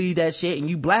you believe that shit and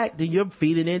you black, then you're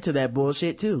feeding into that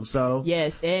bullshit too. So.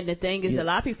 Yes. And the thing is, a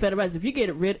lot of people federalize, if you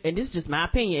get rid, and this is just my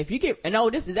opinion,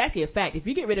 this is actually a fact. If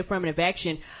you get rid of affirmative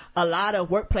action, a lot of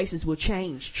workplaces will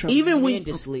change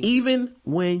tremendously. Even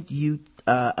when you,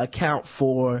 account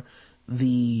for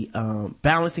the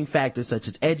balancing factors such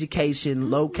as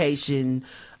education, location,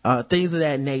 things of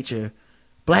that nature,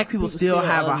 black people still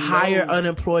have a higher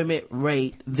unemployment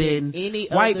rate than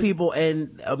white people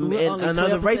and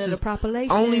other races,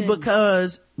 only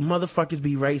because motherfuckers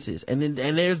be racist, and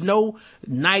there's no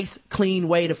nice clean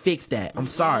way to fix that. I'm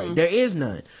sorry, there is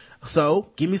none. So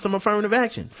give me some affirmative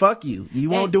action. Fuck you. You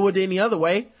won't do it any other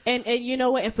way. And you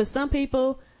know what? And for some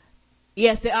people,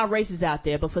 yes, there are racists out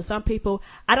there, but for some people,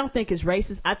 I don't think it's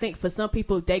racist. I think for some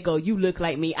people, they go, you look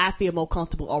like me. I feel more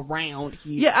comfortable around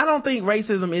you. Yeah, I don't think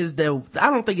racism is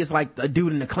I don't think it's like a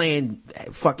dude in the Klan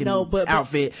fucking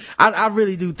outfit. I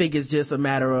really do think it's just a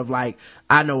matter of like,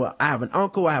 I know I have an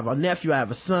uncle, I have a nephew, I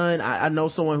have a son. I know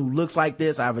someone who looks like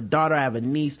this. I have a daughter, I have a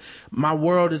niece. My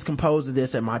world is composed of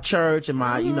this at my church and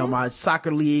my, my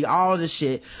soccer league, all this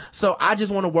shit. So I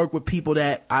just want to work with people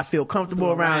that I feel comfortable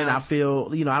around, and I feel,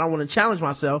 I don't want to challenge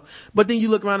myself. But then you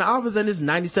look around the office and it's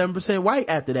 97% white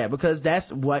after that, because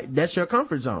that's your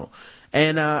comfort zone.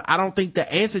 And I don't think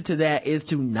the answer to that is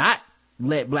to not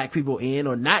let black people in,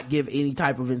 or not give any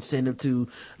type of incentive to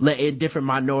let in different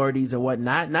minorities or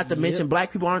whatnot. Not to mention,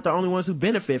 black people aren't the only ones who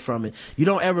benefit from it. You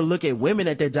don't ever look at women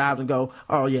at their jobs and go,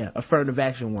 oh yeah, affirmative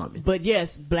action woman. But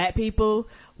yes, black people,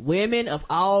 women of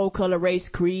all color, race,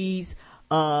 creeds,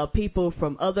 people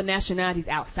from other nationalities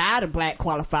outside of black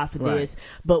qualify for this.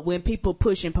 But when people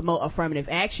push and promote affirmative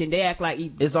action, they act like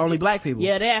it's only black people.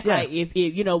 Yeah, they act like if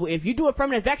you do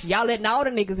affirmative action, y'all letting all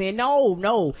the niggas in.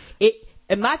 No.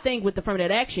 And my thing with affirmative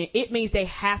action, it means they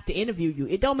have to interview you.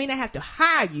 It don't mean they have to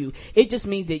hire you. It just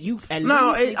means that you at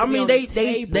least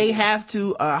they have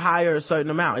to hire a certain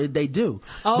amount. They do.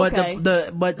 Oh, okay.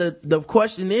 But the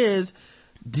question is,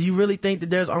 do you really think that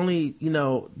there's only,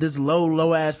 this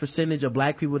low ass percentage of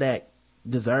black people that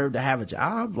deserve to have a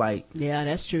job? Like, yeah,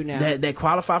 that's true now. That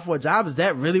qualify for a job? Is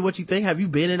that really what you think? Have you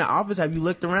been in the office? Have you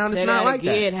looked around? It's not like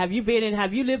that. Have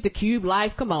you lived the cube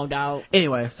life? Come on, dog.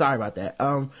 Anyway, sorry about that.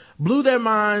 Blew their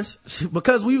minds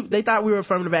because they thought we were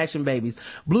affirmative action babies.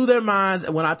 Blew their minds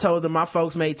when I told them my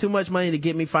folks made too much money to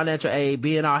get me financial aid,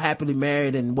 being all happily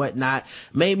married and whatnot,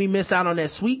 made me miss out on that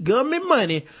sweet government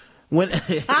money. When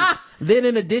Then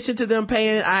in addition to them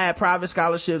paying, I had private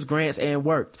scholarships, grants, and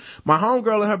worked. My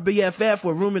homegirl and her BFF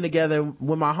were rooming together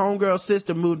when my homegirl's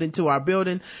sister moved into our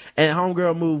building and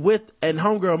homegirl moved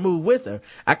with her.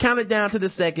 I counted down to the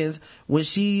seconds when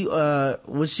she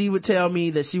would tell me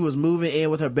that she was moving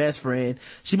in with her best friend.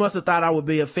 She must have thought I would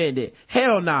be offended.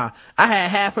 Hell nah. I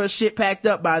had half her shit packed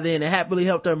up by then and happily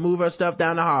helped her move her stuff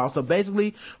down the hall. So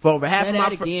basically for over half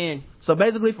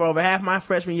my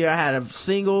freshman year, I had a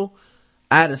single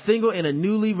in a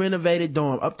newly renovated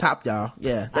dorm up top, y'all.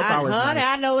 Yeah, that's always nice.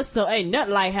 I know it's so ain't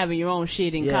nothing like having your own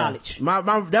shit in college.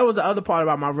 That was the other part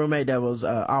about my roommate that was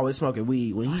always smoking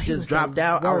weed. When he just dropped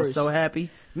out, I was so happy.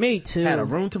 Me too. Had a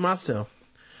room to myself.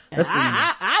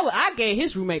 I gave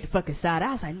his roommate the fucking side.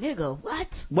 I was like, nigga,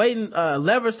 what?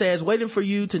 Lever says, waiting for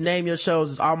you to name your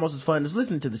shows is almost as fun as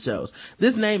listening to the shows.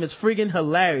 This name is friggin'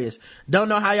 hilarious. Don't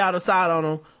know how y'all decide on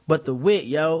them, but the wit,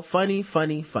 yo. Funny.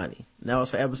 That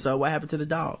was for episode What Happened to the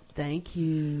Dog. Thank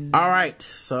you. All right.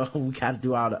 So we got to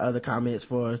do all the other comments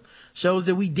for shows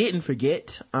that we didn't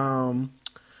forget.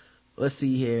 Let's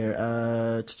see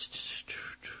here.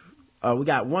 We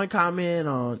got one comment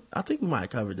on, I think we might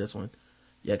have covered this one.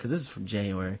 Yeah, cause this is from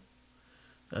January.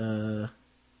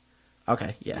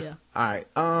 Okay. Yeah. All right.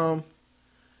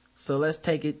 So let's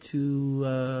take it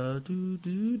to,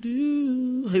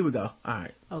 here we go. All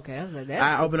right. Okay. I was like,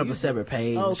 I opened up a separate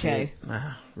page. Okay.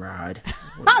 Right.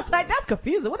 I was like, that's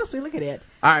confusing. What else we looking at?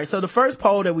 All right. So the first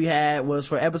poll that we had was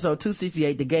for episode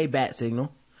 268, the gay bat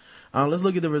signal. Let's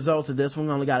look at the results of this one.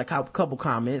 We only got a couple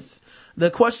comments. The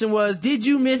question was, did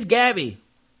you miss Gabby?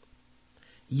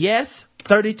 Yes,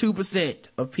 32%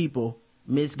 of people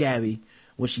miss Gabby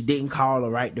when she didn't call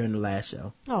or write during the last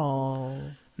show. Oh.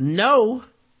 No,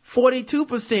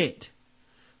 42%.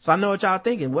 So I know what y'all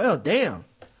thinking. Well, damn.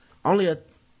 Only a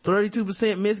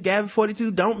 32% miss Gabby,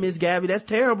 42 don't miss Gabby. That's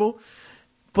terrible.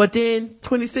 But then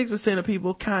 26% of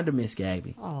people kind of miss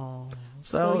Gabby. Oh.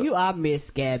 So you are miss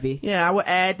Gabby. Yeah, I would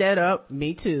add that up.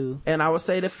 Me too. And I would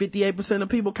say that 58% of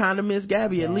people kind of miss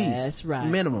Gabby at least. That's right.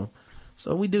 Minimum.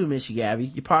 So we do miss you, Gabby.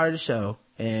 You're part of the show,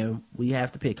 and we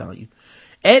have to pick on you.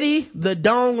 Eddie the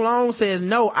Dong Long says,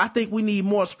 no, I think we need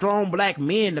more strong black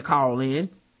men to call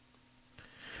in.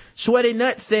 Sweaty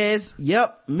Nut says,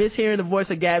 yep, miss hearing the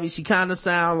voice of Gabby. She kind of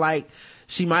sound like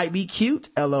she might be cute.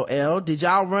 LOL. Did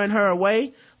y'all run her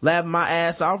away? Laughing my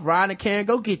ass off. Rod and Karen,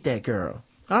 go get that girl.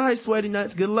 All right, Sweaty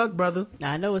Nuts. Good luck, brother.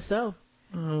 I know it's so.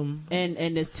 And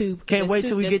there's two. Can't wait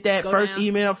till we get that first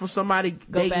email from somebody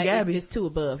dating Gabby. It's two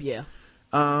above, yeah.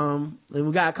 And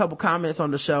we got a couple comments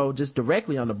on the show just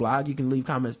directly on the blog. You can leave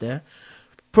comments there.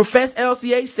 Professor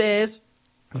LCH says,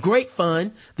 great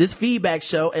fun, this feedback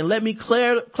show, and let me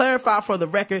clarify for the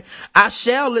record, I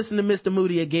shall listen to Mr.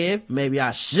 Moody again. Maybe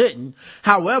I shouldn't.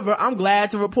 However, I'm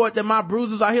glad to report that my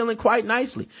bruises are healing quite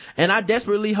nicely, and I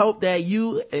desperately hope that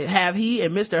you have he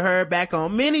and Mr. Hurd back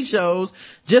on many shows,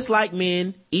 just like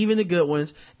men, even the good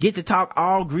ones, get to talk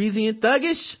all greasy and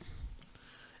thuggish.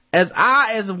 As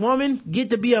I, as a woman, get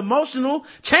to be emotional,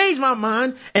 change my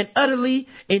mind, and utter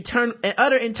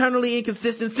internally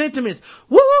inconsistent sentiments.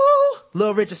 Woo!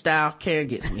 Little Richard style. Karen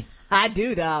gets me. I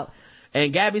do, dog.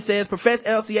 And Gabby says, Professor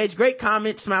LCH, great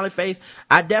comment, smiley face.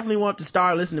 I definitely want to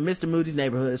start listening to Mr. Moody's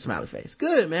Neighborhood, smiley face.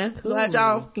 Good, man. Cool. Glad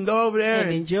y'all can go over there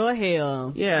and enjoy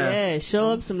him. Yeah.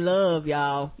 Show him some love,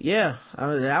 y'all. Yeah.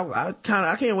 I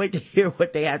can't wait to hear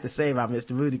what they have to say about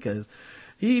Mr. Moody, because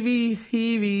he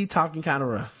be talking kind of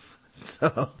rough.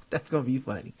 So that's gonna be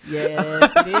funny.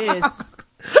 Yes, it is.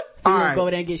 All right. Go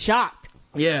over there and get shocked.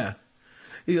 Yeah.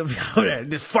 He's gonna be over there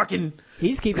just fucking.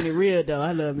 He's keeping it real though.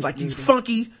 I love him. Like these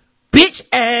funky bitch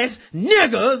ass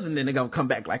niggas, and then they're gonna come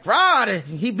back like, Rod,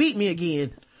 he beat me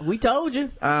again. We told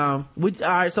you. All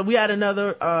right, so we had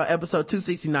another episode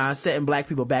 269, setting black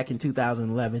people back in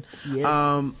 2011.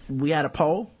 Yes. We had a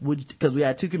poll because we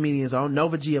had two comedians on,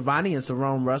 Nova Giovanni and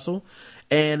Sarone Russell.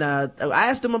 And I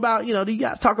asked them about, do you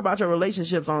guys talk about your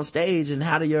relationships on stage, and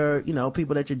how do your,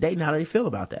 people that you're dating, how do they feel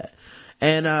about that?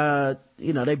 And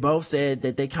they both said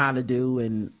that they kind of do.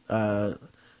 And so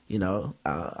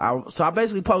I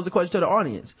basically posed the question to the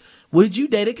audience: would you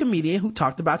date a comedian who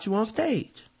talked about you on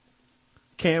stage?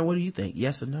 Karen, what do you think?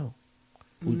 Yes or no?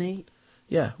 Me?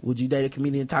 Yeah. Would you date a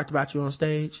comedian who talked about you on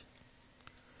stage?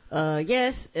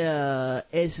 Yes,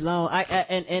 as long,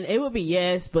 and it would be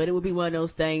yes, but it would be one of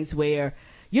those things where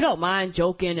you don't mind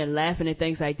joking and laughing and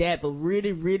things like that, but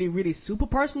really, really, really super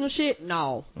personal shit,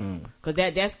 no. Cause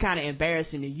that's kind of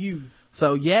embarrassing to you.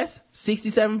 So yes,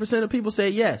 67% of people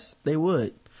said yes, they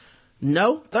would.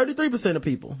 No, 33% of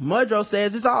people. Mudro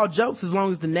says it's all jokes as long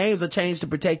as the names are changed to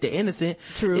protect the innocent.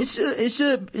 True. It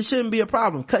shouldn't be a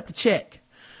problem. Cut the check.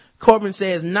 Corbin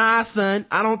says, nah, son,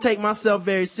 I don't take myself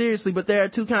very seriously, but there are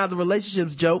two kinds of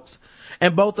relationships jokes,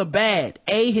 and both are bad.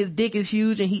 A, his dick is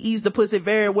huge and he eats the pussy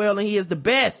very well and he is the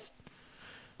best,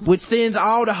 which sends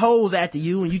all the hoes after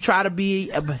you, and you try to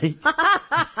be and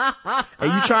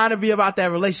you trying to be about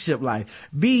that relationship life.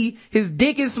 B, his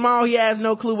dick is small, he has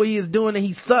no clue what he is doing, and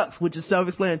he sucks, which is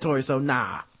self-explanatory, so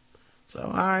nah. So,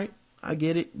 alright, I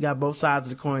get it. Got both sides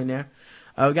of the coin there.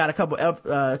 We got a couple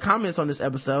comments on this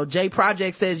episode. J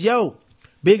Project says, yo,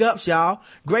 big ups, y'all.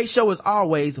 Great show as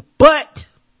always, but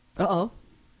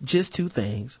just two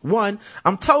things. One,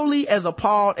 I'm totally as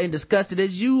appalled and disgusted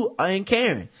as you and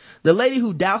Karen. The lady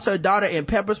who doused her daughter in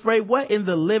pepper spray, what in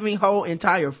the living whole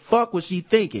entire fuck was she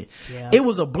thinking? Yeah. It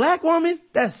was a black woman?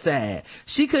 That's sad.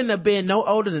 She couldn't have been no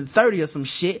older than 30 or some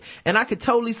shit, and I could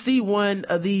totally see one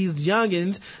of these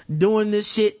youngins doing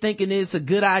this shit thinking it's a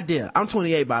good idea. I'm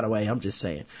 28, by the way, I'm just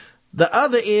saying. The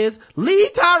other is,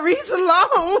 leave Tyrese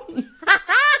alone.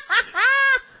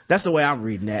 That's the way I'm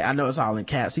reading that. I know it's all in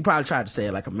caps. He probably tried to say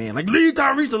it like a man, like, leave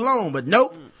Tyrese alone, but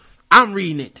nope. I'm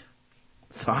reading it.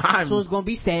 So it's gonna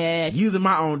be sad. Using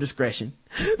my own discretion.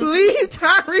 Leave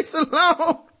Tyrese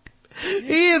alone.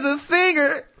 He is a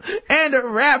singer and a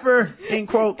rapper, in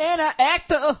quotes. And an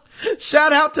actor.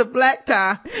 Shout out to Black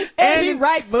Tie. And he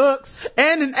write books.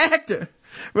 And an actor.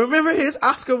 Remember his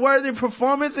Oscar-worthy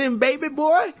performance in Baby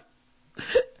Boy?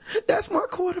 That's my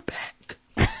quarterback.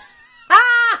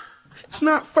 It's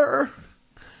not fur.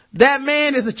 That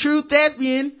man is a true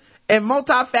thespian and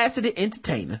multifaceted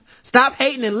entertainer. Stop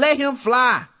hating and let him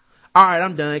fly. All right,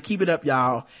 I'm done. Keep it up,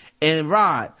 y'all. And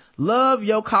Rod, love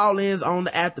your call-ins on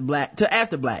the After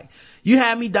Black. You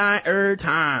have me dying every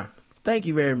time. Thank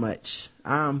you very much.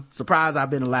 I'm surprised I've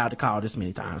been allowed to call this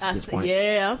many times at this point.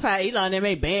 Yeah, I'm probably Elon, they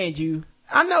may ban you.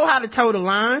 I know how to toe the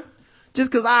line. Just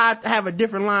because I have a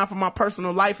different line for my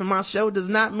personal life and my show does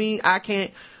not mean I can't.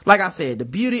 Like I said, the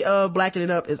beauty of Blacking It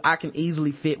Up is I can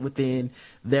easily fit within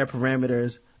their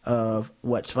parameters of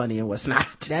what's funny and what's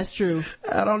not. That's true.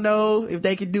 I don't know if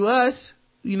they can do us,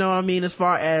 you know what I mean, as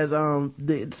far as some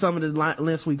of the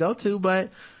lengths we go to,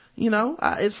 but you know,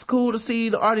 it's cool to see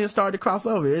the audience start to cross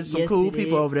over. It's some cool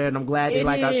people over there, and I'm glad they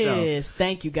like our show. Yes,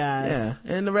 thank you guys. Yeah,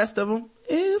 and the rest of them,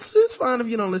 it's fine if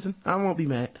you don't listen. I won't be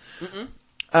mad.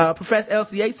 Professor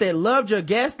LCA said, loved your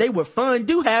guests. They were fun.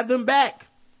 Do have them back.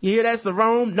 You hear that,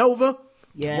 Sarone, Nova?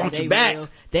 Yeah, want you back.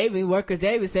 David workers,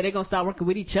 David said they're going to start working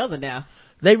with each other now.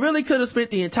 They really could have spent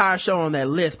the entire show on that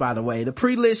list, by the way. The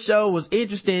pre-list show was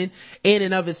interesting in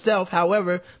and of itself.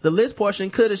 However, the list portion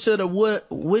coulda, shoulda,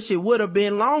 wish it would have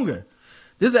been longer.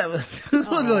 This was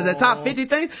the top 50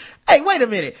 things. Hey, wait a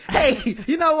minute. Hey,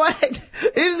 you know what?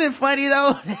 Isn't it funny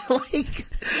though? Like,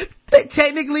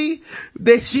 technically,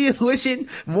 that she is wishing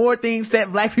more things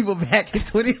set black people back in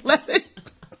 2011.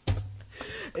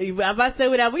 I'm about to say,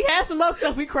 we had some other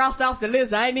stuff we crossed off the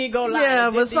list. I ain't even gonna lie.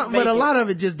 Yeah, but a lot of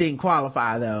it just didn't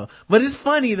qualify though. But it's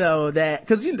funny though that,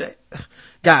 cause you know,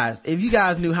 guys, if you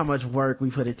guys knew how much work we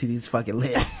put into these fucking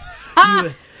lists,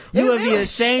 you would be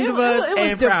ashamed of us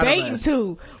and proud of us. Debating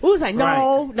too. We was like,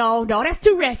 no, that's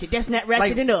too ratchet. That's not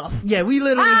ratchet enough. Yeah, we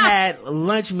literally had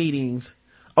lunch meetings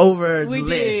over the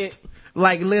list.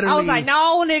 Like literally. I was like,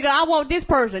 no, nigga, I want this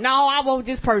person. No, I want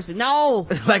this person. No.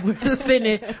 Like we were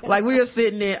sitting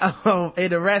there,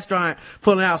 in the restaurant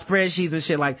pulling out spreadsheets and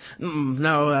shit like,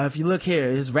 no, if you look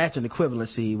here, his ratchet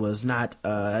equivalency was not,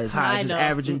 as high as his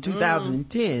average in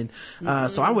 2010.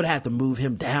 So I would have to move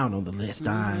him down on the list.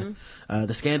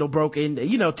 The scandal broke in,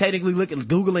 you know, technically look at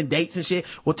Googling dates and shit.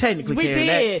 Well, technically, we Karen,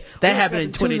 did. That happened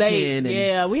in 2010. And,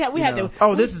 yeah, we had to.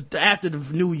 Oh, this is after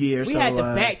the new year. We had to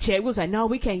fact check. We was like, no,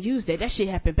 we can't use that. That shit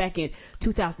happened back in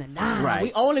 2009. Right.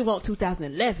 We only want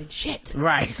 2011. Shit.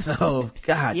 Right. So,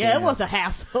 God. Yeah, damn. It was a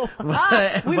hassle.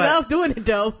 We love doing it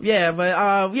though. Yeah,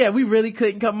 but we really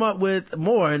couldn't come up with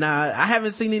more, and I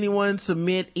haven't seen anyone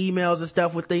submit emails and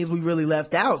stuff with things we really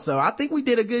left out. So I think we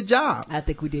did a good job. I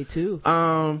think we did too.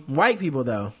 White people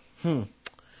though. All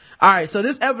right, so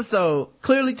this episode,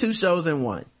 clearly 2 shows in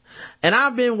one. And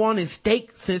I've been wanting steak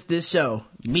since this show.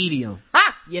 Medium.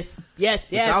 Yes.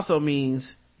 Which also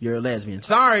means you're a lesbian.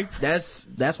 Sorry, that's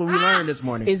what we learned this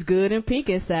morning. It's good and pink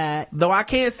inside. Though I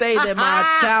can't say that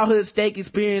my childhood steak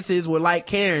experiences were like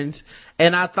Karen's,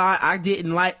 and I thought I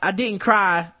didn't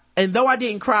cry, and though I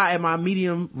didn't cry at my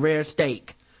medium rare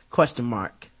steak, ?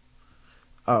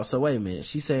 Oh, so wait a minute.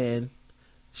 She's saying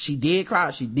she did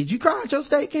cry. Did you cry at your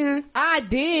steak, Karen? I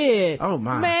did. Oh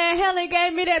my. Man, Helen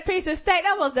gave me that piece of steak.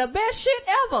 That was the best shit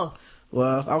ever.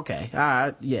 Well, okay. All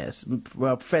right. Yes.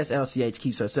 Well, Professor LCH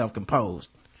keeps herself composed.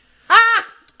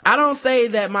 I don't say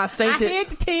that my sainted...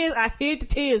 I hid the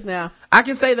tears now. I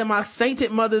can say that my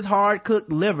sainted mother's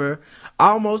hard-cooked liver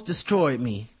almost destroyed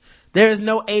me. There is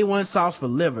no A1 sauce for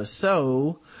liver,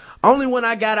 so... Only when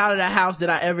I got out of the house did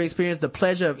I ever experience the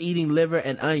pleasure of eating liver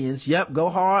and onions. Yep, go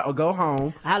hard or go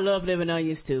home. I love liver and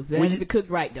onions too. They have to be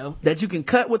cooked right though. That you can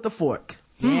cut with the fork.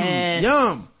 Yes.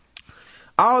 Yum.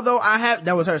 Although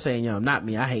that was her saying yum, not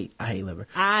me. I hate liver.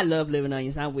 I love liver and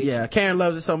onions. I'm with you. Yeah, Karen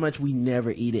loves it so much we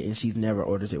never eat it, and she's never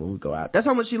orders it when we go out. That's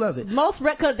how much she loves it.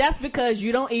 That's because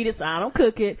you don't eat it, so I don't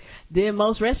cook it. Then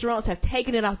most restaurants have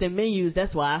taken it off their menus.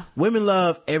 That's why. Women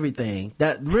love everything.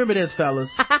 Remember this,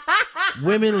 fellas.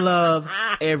 Women love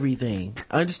everything.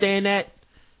 Understand that?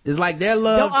 It's like their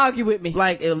love. Don't argue with me.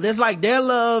 It's like their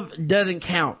love doesn't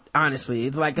count. Honestly,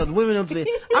 it's like 'cause women don't think,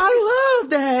 I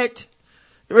love that.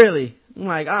 Really.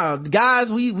 Like, oh,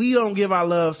 guys, we don't give our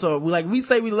love, so we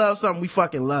say we love something, we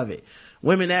fucking love it.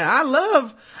 Women that I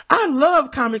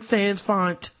love Comic Sans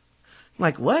font.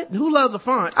 Like, what? Who loves a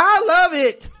font? I love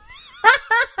it.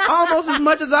 Almost as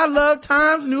much as I love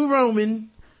Times New Roman.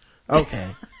 Okay.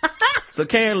 So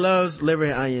Karen loves liver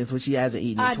and onions, which she hasn't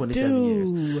eaten in 27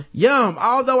 years. Yum.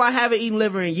 Although I haven't eaten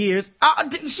liver in years,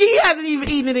 she hasn't even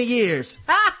eaten it in years.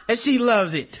 And she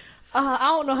loves it. I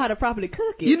don't know how to properly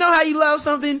cook it. You know how you love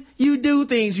something? You do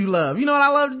things you love. You know what I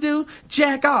love to do?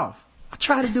 Jack off. I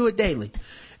try to do it daily.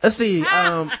 Let's see.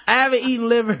 I haven't eaten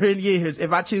liver in years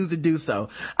if I choose to do so.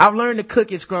 I've learned to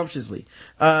cook it scrumptiously.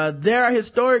 There are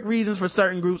historic reasons for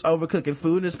certain groups overcooking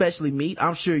food, and especially meat.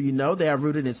 I'm sure you know they are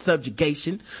rooted in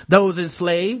subjugation, those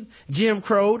enslaved, Jim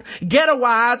Crowed,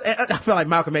 ghettoized, and I feel like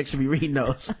Malcolm X should be reading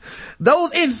those.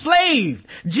 Those enslaved,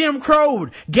 Jim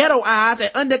Crowed, ghettoized,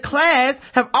 and underclass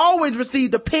have always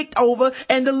received the picked over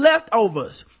and the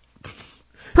leftovers.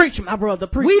 Preach, my brother,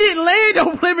 preach. We didn't land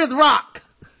on Plymouth Rock.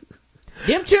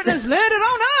 Them chitlins landed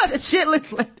on us.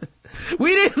 Chitlins landed.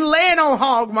 We didn't land on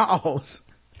hog maws.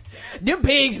 Them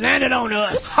pigs landed on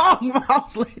us. Hog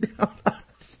maws landed on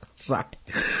us. Sorry.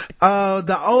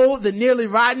 The nearly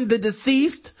rotten, the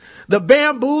deceased, the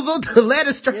bamboozled, the led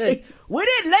astray. Yes. We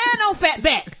didn't land on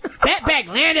Fatback. Fatback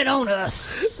landed on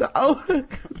us.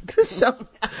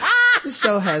 This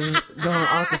show has gone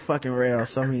off the fucking rails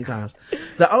so many times.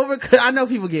 I know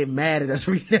people get mad at us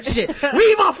reading that shit.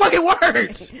 Read my fucking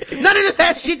words. None of this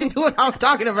has shit to do with what I was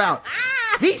talking about.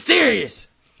 Be serious.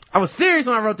 I was serious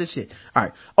when I wrote this shit.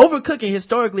 Alright. Overcooking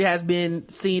historically has been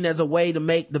seen as a way to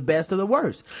make the best of the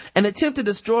worst. An attempt to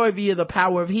destroy via the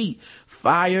power of heat,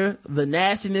 fire, the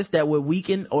nastiness that would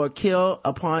weaken or kill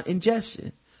upon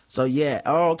ingestion. So yeah.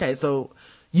 Oh, okay. So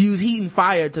use heat and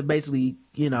fire to basically,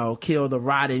 kill the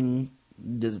rotting,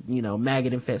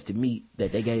 maggot infested meat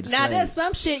that they gave to slaves. Now there's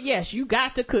some shit, yes, you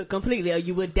got to cook completely or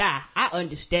you would die. I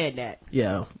understand that.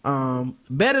 Yeah.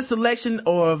 Better selection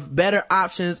or better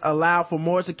options allow for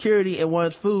more security in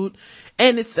one's food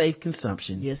and its safe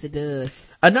consumption. Yes, it does.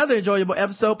 Another enjoyable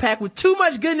episode packed with too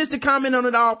much goodness to comment on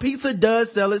it all. Pizza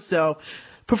does sell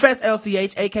itself. Professor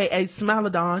LCH, aka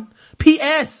Smilodon.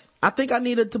 P.S. I think I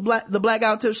need the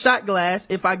blackout tip shot glass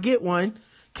if I get one.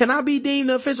 Can I be deemed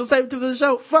the official saboteur of the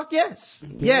show? Fuck yes.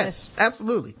 Yes,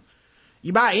 absolutely.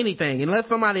 You buy anything, unless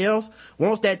somebody else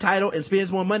wants that title and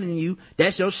spends more money than you,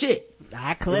 that's your shit.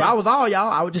 If I was all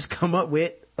y'all, I would just come up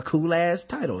with a cool ass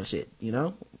title and shit, Yes,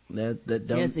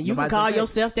 and you can call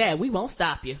yourself that. We won't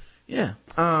stop you. Yeah.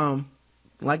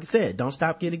 Like I said, don't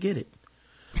stop, get it.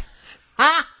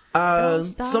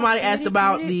 Somebody asked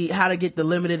about how to get the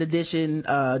limited edition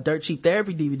Dirt Cheap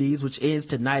Therapy DVDs, which ends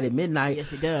tonight at midnight.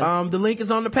 Yes, it does. The link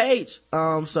is on the page.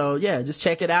 So yeah, just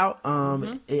check it out.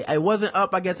 It wasn't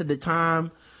up, I guess, at the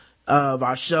time of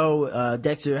our show.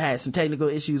 Dexter had some technical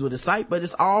issues with the site, but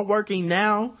it's all working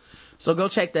now. So go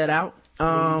check that out.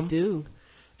 Please do.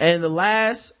 And the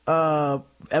last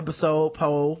episode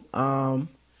poll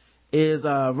is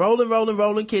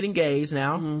Rolling Kid and Gaze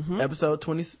now. Episode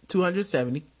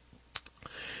 270.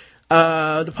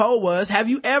 The poll was, have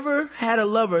you ever had a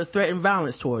lover threaten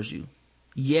violence towards you?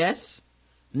 Yes,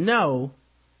 no,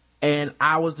 and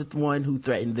I was the one who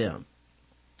threatened them.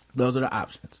 Those are the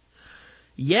options.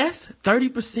 Yes,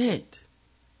 30%.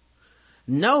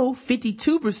 No,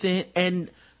 52%,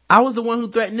 and I was the one who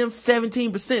threatened them,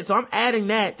 17%. So I'm adding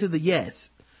that to the yes.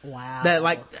 Wow. That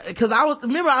cause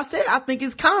I said, I think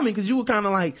it's common, cause you were kind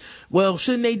of like, well,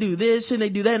 shouldn't they do this? Shouldn't they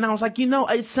do that? And I was like,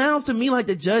 it sounds to me like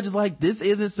the judge is like, this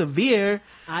isn't severe.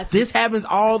 This happens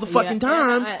all the fucking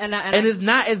time. And it's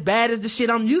not as bad as the shit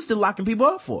I'm used to locking people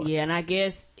up for. Yeah. And I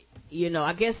guess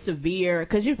I guess severe,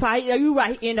 cause you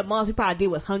right in the month, you probably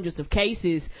deal with hundreds of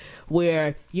cases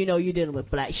where, you're dealing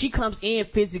with black. She comes in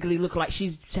physically looking like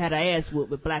she's had her ass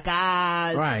whooped with black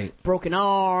eyes, right, broken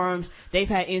arms. They've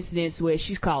had incidents where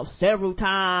she's called several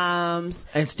times.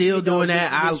 And still doing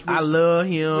that. I love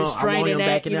him. I want him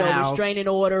back in the house. Restraining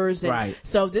orders. And right.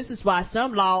 So this is why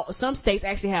some states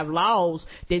actually have laws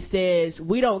that says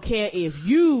we don't care if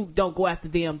you don't go after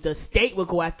them, the state will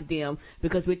go after them,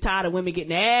 because we're tired of women getting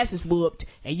their asses whooped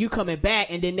and you coming back,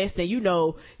 and then next thing you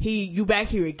know, you back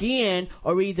here again,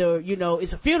 or either,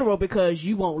 it's a funeral because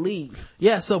you won't leave.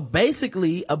 Yeah, so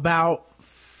basically about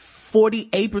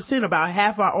 48%, about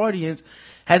half our audience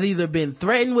has either been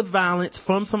threatened with violence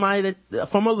from somebody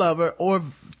from a lover, or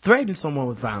threatened someone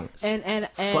with violence. And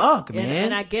fuck, man.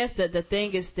 And I guess that the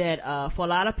thing is that for a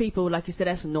lot of people, like you said,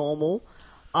 that's normal.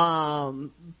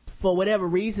 For whatever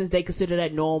reasons they consider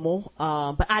that normal.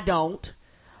 But I don't.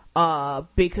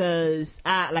 Because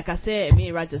like I said, me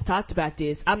and Rod just talked about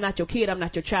this. I'm not your kid. I'm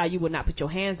not your child. You would not put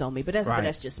your hands on me. But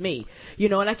that's just me.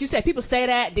 And like you said, people say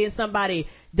that, then somebody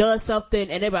does something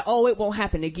and they're like, oh, it won't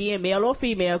happen again, male or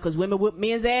female, because women whip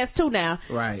men's ass too now.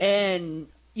 Right. And,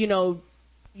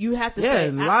 you have to say. Yeah,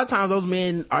 and a lot of times those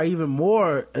men are even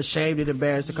more ashamed and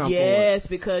embarrassed to come forward. Yes,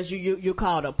 because you're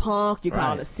called a punk, you're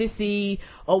called a sissy,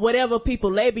 or whatever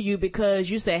people label you, because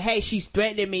you say, hey, she's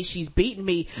threatening me, she's beating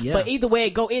me. Yeah. But either way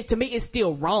to me, it's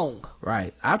still wrong.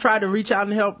 Right. I've tried to reach out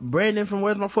and help Brandon from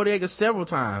Where's My 40 Acres several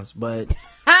times, but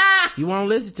he won't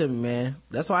listen to me, man.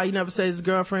 That's why he never says his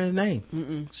girlfriend's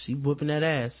name. She whooping that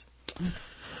ass.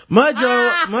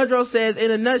 Mudro says,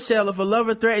 in a nutshell, if a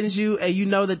lover threatens you and you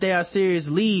know that they are serious,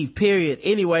 leave, period.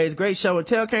 Anyways, great show, and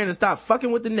tell Karen to stop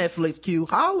fucking with the Netflix queue.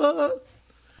 Holla.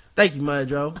 Thank you,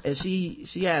 Mudro. And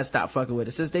she has stopped fucking with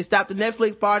it. Since they stopped the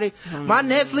Netflix party, my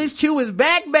Netflix queue is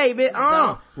back, baby.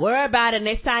 Don't worry about it.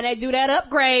 Next time they do that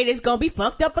upgrade, it's gonna be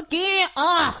fucked up again.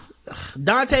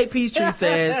 Dante Peachtree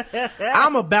says,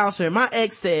 I'm a bouncer. My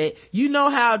ex said, you know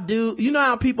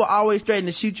how people always threaten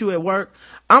to shoot you at work?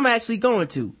 I'm actually going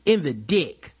to, in the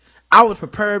dick. I was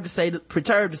perturbed to say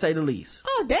the least.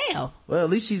 Oh, damn. Well, at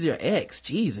least she's your ex.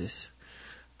 Jesus.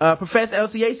 Professor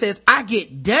LCA says, I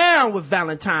get down with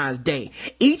Valentine's Day.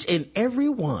 Each and every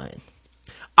one.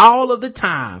 All of the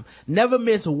time. Never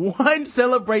miss one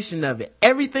celebration of it.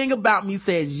 Everything about me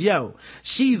says, yo,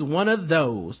 she's one of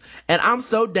those. And I'm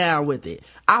so down with it.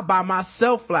 I buy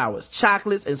myself flowers,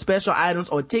 chocolates, and special items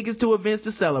or tickets to events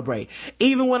to celebrate,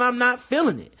 even when I'm not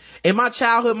feeling it. In my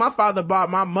childhood, my father bought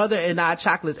my mother and I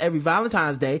chocolates every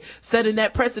Valentine's Day, setting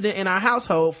that precedent in our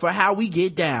household for how we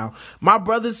get down. My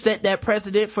brothers set that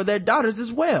precedent for their daughters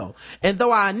as well. And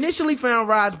though I initially found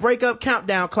Rod's breakup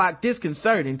countdown clock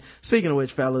disconcerting, speaking of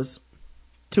which, fellas,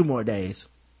 2 more days.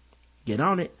 Get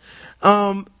on it.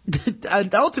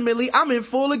 Ultimately, I'm in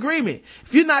full agreement.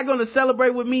 If you're not going to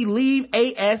celebrate with me, leave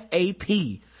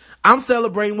ASAP. I'm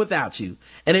celebrating without you.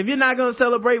 And if you're not going to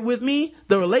celebrate with me,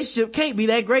 the relationship can't be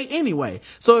that great anyway.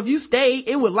 So if you stay,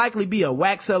 it would likely be a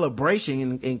whack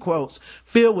celebration, in quotes,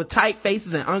 filled with tight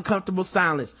faces and uncomfortable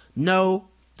silence. No,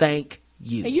 thank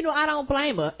you. And I don't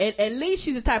blame her. At least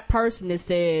she's the type of person that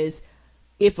says,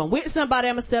 if I'm with somebody,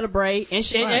 I'm gonna celebrate, and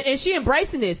she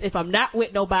embracing this. If I'm not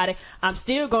with nobody, I'm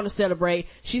still gonna celebrate.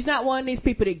 She's not one of these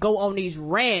people that go on these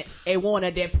rants and want to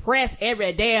depress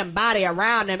every damn body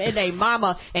around them and their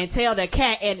mama and tell the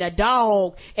cat and the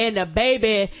dog and the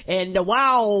baby and the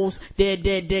walls that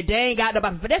they ain't got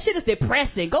nobody. That shit is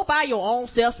depressing. Go buy your own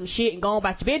self some shit and go on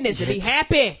about your business and be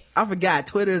happy. I forgot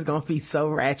Twitter is gonna be so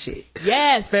ratchet.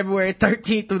 Yes. February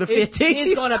 13th through the 15th.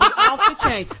 It's gonna be off the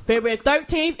chain. February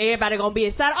 13th, everybody gonna be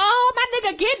excited. Oh,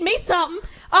 my nigga get me something.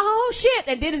 Oh shit.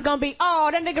 And then it's gonna be, oh,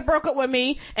 that nigga broke up with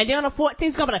me. And then on the 14th,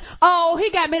 it's gonna be like, oh, he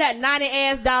got me that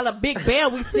 $90 big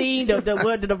bell we seen,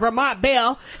 the Vermont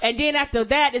bell. And then after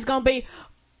that, it's gonna be,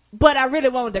 but I really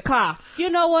wanted the car. You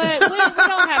know what? We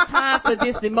don't have time for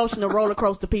this emotional roller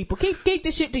coaster, people. Keep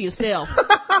this shit to yourself.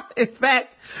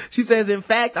 She says, in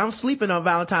fact, I'm sleeping on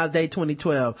Valentine's Day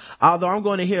 2012. Although I'm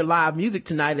going to hear live music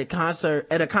tonight at a concert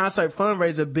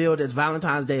fundraiser billed as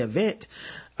Valentine's Day event.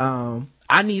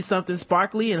 I need something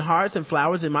sparkly and hearts and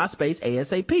flowers in my space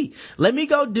ASAP. Let me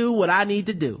go do what I need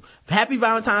to do. Happy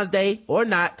Valentine's Day or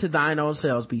not, to thine own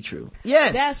selves be true.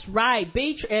 Yes. That's right.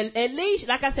 Be true. At least,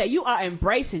 like I said, you are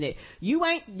embracing it.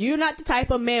 You're not the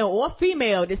type of male or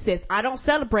female that says, I don't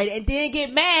celebrate it, and then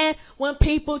get mad when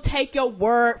people take your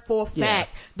word for a fact.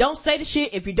 Yeah. Don't say the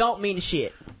shit if you don't mean the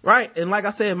shit. Right. And like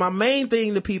I said, my main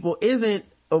thing to people isn't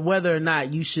whether or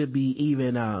not you should be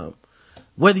even,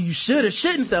 whether you should or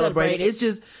shouldn't celebrate it. It's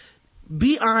just,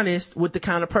 be honest with the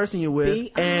kind of person you're with.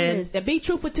 Be honest and be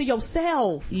truthful to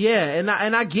yourself. Yeah, and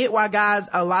I get why guys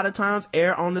a lot of times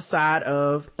err on the side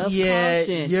of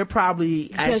caution. You're probably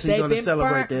because actually going to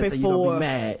celebrate this and you're going to be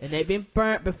mad. And they've been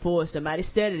burnt before. Somebody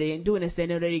said it, they didn't do this, they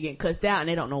know they're getting cussed out and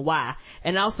they don't know why.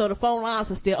 And also the phone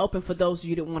lines are still open for those of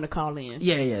you that want to call in.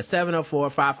 Yeah,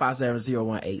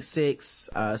 704-557-0186,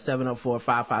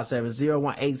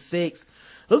 704-557-0186.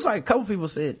 Looks like a couple people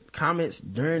said comments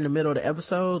during the middle of the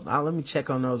episode. Let me check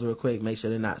on those real quick, make sure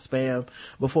they're not spam.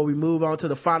 Before we move on to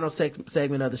the final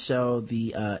segment of the show,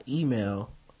 the email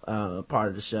part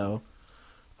of the show.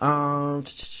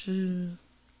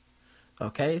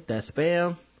 Okay, that's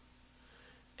spam.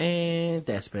 And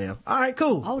that's spam. Alright,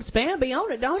 cool. Oh, spam be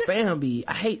on it, don't it? Spam be,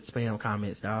 I hate spam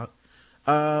comments, dog.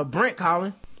 Brent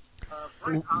calling.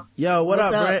 Yo, what's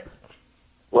up, Brent?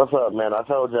 What's up, man? I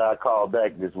told you I called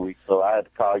back this week, so I had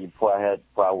to call you before I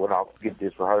went off to get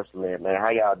this rehearsal in, man. How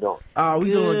y'all doing? Oh,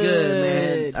 we doing good,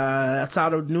 man. That's how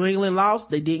the New England lost.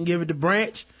 They didn't give it to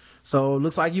Branch, so it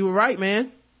looks like you were right,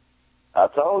 man. I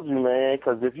told you, man,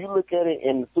 because if you look at it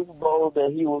in the Super Bowl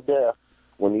that he was there,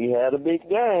 when he had a big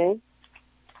game,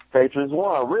 Patriots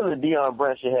won. Really, Deion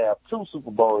Branch should have 2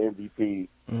 Super Bowl MVPs.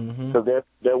 Because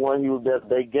that one he was there,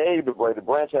 they gave to Brady.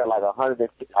 Branch had like 100.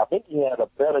 I think he had a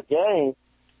better game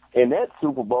in that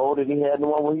Super Bowl than he had in the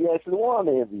one where he actually won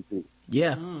the MVP.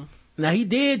 Yeah. Now he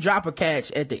did drop a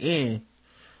catch at the end,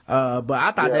 but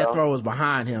I thought that throw was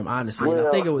behind him. Honestly, well,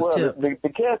 I think it was tipped. The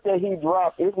catch that he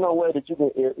dropped, there's no way that you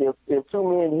can. If 2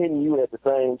 men hitting you at the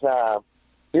same time,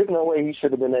 there's no way he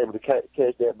should have been able to catch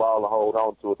that ball and hold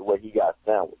on to it the way he got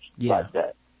sandwiched like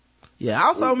that. Yeah.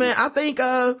 Also, man, I think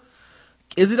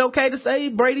is it okay to say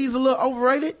Brady's a little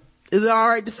overrated? Is it all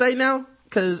right to say now?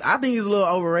 Because I think he's a little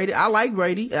overrated. I like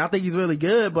Brady. I think he's really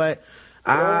good, but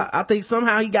I think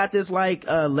somehow he got this like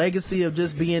legacy of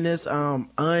just being this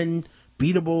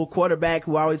unbeatable quarterback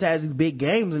who always has these big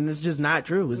games, and it's just not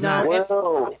true. It's not.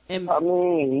 Well, I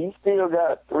mean, he still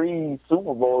got 3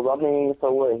 Super Bowls. I mean,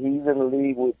 so what? He's in the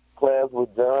league with class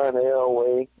with John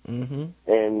Elway,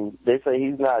 and they say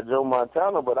he's not Joe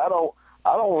Montana, but I don't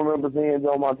remember seeing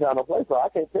Joe Montana play, so I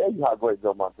can't tell you how great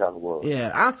Joe Montana was.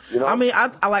 Yeah, I mean,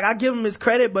 I give him his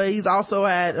credit, but he's also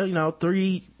had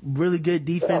 3 really good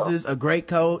defenses, a great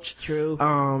coach. True.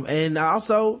 And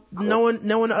also knowing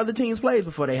the other teams plays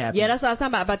before they happen. Yeah, that's what I was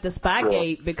talking about the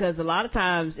Spygate, because a lot of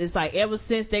times it's like ever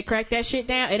since they cracked that shit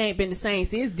down, it ain't been the same.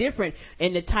 See, it's different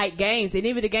in the tight games, and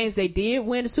even the games they did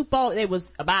win the Super Bowl, it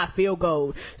was about a field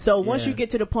goal. So once you get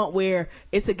to the point where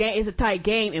it's a tight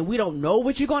game, and we don't know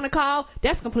what you're going to call,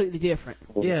 that's completely different.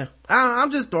 Yeah.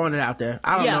 I'm just throwing it out there.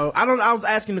 I don't know. I was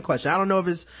asking the question. I don't know if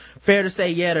it's fair to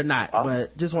say yet or not,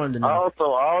 but just wanted to know. Also,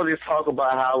 all this talk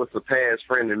about how it's a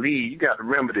pass-friendly league, you got to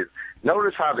remember this.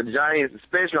 Notice how the Giants,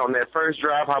 especially on that first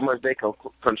drive, how much they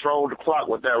control the clock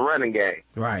with that running game.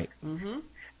 Right.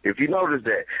 If you notice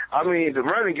that, I mean, the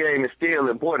running game is still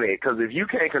important, because if you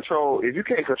can't control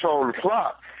the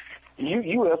clock,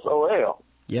 you SOL.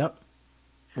 Yep.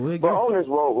 But on this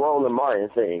Roland Martin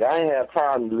thing, I didn't have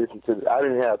time to listen to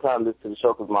the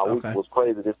show because my week was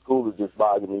crazy. This school is just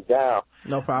bogging me down.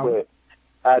 No problem. But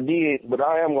I did, but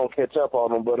I am gonna catch up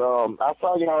on them. But I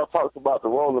saw y'all talk about the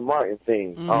Roland Martin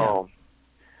thing.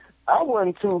 I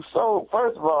wasn't too sold.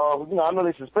 First of all, I know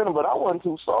they suspended him, but I wasn't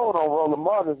too sold on Roland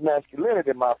Martin's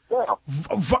masculinity myself.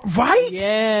 Right?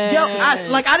 Yeah. Yo,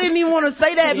 I didn't even want to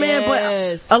say that, man, but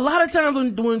a lot of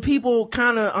times when people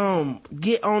kind of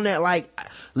get on that, like,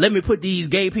 let me put these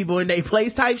gay people in their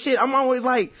place type shit, I'm always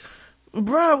like,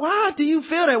 bruh, why do you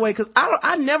feel that way? Because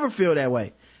I never feel that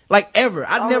way. Like, ever.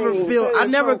 I never feel.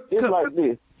 It's like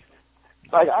this.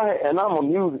 Like, I'm a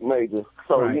music major,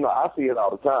 so, I see it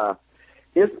all the time.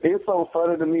 It's so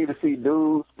funny to me to see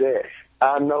dudes that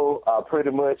I know are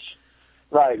pretty much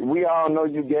like, we all know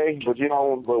you gay, but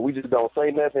we just don't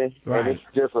say nothing. Right. And it's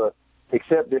just a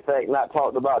accepted fact, not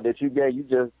talked about, that you gay. You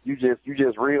just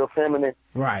real feminine.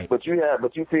 Right. But you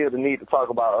feel the need to talk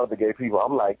about other gay people.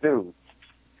 I'm like, dude,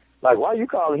 like, why you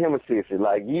calling him a sissy?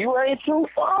 Like, you ain't too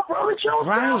far from it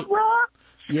yourself, bro.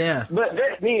 Yeah. But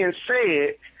that being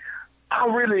said, I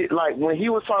really, like, when he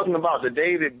was talking about the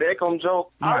David Beckham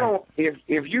joke, right. I don't, if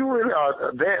you really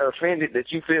are that offended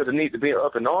that you feel the need to be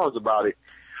up in arms about it,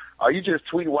 are you just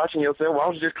watching yourself? Why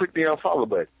don't you just click the unfollow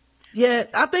button? Yeah,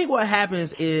 I think what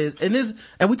happens is, and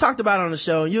we talked about it on the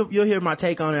show, and you'll hear my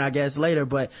take on it, I guess, later,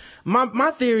 but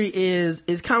my theory is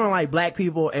kind of like black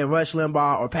people and Rush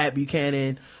Limbaugh or Pat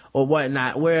Buchanan or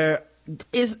whatnot, where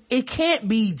it can't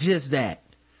be just that.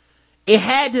 It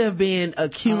had to have been a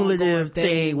cumulative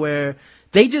thing where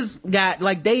they just got,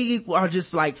 like, they are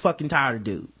just like fucking tired of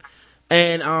dude.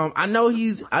 And I know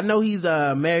he's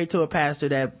married to a pastor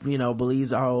that,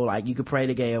 believes the whole, like, you could pray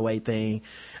the gay away thing.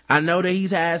 I know that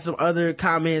he's had some other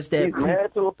comments that he's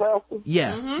married to a pastor.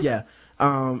 Yeah, yeah.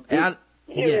 Never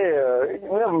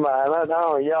mind. I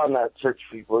don't, y'all not church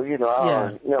people,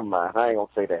 never mind. I ain't gonna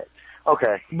say that.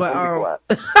 Okay. But I'm about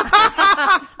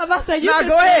to say, go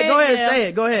ahead, say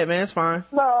it. Go ahead, man. It's fine.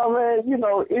 No, man,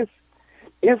 it's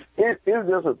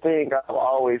just a thing I've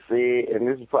always said, and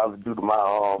this is probably due to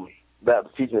my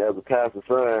Baptist teaching as a pastor's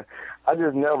son. I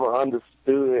just never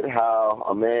understood how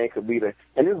a man could be and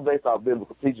this is based off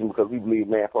biblical teaching, because we believe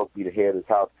man supposed to be the head of his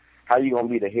house. How you gonna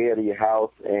be the head of your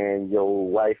house and your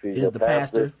wife is your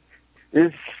pastor?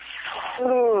 It's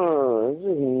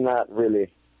not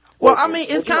really. Well, I mean,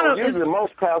 it's kind of... Usually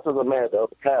most pastors are mad at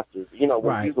other pastors. When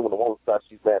usually when the woman starts,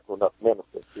 she's mad to another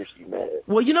minister. She's mad.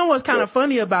 Well, you know what's kind of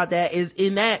funny about that is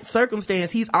in that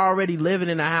circumstance, he's already living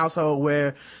in a household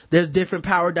where there's different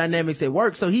power dynamics at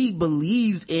work. So he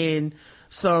believes in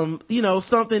something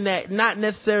that not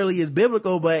necessarily is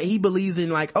biblical, but he believes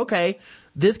in, like, okay,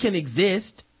 this can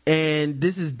exist and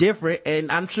this is different.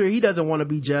 And I'm sure he doesn't want to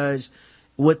be judged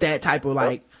with that type of,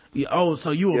 like,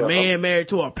 so you a man married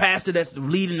to a pastor that's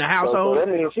leading the household? So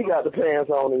that means she got the pants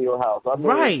on in your house. I mean,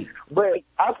 right. But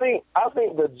I think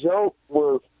the joke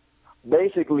was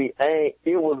basically aimed.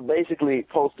 It was basically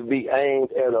supposed to be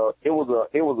aimed at it was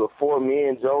a for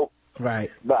men joke.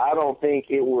 Right. But I don't think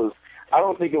it was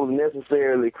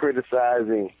necessarily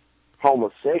criticizing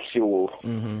homosexuals.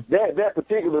 Mm-hmm. That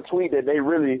particular tweet that they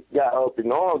really got up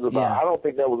in arms about, I don't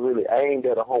think that was really aimed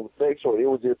at a homosexual. It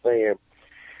was just saying,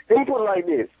 let me put it like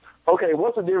this. Okay,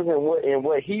 what's the difference in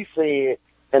what he said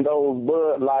and those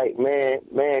Bud Light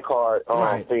man card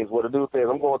things? What the dude says,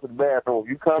 I'm going to the bathroom.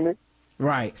 You coming?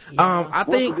 Right. Yeah.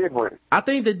 What's the difference? I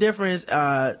think the difference,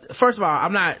 first of all,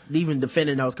 I'm not even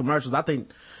defending those commercials. I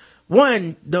think,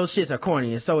 one, those shits are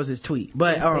corny, and so is his tweet.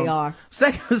 But, yes, they are.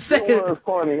 Second. It was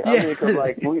corny. Yeah. I mean, cause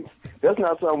that's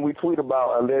not something we tweet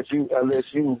about unless you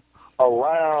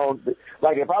around.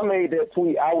 Like, if I made that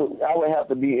tweet, I would have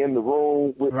to be in the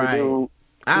room with the dude.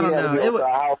 I don't know. It was our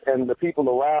house and the people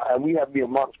around, and we have to be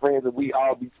amongst friends, and we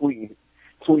all be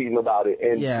tweeting about it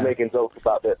and making jokes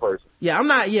about that person. Yeah, I'm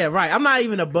not. Yeah, right. I'm not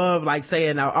even above like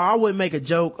saying. I wouldn't make a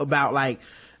joke about like,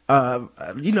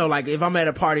 like if I'm at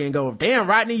a party and go, "Damn,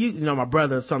 Rodney, my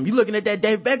brother or something. You looking at that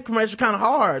Dave Beckham commercial kind of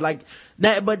hard, like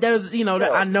that." But there's,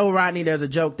 I know Rodney. There's a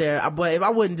joke there. But if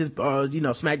I wouldn't just,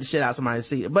 smack the shit out of somebody to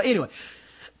see it. But anyway.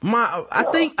 I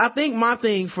think my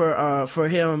thing for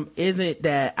him isn't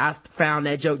that I found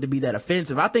that joke to be that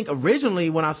offensive. I think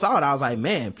originally when I saw it, I was like,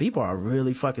 man, people are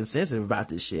really fucking sensitive about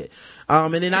this shit.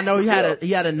 And then I know he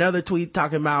had another tweet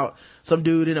talking about some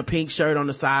dude in a pink shirt on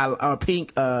the side,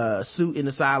 pink, suit in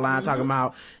the sideline, talking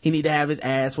about he need to have his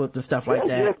ass whipped and stuff like that.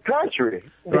 That's just country.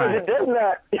 Right. That's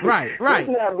not. Right.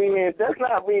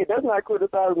 That's not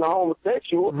criticizing the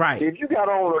homosexual. Right. If you got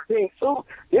on a pink suit,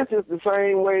 it's just the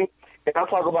same way. And I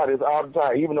talk about this all the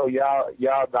time, even though y'all,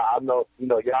 I know,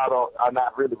 y'all are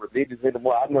not really religious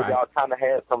anymore. I know y'all kind of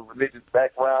had some religious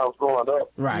backgrounds growing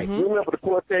up. Right. You remember the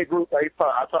quartet groups? I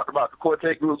talked about the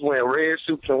quartet groups wearing red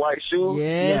suits and white shoes.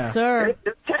 Yes, sir.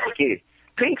 It's tacky.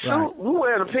 Pink suit, you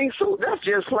wearing a pink suit, that's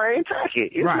just plain tacky.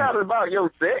 It's not about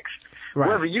your sex. Right.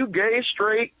 Whether you gay,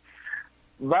 straight,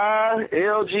 bi,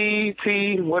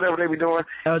 LGBT, whatever they be doing.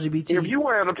 LGBT. If you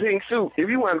wearing a pink suit,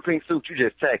 you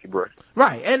just tacky, bro.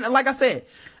 Right. And like I said,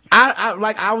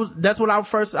 that's what I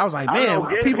was like, man,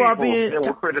 people are being. They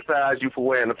will criticize you for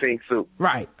wearing a pink suit.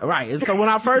 Right. And so when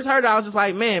I first heard it, I was just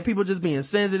like, man, people just being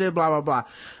sensitive, blah, blah, blah.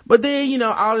 But then,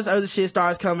 all this other shit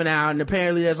starts coming out, and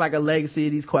apparently there's like a legacy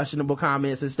of these questionable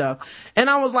comments and stuff. And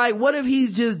I was like, what if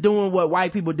he's just doing what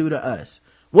white people do to us?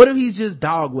 What if he's just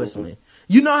dog whistling?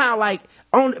 You know how like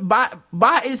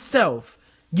by itself,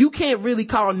 you can't really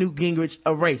call Newt Gingrich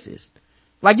a racist.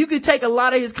 Like you could take a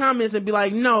lot of his comments and be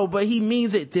like, no, but he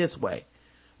means it this way.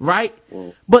 Right?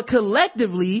 But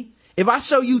collectively, if I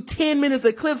show you 10 minutes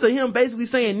of clips of him basically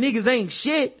saying niggas ain't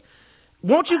shit,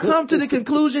 won't you come to the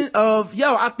conclusion of,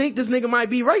 I think this nigga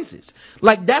might be racist?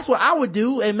 Like, that's what I would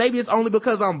do, and maybe it's only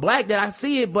because I'm black that I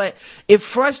see it, but it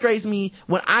frustrates me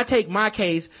when I take my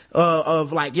case,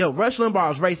 of like, Rush Limbaugh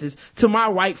is racist to my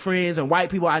white friends and white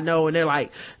people I know, and they're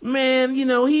like, man,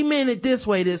 he meant it this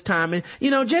way this time, and,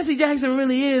 Jesse Jackson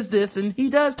really is this, and he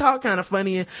does talk kind of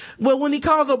funny, and, well, when he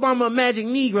calls Obama a magic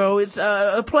Negro, it's,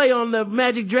 a play on the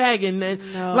magic dragon, and,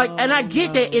 and I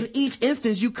get that in each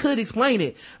instance you could explain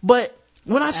it, but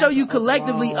when I show you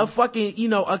collectively a fucking,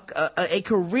 a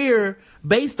career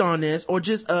based on this, or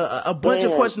just a bunch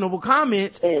of questionable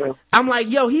comments, I'm like,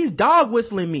 yo, he's dog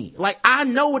whistling me. Like, I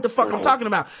know what the fuck I'm talking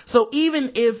about. So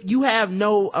even if you have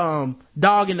no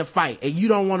dog in the fight and you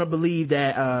don't want to believe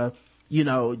that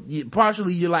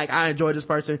partially you're like, I enjoy this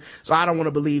person, so I don't want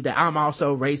to believe that I'm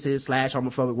also racist /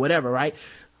 homophobic, whatever, right?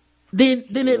 Then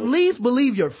at least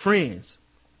believe your friends.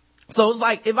 So it's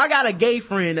like, if I got a gay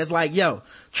friend that's like, yo,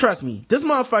 trust me, this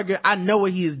motherfucker, I know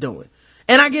what he is doing.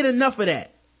 And I get enough of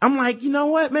that. I'm like, you know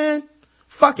what, man?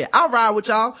 Fuck it. I'll ride with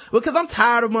y'all because I'm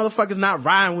tired of motherfuckers not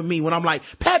riding with me when I'm like,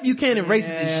 Pat Buchanan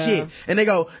racist as shit. And they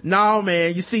go, no,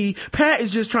 man, you see, Pat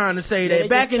is just trying to say that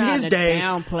back in his day,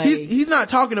 he's not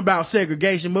talking about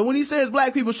segregation, but when he says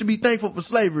black people should be thankful for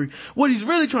slavery, what he's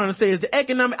really trying to say is the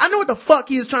economic, I know what the fuck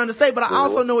he is trying to say, but I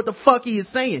also know what the fuck he is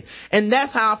saying. And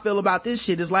that's how I feel about this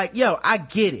shit. It's like, yo, I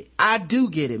get it. I do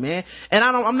get it, man. And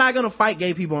I'm not gonna fight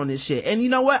gay people on this shit. And you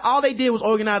know what? All they did was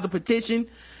organize a petition.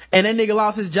 And that nigga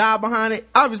lost his job behind it.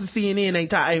 Obviously, CNN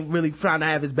ain't really trying to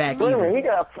have his back either. He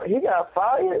got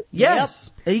fired.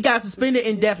 Yes, yep. He got suspended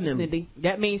indefinitely.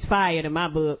 That means fired in my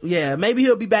book. Yeah, maybe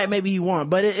he'll be back, maybe he won't.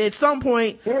 But at some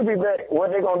point, he'll be back. What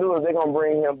they're gonna do is they're gonna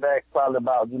bring him back probably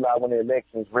about July when the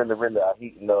elections really are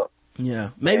heating up.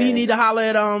 Yeah, maybe he need to holler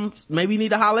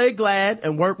at Glad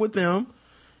and work with them.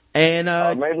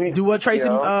 And maybe do what Tracy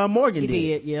Morgan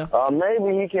did. Yeah.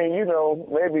 Maybe he can, he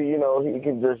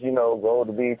can just, go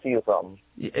to BET or something.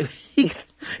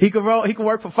 he could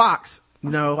work for Fox.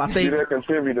 I think they're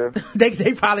contributor.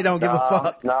 they probably don't give a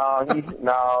fuck. You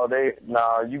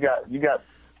got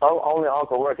only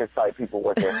Uncle Ruckus type people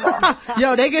working at Fox.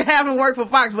 Yo, they can have him work for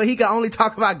Fox, but he can only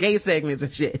talk about gay segments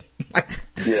and shit.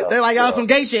 They're like, some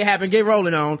gay shit happened, get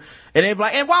rolling on. And they be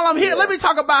like, and while I'm here, let me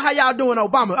talk about how y'all doing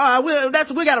Obama.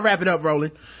 We gotta wrap it up,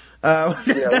 Roland.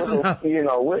 That's enough.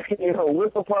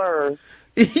 With the perm.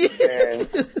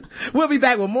 We'll be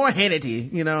back with more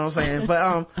Hannity, you know what I'm saying?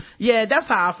 But, that's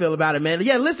how I feel about it, man.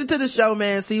 Yeah, listen to the show,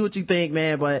 man, see what you think,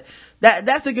 man. But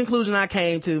that's the conclusion I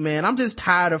came to, man. I'm just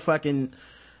tired of fucking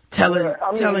telling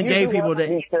gay people that.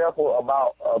 Be careful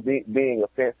about being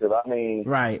offensive. I mean,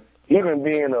 right. Even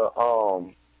being a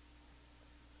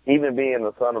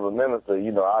son of a minister,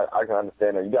 I can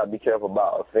understand that. You got to be careful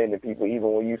about offending people,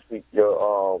 even when you speak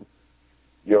your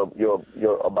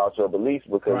about your beliefs,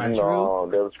 because right,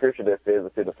 there's a scripture that says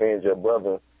if it offends your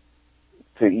brother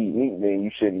to eat meat, then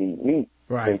you shouldn't eat meat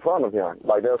in front of him.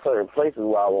 Like there are certain places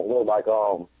where I won't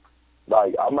go.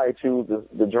 Like I might choose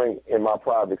to drink in my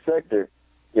private sector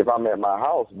if I'm at my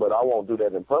house, but I won't do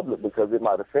that in public because it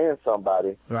might offend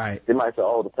somebody. Right. They might say,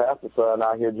 "Oh, the pastor's son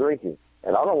out here drinking,"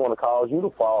 and I don't want to cause you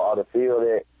to fall or to feel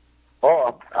that,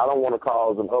 or I don't want to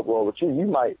cause an uproar with you.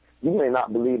 You may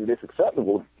not believe that it's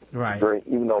acceptable to drink,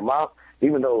 even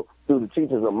though through the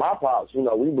teachings of my pops, we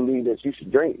believe that you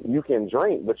should drink. You can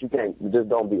drink, but you just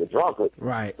don't be a drunkard.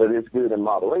 Right. But it's good in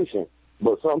moderation.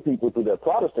 But some people through their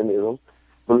Protestantism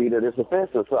believe that it's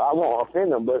offensive, so I won't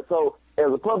offend them. But so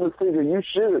as a public figure, you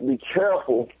should be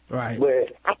careful. Right.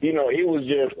 But it was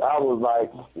just, I was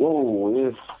like, ooh,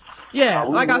 it's. Yeah,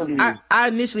 like I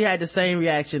initially had the same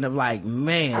reaction of like,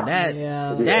 man,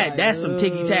 that's some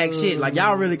ticky tack shit. Like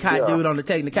y'all really caught dude on the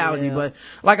technicality, but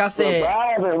like I said,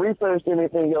 I haven't researched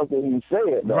anything else that he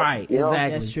said. Though, right, exactly.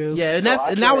 That's true. Yeah, and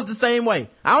that was the same way.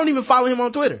 I don't even follow him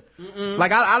on Twitter. Mm-mm.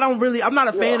 Like I don't really, I'm not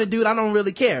a fan of dude. I don't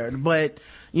really care, but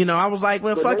I was like,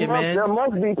 well, fuck it, man. There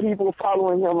must be people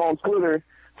following him on Twitter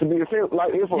to be offended.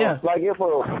 Like if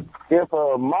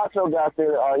a macho guy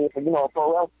said,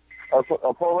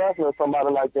 a pro wrestler,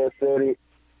 somebody like that said it,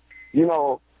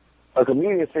 a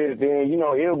comedian said it, then,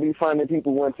 it'll be funny,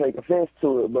 people wouldn't take offense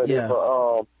to it. But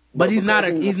but he's not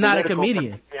a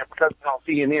comedian. Because it's on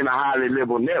CNN, a highly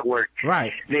liberal network.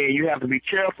 Right. Then you have to be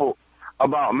careful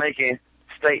about making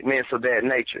statements of that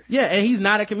nature. Yeah, and he's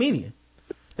not a comedian.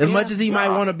 As much as he might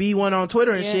want to be one on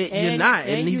Twitter and shit, you're not.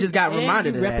 And you just got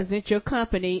reminded of that. You represent your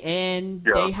company, and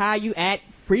they hire you at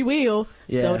free will,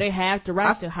 so they have the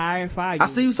right to hire and fire you. I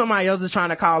see somebody else is trying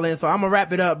to call in, so I'm going to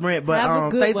wrap it up, Brent.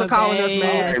 But thanks for calling us,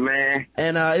 man. Hey, man.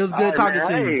 And it was good talking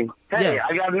to you. Hey,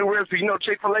 I got a new recipe.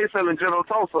 Chick-fil-A selling General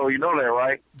Toso. You know that,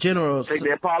 right? General. Take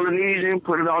that Polynesian,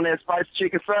 put it on that spiced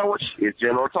chicken sandwich. It's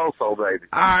General Toso, baby.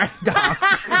 All right, dog.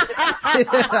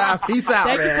 Peace out,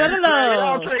 Thank man. you for the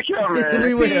love. Take care, man.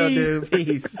 We will, dude.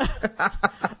 Peace.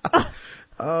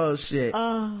 Oh, shit.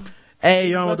 Hey,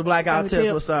 you're on with the Blackout Tips.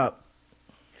 What's up?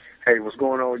 Hey, what's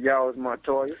going on, y'all? It's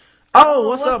Montoya. Oh,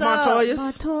 what's up, Montoya?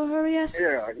 Montoya.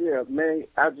 Yeah, man.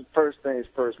 First things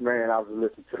first, man. I was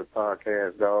listening to the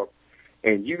podcast, dog.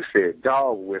 and you said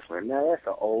dog whistling. Now that's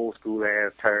an old school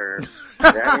ass term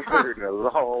that I ain't heard in a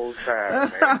long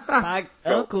time, man. My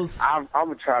uncles. I'm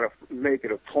gonna try to make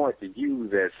it a point to use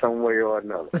that some way or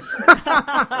another.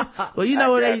 Well, you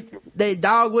know they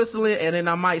dog whistling, and then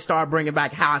I might start bringing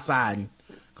back high siding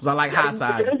because I like high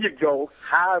siding. There you go,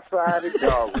 high sided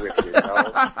dog whistling.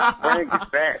 Bring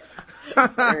it back.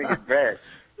 Bring it back.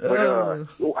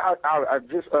 But I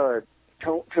just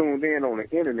tuned in on the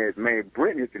internet, man.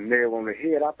 Brittany hit the nail on the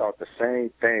head. I thought the same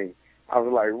thing. I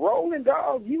was like, Rolling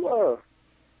Dog, you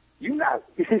not,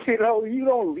 you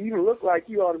don't even look like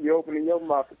you ought to be opening your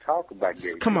mouth to talk about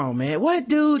gay. Come on, man. What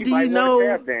dude do you know?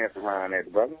 know? Dance around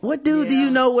that, brother. What dude do you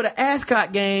know with an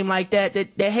ascot game like that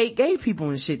hate gay people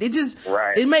and shit? It just,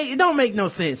 it don't make no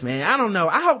sense, man. I don't know.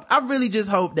 I really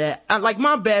just hope that,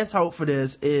 my best hope for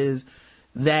this is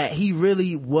that he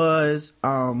really was,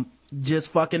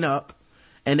 just fucking up.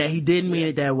 And that he didn't mean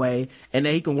it that way, and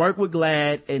that he can work with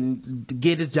Glad and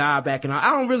get his job back. And I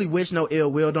don't really wish no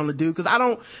ill will on the dude,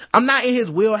 because I'm not in his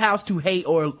wheelhouse to hate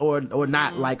or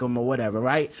not like him or whatever,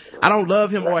 right? I don't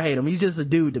love him or hate him. He's just a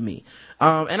dude to me.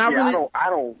 I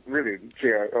don't really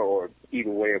care or either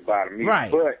way about him,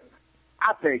 right? But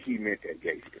I think he meant that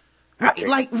gay shit.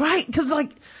 Because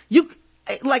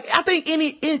I think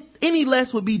any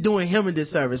less would be doing him a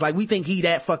disservice. Like, we think he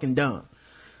that fucking dumb.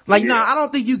 No, I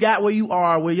don't think you got where you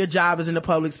are, where your job is in the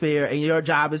public sphere and your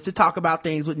job is to talk about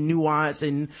things with nuance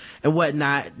and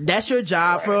whatnot. That's your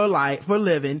job for a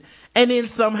living. And then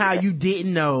somehow you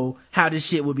didn't know how this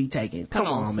shit would be taken. Come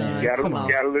on, man. Got a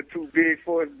little too big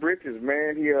for his britches,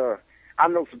 man. I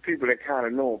know some people that kind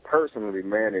of know him personally,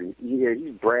 man, and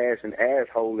he's brash and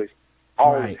assholish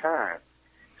all the time.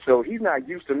 So he's not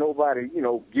used to nobody,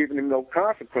 giving him no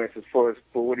consequences for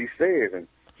what he says, and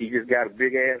he just got a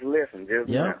big ass lesson just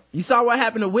now. You saw what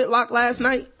happened to Whitlock last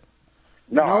night?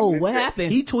 No, what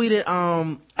happened? He tweeted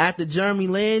after Jeremy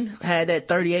Lin had that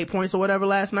 38 points or whatever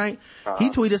last night.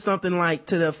 He tweeted something like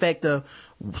to the effect of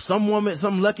some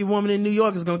lucky woman in New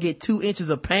York is gonna get 2 inches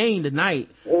of pain tonight.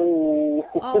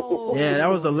 Oh. Yeah, that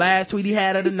was the last tweet he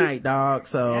had of the night, dog.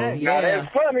 So Now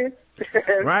that's funny. That's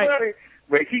funny.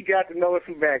 But he got to know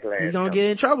some backlash. He's gonna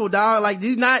get in trouble, dog. Like,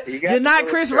 you're not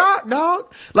Chris Rock,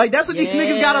 dog. Like, that's what these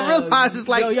niggas gotta realize. It's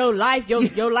like, your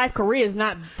life career is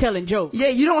not telling jokes. Yeah,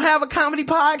 you don't have a comedy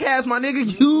podcast, my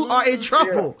nigga. You are in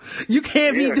trouble. You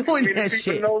can't be doing that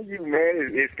shit. People know you, man.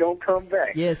 It's gonna come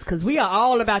back. Yes, because we are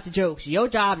all about the jokes. Your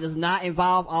job does not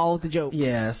involve all the jokes.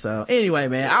 Yeah, so anyway,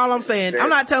 man, all I'm saying, I'm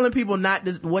not telling people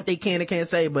what they can and can't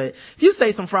say, but if you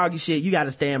say some froggy shit, you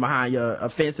gotta stand behind your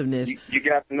offensiveness. You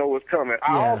got to know what's coming.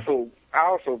 I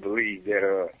also believe that,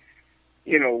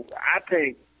 I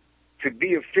think to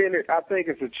be offended, I think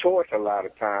it's a choice a lot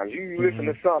of times. You listen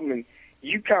to something and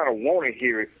you kind of want to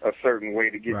hear it a certain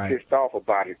way to get pissed off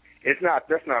about it. That's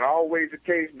not always the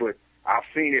case, but I've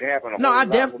seen it happen.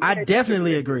 I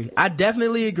definitely agree.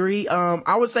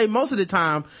 I would say most of the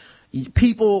time,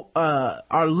 people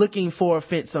are looking for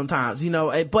offense sometimes,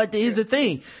 but here's the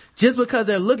thing. Just because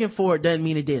they're looking for it doesn't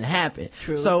mean it didn't happen.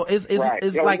 True. So it's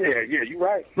like, you're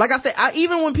right. Like I said,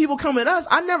 even when people come at us,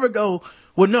 I never go,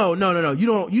 well, no,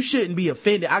 you shouldn't be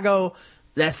offended. I go,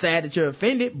 that's sad that you're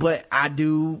offended, but I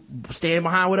do stand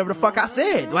behind whatever the fuck I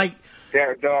said. Like,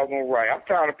 that's doggone right. I'm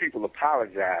tired of people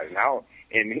apologizing.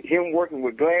 And him working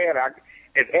with Glad,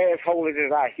 as asshole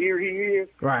as I hear he is,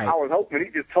 I was hoping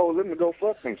he just told them to go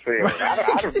fuck themselves.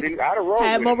 I'd have rolled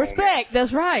have more respect.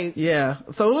 That's right. Yeah.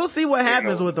 So we'll see what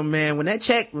happens with him, man. When that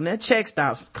check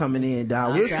stops coming in,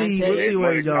 dog. We'll see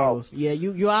where he goes. Yeah,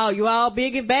 you all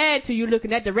big and bad till you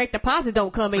looking at direct deposit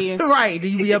don't come in. Right.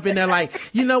 You be up in there like,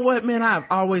 you know what, man? I've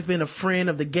always been a friend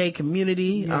of the gay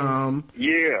community.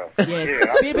 Yes.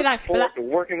 Be like, forward to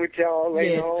working with y'all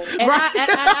later on. And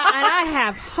I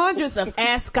have hundreds of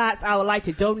ascots I would like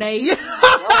to donate.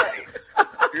 Right.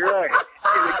 You're right.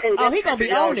 Hey, he gonna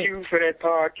be on it. You for that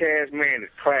podcast, man, is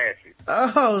classic.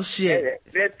 Oh shit.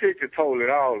 That picture told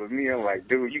it all to me. I'm like,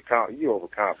 dude, you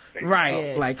overcompensate. Right.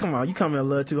 Yes. Like, come on, you coming a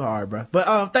little too hard, bro.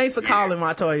 But thanks for calling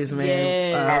my toys, man.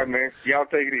 Yes. All right, man. Y'all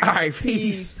take it easy. All right,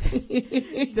 peace.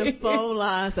 The phone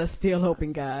lines are still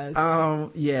open, guys.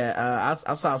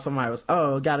 I saw somebody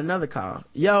got another call.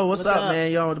 Yo, what's up,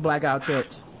 man? Yo, with the Blackout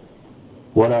Tips.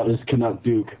 What up? This is Canuck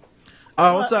Duke.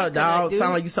 Oh, what's up, dog?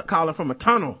 Sound like you calling from a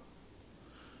tunnel.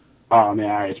 Oh,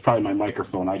 man, it's probably my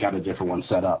microphone. I got a different one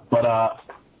set up. But I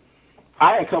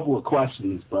had a couple of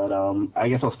questions, but I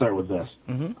guess I'll start with this.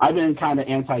 Mm-hmm. I've been kind of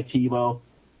anti-Tebow.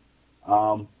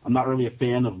 I'm not really a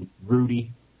fan of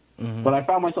Rudy. Mm-hmm. But I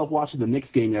found myself watching the Knicks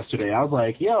game yesterday. I was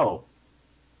like, yo,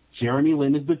 Jeremy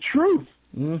Lin is the truth.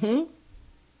 Mm-hmm.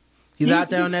 He's out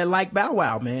there on that like Bow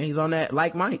Wow, man. He's on that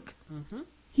like Mike. Mm-hmm.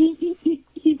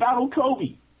 He battled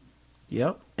Kobe.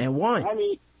 Yep, and won.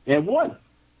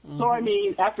 Mm-hmm. So, I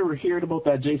mean, after hearing about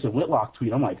that Jason Whitlock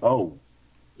tweet, I'm like, oh,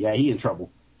 yeah, he in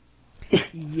trouble.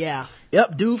 Yeah.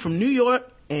 Yep, dude from New York,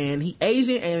 and he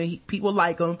Asian, and people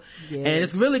like him. Yeah. And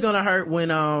it's really gonna hurt when,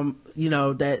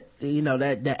 that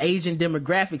Asian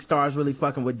demographic starts really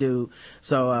fucking with dude.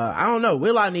 So, I don't know.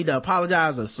 Whitlock need to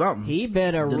apologize or something. He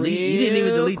better He didn't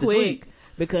even delete the tweet.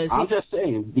 Because I'm just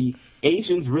saying, the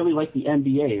Asians really like the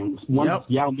NBA, and once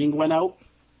Yao Ming went out,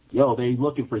 they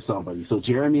looking for somebody. So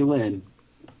Jeremy Lin,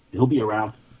 he'll be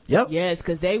around. Yep. Yes,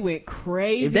 because they went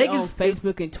crazy on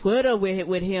Facebook and Twitter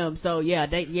with him. So if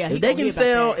they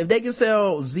can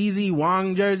sell ZZ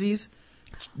Wong jerseys,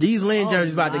 these Lin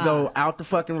jerseys about to go out the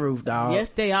fucking roof, dog. Yes,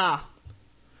 they are.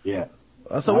 Yeah.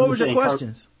 So what was your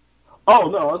questions? Oh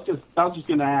no, I was just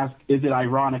gonna ask: is it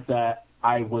ironic that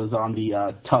I was on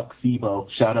the Tuxedo?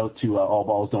 Shout out to All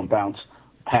Balls Don't Bounce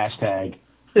hashtag.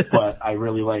 But I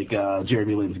really like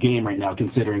Jeremy Lin's game right now,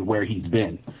 considering where he's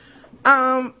been.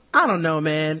 I don't know,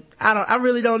 man. I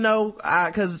really don't know,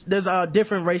 cause there's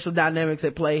different racial dynamics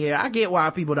at play here. I get why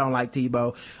people don't like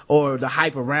Tebow or the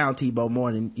hype around Tebow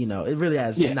more than, it really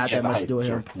has not that much to do with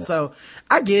him. Yeah. So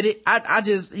I get it. I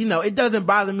just, it doesn't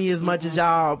bother me as much as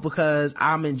y'all because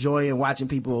I'm enjoying watching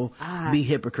people be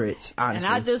hypocrites, honestly.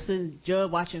 And I just enjoy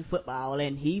watching football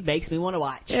and he makes me want to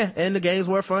watch. Yeah. And the games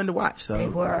were fun to watch. So they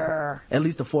were. At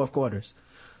least the fourth quarters.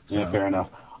 So. Yeah, fair enough.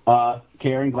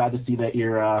 Karen, glad to see that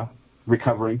you're,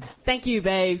 recovering. Thank you,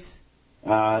 babes.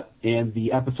 And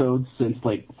the episodes since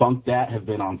Funk Dat have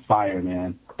been on fire,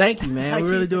 man. Thank you, man. We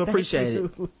really do appreciate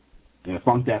it. Yeah,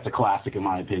 Funk Dat's a classic in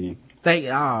my opinion. We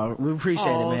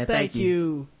appreciate it, man. Thank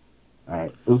you. All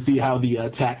right, we'll see how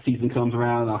the tax season comes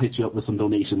around, and I'll hit you up with some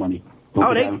donation money.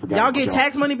 Y'all get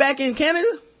tax money back in Canada?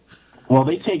 Well,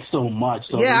 they take so much.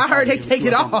 So I heard they take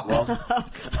it all.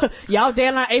 Y'all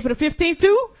deadline April the 15th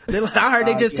too? I heard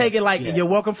they just take it you're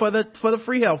welcome for the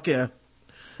free healthcare.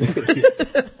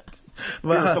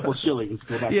 But, a couple shillings.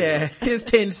 Here's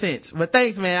 10 cents. But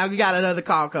thanks, man. We got another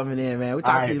call coming in, man. We'll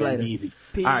talk to you later. Peace.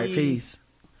 All right, peace.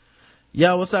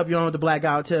 Yo, what's up? You on with the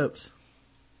Blackout Tips?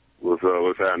 What's up?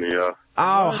 What's happening, y'all?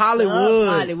 Oh, Hollywood.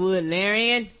 Hollywood,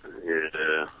 Larian.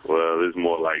 Yeah. Well, it's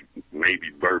more like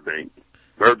maybe Burbank.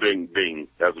 Burbank Bing.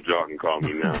 That's what y'all can call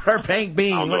me now. Burbank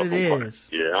Bing, what it is.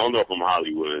 Yeah, I don't know if I'm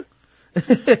Hollywood.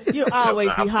 You'll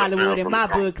always be Hollywood in my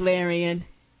book, Larian.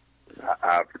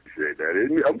 I appreciate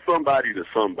that. I'm somebody to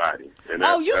somebody. And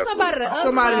you somebody to us.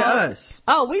 Somebody to us.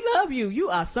 Oh, we love you. You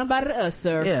are somebody to us,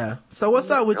 sir. Yeah. So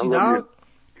what's up with you, dog?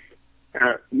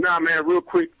 Nah, man, real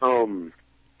quick. I'm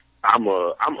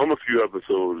a few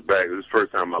episodes back. This is the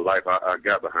first time in my life I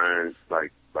got behind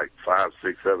like 5,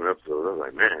 6, 7 episodes. I was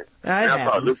like, man. I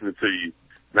started listening to you,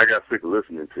 and I got sick of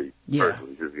listening to you. Yeah.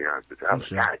 Personally, just to be honest with you. I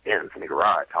was like, God damn, this nigga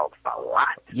Rod talks a lot.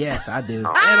 Yes, I do. And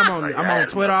I'm on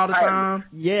Twitter all the time.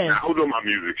 Yes. I was on my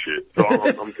music shit, so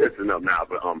I'm catching up now.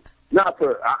 But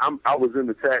I was in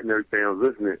the chat and everything. I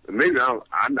was listening. Maybe I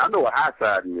know what high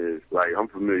siding is. Like, I'm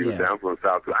familiar with that. I'm from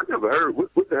South Carolina. I never heard.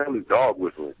 What the hell is dog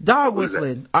whistling? Dog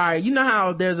whistling. All right, you know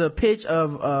how there's a pitch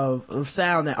of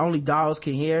sound that only dogs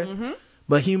can hear,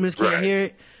 but humans can't hear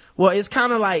it? Well, it's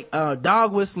kind of like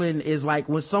dog whistling is like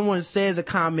when someone says a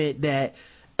comment that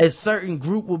a certain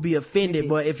group will be offended,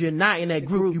 but if you're not in that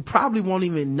group, you probably won't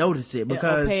even notice it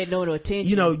because pay no attention.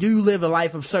 You live a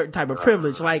life of certain type of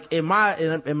privilege. Like in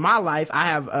my life, I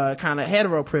have kind of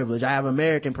hetero privilege. I have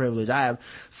American privilege. I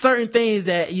have certain things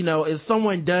that if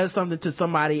someone does something to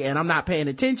somebody and I'm not paying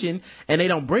attention and they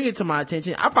don't bring it to my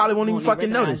attention, I probably won't even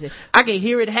fucking notice it. I can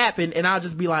hear it happen and I'll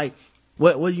just be like,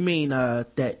 What do you mean that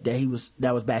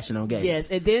was bashing on gays?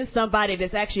 Yes, and then somebody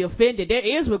that's actually offended, their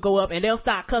ears will go up and they'll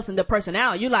start cussing the person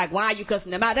out. You're like, why are you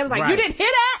cussing them out? They was like, You didn't hear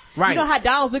that? Right. You know how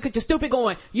dogs look at you stupid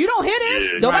going, you don't hear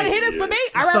this? Nobody hear this but me?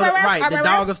 The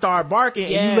dog will start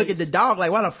barking and you look at the dog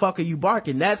like, why the fuck are you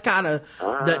barking? That's kind of,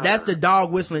 that's the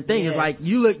dog whistling thing. It's like,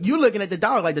 you looking at the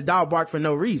dog like the dog barked for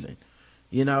no reason.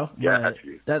 Yeah, I'm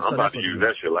about to use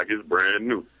that shit like it's brand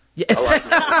new. Yeah.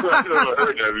 I've never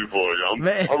heard that before.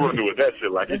 I'm running with that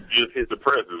shit like it just hit the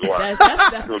press is why.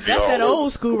 That's that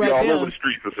old school right there. All over the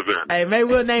streets of Savannah. Hey, maybe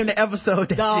we'll name the episode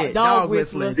that shit. Dog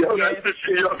whistling.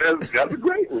 That's a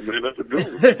great one, man. That's a good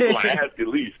one. People ask at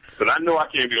least. But I know I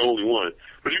can't be the only one.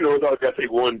 But it's always got to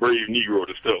take one brave Negro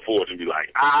to step forward and be like,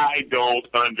 I don't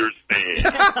understand.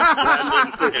 I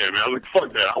understand, man. I was like,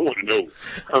 fuck that. I want to know.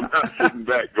 I'm not sitting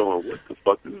back going, what the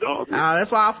fuck is dog?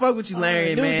 That's why I fuck with you,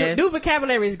 Larry, man. New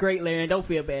vocabulary is great, Larry. Don't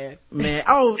feel bad. Man.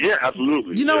 Yeah,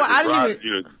 absolutely. You know what?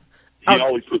 He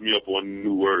always put me up on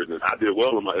new words, and I did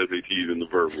well on my SATs in the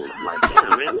verbal. I'm like, damn,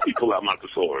 man, let me pull out my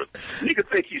thesaurus. Nigga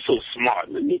think he's so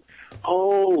smart. Let me,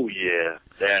 oh, yeah,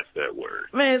 that's that word.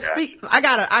 Man,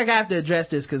 I have to address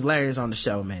this because Larry's on the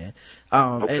show, man.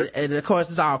 Okay. And of course,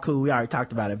 it's all cool. We already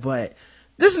talked about it, but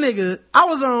this nigga, I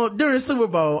was on during Super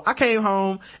Bowl. I came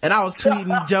home and I was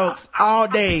tweeting jokes all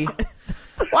day.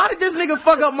 Why did this nigga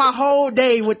fuck up my whole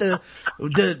day with the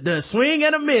swing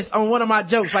and a miss on one of my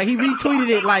jokes? Like, he retweeted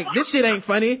it like, this shit ain't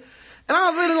funny. And I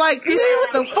was really like, man,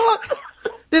 what the fuck?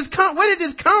 Where did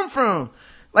this come from?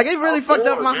 Like, it really fucked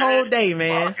up my whole day,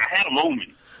 man. I had a moment.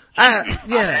 I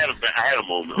had a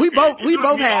moment. We both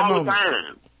had moments.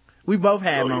 We both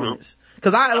had moments.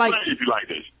 Cause I like. If you like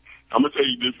this, I'm gonna tell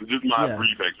you this is my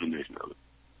brief explanation of it.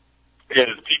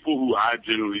 There's people who I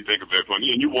generally think are very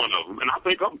funny, and you're one of them, and I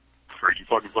think I'm pretty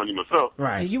fucking funny myself.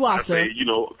 Right. You are, sir. You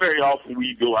know, very often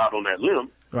we go out on that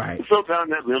limb. Right. And sometimes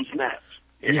that limb snaps.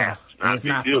 It's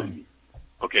not funny.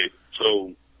 Okay,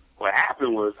 so what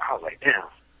happened was I was like, damn,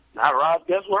 not Rob's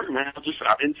best work, man. I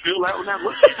didn't feel that one that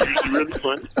much. It's really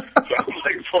funny. So I was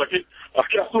like, fuck it. I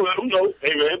got to let them know,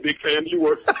 hey man, big fan of your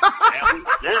work.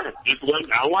 Just wasn't,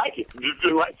 I don't like it. Just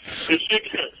feel like she,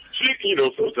 you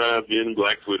know, sometimes being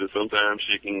Black Twitter, sometimes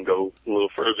she can go a little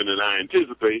further than I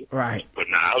anticipate. Right. But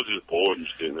I was just bored and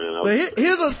shit, man. But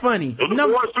here's what's funny. It was a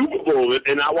boring Super Bowl,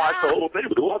 and I watched the whole thing,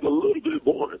 but it was a little bit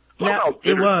boring.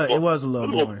 It was a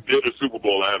little boring. It was the biggest Super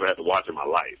Bowl I ever had to watch in my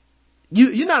life.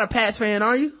 You're not a Pats fan,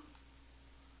 are you?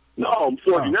 No, I'm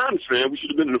 49ers fan. We should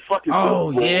have been in the fucking Super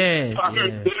Bowl. Yeah. I've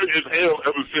been bitter as hell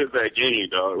ever since that game,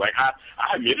 dog. Like, I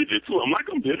admitted it, too. I'm like,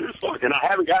 I'm bitter as fuck, and I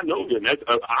haven't gotten over it. And that's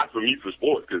odd for me for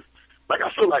sports, because, like,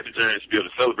 I feel like the Giants should be able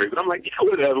to celebrate, but I'm like, yeah,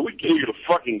 whatever. We gave you the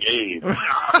fucking game. And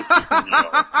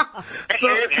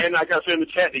like I said in the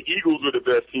chat, the Eagles were the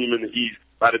best team in the East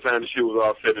by the time the shit was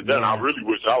all said and done. I really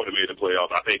wish I would have made the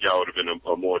playoffs. I think y'all would have been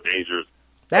a more dangerous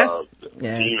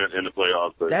team in the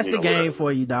playoffs. But, that's the game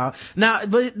for you, dog. Now,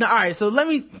 all right. So let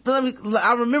me.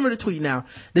 I remember the tweet now.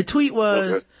 The tweet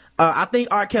was, I think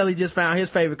R. Kelly just found his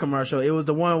favorite commercial. It was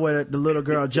the one where the little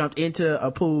girl jumped into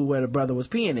a pool where the brother was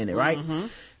peeing in it, right? Mm-hmm.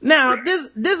 Now,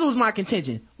 this was my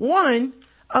contention. One,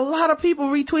 a lot of people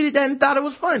retweeted that and thought it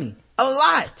was funny. A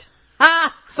lot.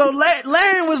 So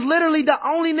Larry was literally the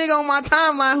only nigga on my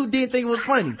timeline who didn't think it was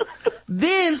funny.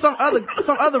 Then some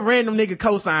other random nigga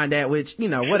co-signed that, which, you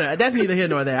know, whatever. That's neither here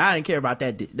nor there. I didn't care about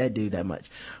that dude that much.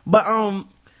 But, what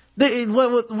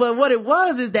it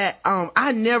was is that,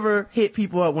 I never hit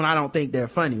people up when I don't think they're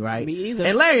funny, right? Me either.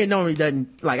 And Larry normally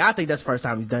doesn't, like, I think that's the first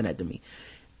time he's done that to me.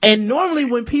 And normally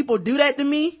when people do that to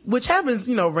me, which happens,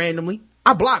 you know, randomly,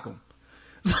 I block them.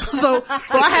 So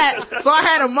I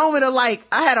had a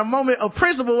moment of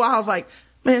principle where I was like,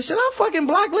 man, should I fucking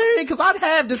block Larry? Cause I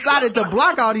have decided to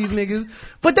block all these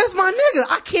niggas, but that's my nigga.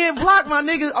 I can't block my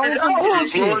niggas on some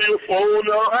bullshit. Your phone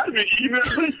out. I mean, you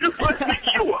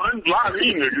unblock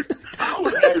me, nigga. I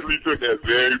would actually took that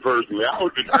very personally. I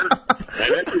would have been hurt.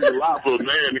 And that took a lot for a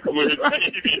man to come in and say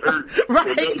he'd be hurt. Right.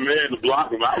 For another man to block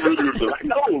him. I really would have been like,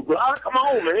 no, bro, come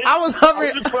on, man. I was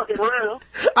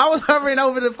hovering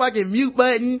over the fucking mute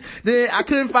button. Then I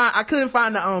couldn't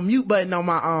find the mute button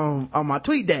on my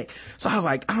tweet deck. So I was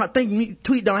like, I don't think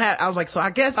tweet don't have. I was like, so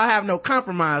I guess I have no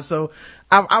compromise. So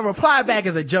I replied back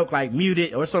as a joke, like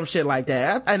muted or some shit like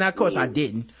that. And of course I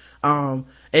didn't. And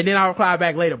then I replied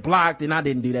back later, blocked, and I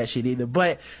didn't do that shit either.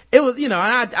 But it was, you know,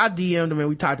 and I DM'd him and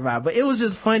we talked about it. But it was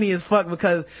just funny as fuck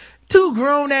because two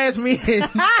grown ass men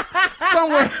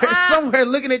somewhere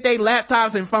looking at their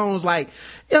laptops and phones like,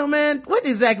 yo man, what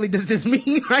exactly does this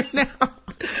mean right now?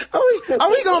 Are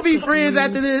we gonna be friends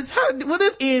after this? Will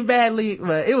this end badly?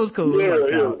 But it was cool. Yeah.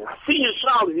 I see you in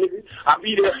Charlotte, nigga. I'll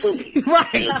be there soon. Right.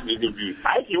 I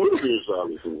actually will be in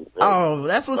Charlotte soon. Oh,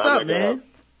 that's what's up, man.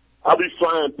 I'll be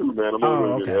flying too, man. I'm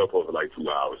only in the airport for like 2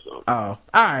 hours. So. Oh, all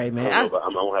right, man. I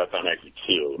don't have time to actually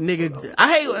chill. Nigga,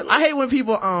 I hate when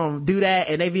people do that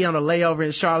and they be on a layover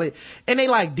in Charlotte and they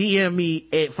like DM me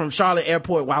from Charlotte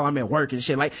Airport while I'm at work and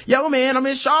shit. Like, yo, man, I'm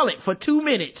in Charlotte for 2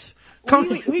 minutes.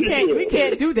 We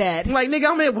can't do that. Like, nigga,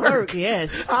 I'm at work.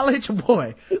 Yes, I'll let your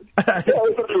boy. Yeah, it's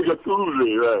a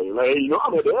Tuesday, right? Like, you know,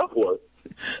 I'm at the airport.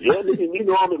 Yeah, nigga, you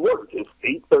know I'm at work. It's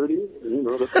 8:30. You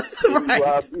know, that's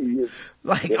right.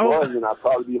 Like, and I'll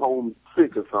probably be home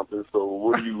sick or something. So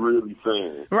what are you really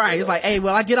saying? Right. It's like, hey,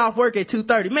 well, I get off work at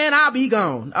 2:30. Man, I'll be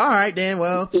gone. All right, then.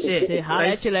 Well, shit. Say holler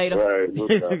at you later. Right.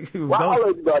 Well, I'll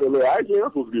let you about it later. Actually, I'm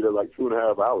supposed to be there like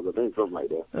 2.5 hours. I think something like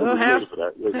that. Well, have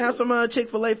some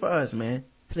Chick-fil-A for us, man.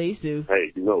 Please do.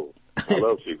 Hey, you know, I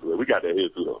love Chick-fil-A. We got that here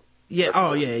too, though. Yeah.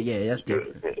 Oh, yeah. That's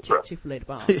different. Chick-fil-A the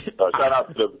bomb. Shout out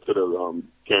to the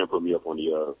Karen put me up on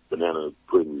the banana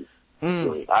pudding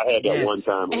joint. I had that one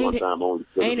time and one time only.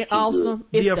 Ain't it awesome?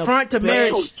 The affront to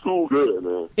marriage. It's too good,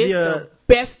 man. It's the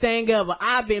best thing ever.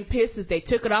 I've been pissed since they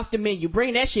took it off the menu.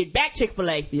 Bring that shit back,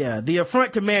 Chick-fil-A. Yeah, the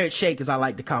affront to marriage shake, as I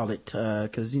like to call it,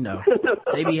 because, you know,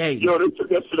 they be hating. Yo, they took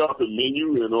that shit off the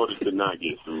menu in order to not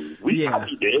get sued. I'd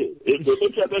be dead. If they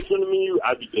kept that shit on the menu,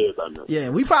 I'd be dead by now. Yeah,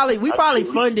 we probably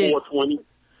funded... 420.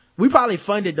 We probably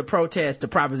funded the protest to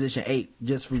Proposition 8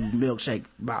 just for milkshake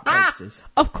purposes.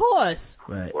 Of course.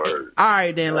 Right. All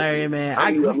right, then, Larry, man.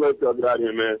 I'm gonna let y'all get out of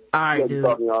here, man. All right, dude.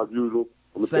 Talking y'all as usual.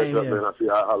 I'm gonna catch up,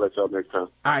 man. I'll let y'all next time.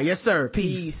 All right, yes, sir.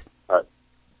 Peace. All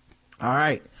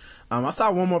right. I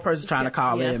saw one more person trying to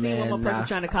call in, man. one more person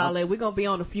trying to call in. We're gonna be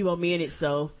on a few more minutes,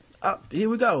 so. Here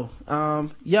we go.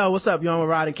 Yo, what's up? You on with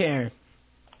Rod and Karen?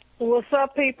 What's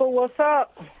up, people? What's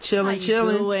up? Chilling.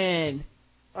 Doing?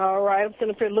 All right, I'm sitting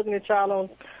up here looking at y'all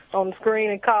on the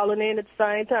screen and calling in at the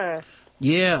same time.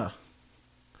 Yeah.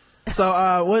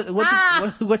 So,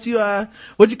 what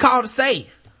you call to say?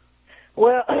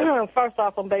 Well, first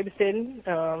off, I'm babysitting. Okay.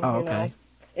 You know,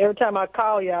 every time I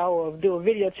call y'all or do a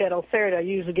video chat on Saturday, I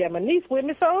usually get my niece with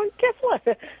me. So guess what?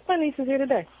 My niece is here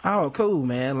today. Oh, cool,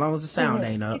 man. As long as the sound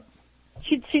ain't up.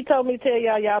 She told me to tell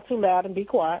y'all too loud and be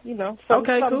quiet. You know. So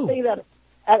okay, cool. Things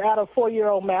out of a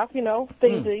 4-year-old mouth. You know,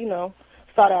 things that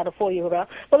start out of 4-year-old mouth.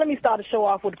 But let me start the show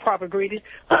off with the proper greetings.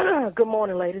 Good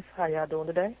morning, ladies. How y'all doing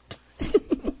today?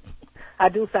 I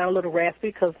do sound a little raspy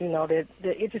because the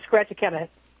itchy scratchy kind of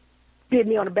bit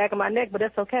me on the back of my neck, but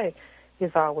that's okay.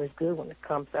 It's always good when it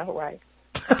comes out right.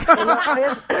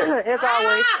 And as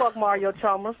always, fuck Mario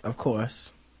Chalmers. Of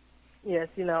course. Yes,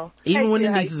 Even when the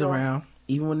niece is around.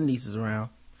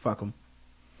 Fuck them.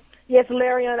 Yes,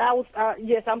 Larry, and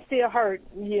yes, I'm still hurt.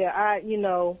 Yeah,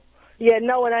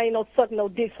 no, and I ain't no suck no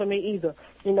dicks for me either.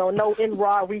 No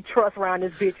in-raw trust around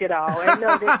this bitch at all. Ain't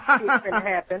no that shit's gonna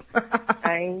happen.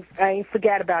 I ain't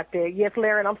forgot about that. Yes,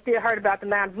 Larry, and I'm still hurt about the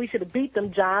Niners. We should have beat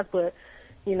them Giants, but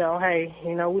hey,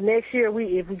 next year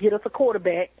if we get us a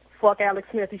quarterback, fuck Alex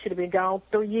Smith. He should have been gone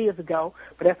 3 years ago,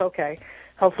 but that's okay.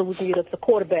 Hopefully we can get us a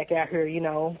quarterback out here.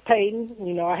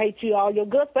 Peyton. I hate you all your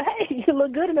guts, but hey, you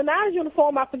look good in the Niners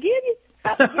uniform. I forgive you.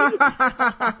 I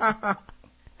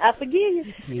forgive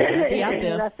you.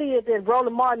 And I see it that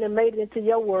Roland Martin had made it into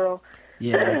your world.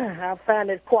 Yeah. I find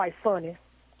it quite funny.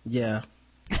 Yeah.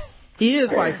 He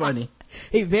is quite funny.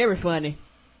 He's very funny.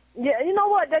 Yeah, you know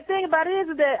what? The thing about it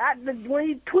is that when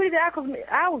he tweeted out, cause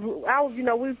I was, we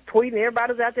was tweeting,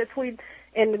 everybody was out there tweeting,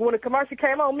 and when the commercial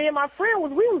came on, me and my friend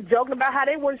we was joking about how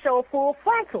they wouldn't show a full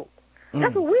frontal.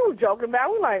 That's what we was joking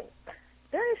about. We like,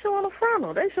 they ain't showing the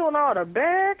frontal. They showing all the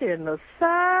back and the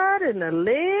side and the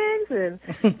legs, and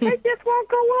they just won't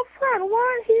go up front.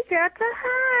 Why he got to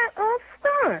hide up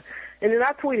front? And then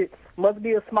I tweeted, must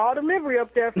be a small delivery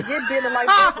up there. Forget dinner like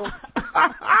that.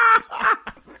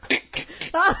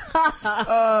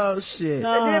 Oh, shit.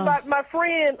 And then my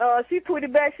friend, she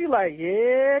tweeted back, she like,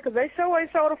 yeah, because they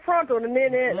ain't show the frontal. And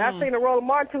then I seen a Roland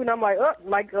Martin too, and I'm like,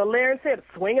 like Larry said,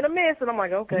 swing and a miss. And I'm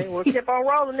like, okay, well, keep on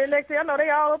rolling. Then next thing I know, they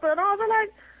all up in arms. I'm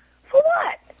like, for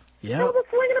what? Yeah. It was a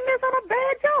swing and a miss on a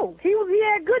bad joke. He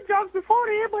had good jokes before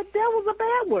then, but that was a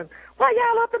bad one. Why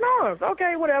y'all up in arms?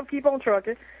 Okay, whatever, keep on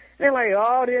trucking. And like,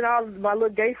 then all my little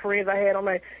gay friends I had, I'm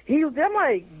like, I'm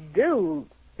like, dude,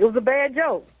 it was a bad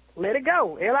joke. Let it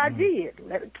go. LIG it.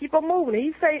 Let it keep on moving.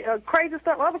 He say crazy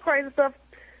stuff, other crazy stuff.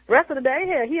 The rest of the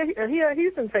day, he a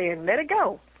Houston fan. Let it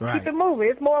go. Right. Keep it moving.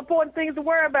 It's more important things to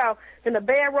worry about than the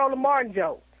bad Roland Martin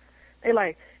joke. They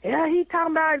like, yeah, he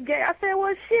talking about gay. I said,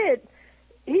 well, shit.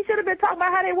 He should have been talking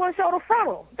about how they want to show the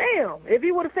frontal. Damn. If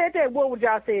he would have said that, what would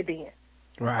y'all say then?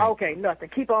 Right. Okay, nothing.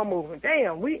 Keep on moving.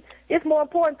 Damn. It's more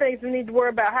important things we need to worry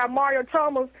about. How Mario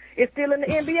Chalmers is still in the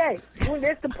NBA.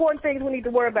 That's the important things we need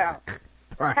to worry about.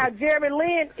 Right. How Jeremy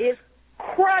Lin is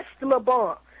crushed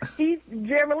LeBron.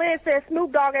 Jeremy Lin said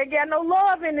Snoop Dogg ain't got no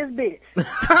love in this bitch.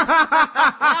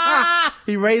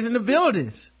 He raising the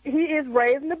buildings. He is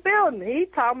raising the building. He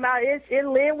talking about it's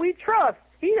in Lin we trust.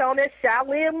 He on that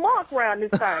Shaolin monk around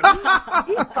this time.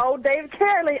 He told David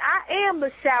Carradine, I am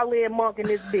the Shaolin monk in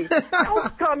this bitch.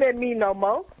 Don't come at me no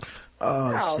more.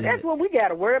 Oh, shit. That's what we got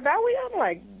to worry about. I'm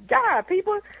like, God,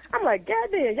 people. I'm like,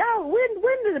 goddamn, y'all.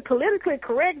 When did the politically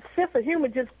correct sense of humor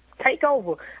just take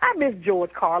over? I miss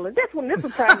George Carlin. This was the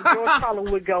time George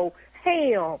Carlin would go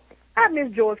ham. I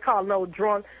miss George Carlin, old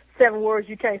drunk 7 words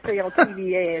you can't say on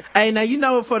TV ass. Hey,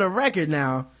 now for the record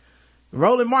now,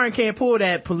 Roland Martin can't pull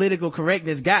that political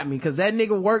correctness got me, because that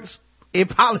nigga works in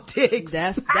politics.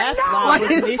 That's why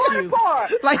it was an issue.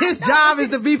 Like his job is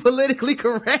to be politically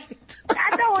correct.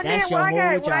 I know, and That's then when your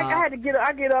I whole job. had to get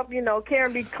up,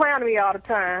 Karen be clowning me all the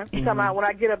time. Talking about when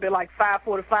I get up at like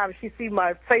 5:45 and she see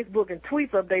my Facebook and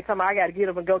tweets update, talking about I got to get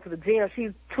up and go to the gym.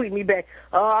 She's tweeting me back,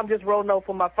 "Oh, I'm just rolling over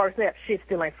for my first nap." Shit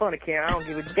still ain't funny, Karen. I don't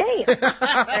give a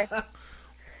damn.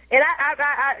 And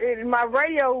I in my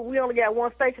radio, we only got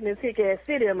one station in Hick-Ass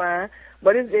City of mine.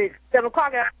 But it's 7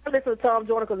 o'clock. I listen to Tom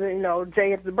Jordan because,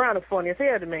 Jay Anthony Brown is funny as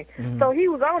hell to me. Mm-hmm. So he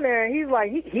was on there, and he's like,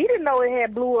 he didn't know it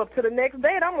had blew up to the next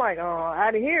day. And I'm like, oh,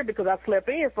 I didn't hear it because I slept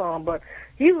in some. But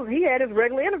he had his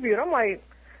regular interview. And I'm like,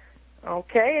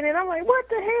 okay. And then I'm like, what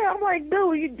the hell? I'm like,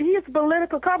 dude, he's a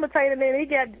political commentator, and then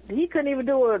he couldn't even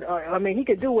do it. He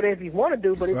could do whatever he want to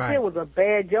do, but it still was a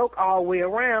bad joke all the way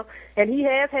around. And he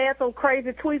has had some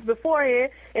crazy tweets beforehand.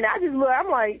 And I just look,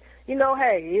 I'm like,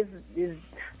 hey,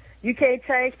 you can't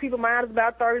change people's minds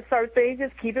about certain things.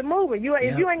 Just keep it moving.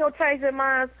 If you ain't gonna change their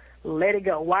minds, let it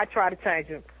go. Why try to change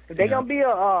them? If they're gonna be a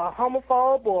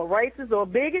homophobe or a racist or a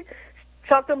bigot,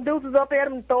 chuck them deuces up at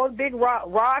them and throw a big raw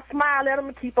smile at them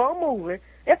and keep on moving.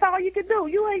 That's all you can do.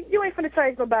 You ain't finna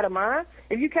change nobody's mind.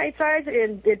 If you can't change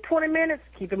it in 20 minutes,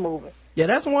 keep it moving. Yeah,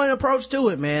 that's one approach to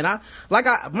it, man.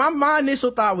 My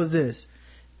initial thought was this: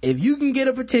 if you can get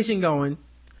a petition going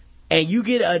and you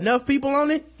get enough people on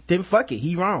it, then fuck it,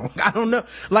 he wrong. I don't know.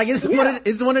 Like, it's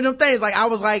one of them things. Like, I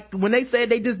was like, when they said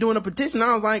they just doing a petition,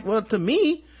 I was like, well, to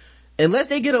me, unless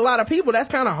they get a lot of people, that's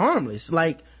kind of harmless.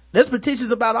 Like, there's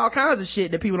petitions about all kinds of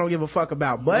shit that people don't give a fuck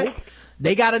about, but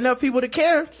they got enough people to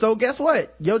care. So guess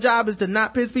what? Your job is to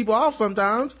not piss people off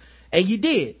sometimes, and you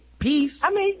did. Peace. I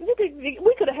mean,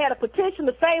 we could have had a petition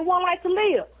to say one life to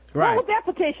live. Right. What was that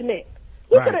petition at?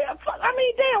 You Right. could have,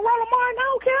 damn, Ronald Martin, I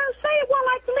don't care. Say it one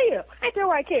life to live. Ain't that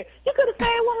right, Karen? You could have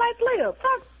said one life to live.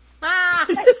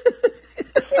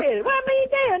 Shit,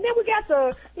 damn. Then we got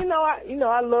the,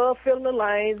 I love filling the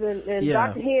lanes and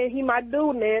Dr. Henry, he my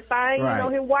dude and everything.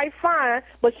 Right. His wife fine,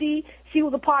 but she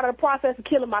was a part of the process of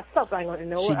killing myself. I ain't gonna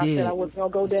know. I said I wasn't gonna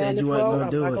go down this road. I'm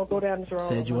not gonna go down this road.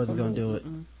 Said you wasn't gonna do it.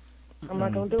 I'm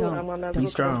not gonna do it. I'm not Be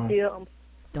strong.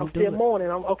 I'm still mourning.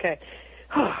 I'm okay.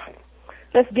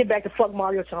 Let's get back to fuck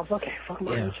Mario Chalmers. Okay, fuck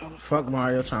Mario Chalmers. Fuck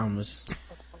Mario Chalmers.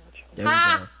 There we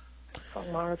go.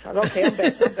 Fuck Mario Chalmers. Okay, I'm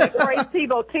back. Praise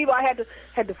Tebow. I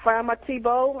had to find my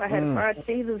Tebow. I had to find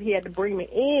Jesus. He had to bring me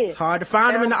in. It's hard to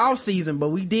find him in the off season, but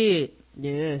we did.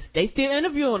 Yes, they still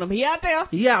interviewing him. He out there.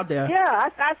 Yeah,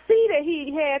 I see that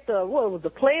he had the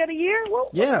player of the year.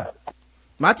 Yeah.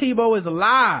 My Tebow is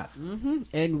alive. Mm-hmm.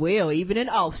 And well, even in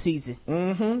off season.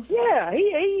 Mm-hmm. Yeah,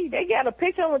 they got a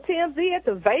picture on the TMZ at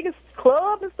the Vegas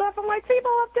club and stuff. I'm like,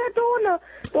 Tebow up there doing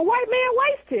the white man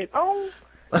wasted on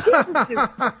Jesus juice.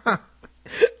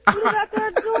 He was out there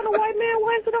doing the white man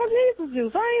wasted on Jesus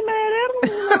juice. I ain't mad at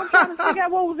him. I'm trying to figure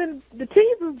out what was in the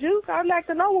Jesus juice. I'd like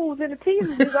to know what was in the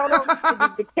Jesus juice. I don't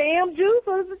know, the Cam juice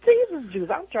or the Jesus juice.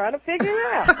 I'm trying to figure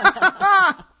it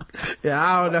out. Yeah,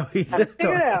 I don't know either.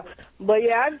 Figure it out. But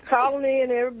yeah, I just calling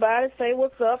in everybody, say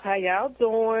what's up, how y'all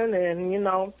doing, and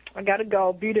I gotta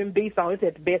go. Beauty and Beast song. It's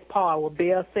at the best part with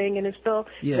Belle singing and stuff.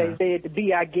 Yeah. They said the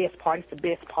Be Our Guest part. It's the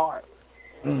best part.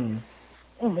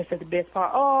 It's at the best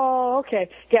part. Oh, okay.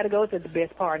 Gotta go. It's at the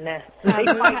best part now.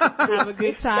 Have a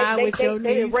good time with your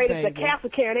niece, They rated the baby. castle,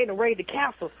 Karen. They done rated the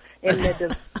castle, and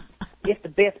it's the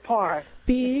best part.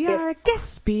 Be our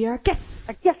guest. Be our guest.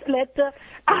 I guess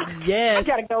Yes.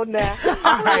 I gotta go now.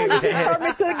 right, you just turned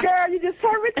me to a girl. You just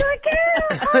turned me to a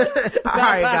girl. All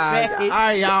right, guys. All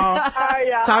right,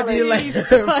 y'all. Talk to you later.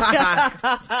 Bye.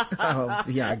 Oh,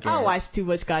 yeah, I guess. I watch too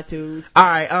much cartoons. All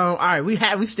right.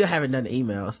 We still haven't done the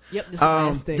emails. Yep, this is the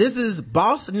last thing. This is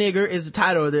Boss Nigger is the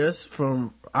title of this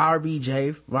from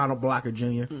RBJ, Ronald Blocker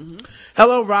Jr.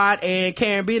 Hello, Rod and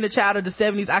Karen. Being a child of the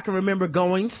 70s, I can remember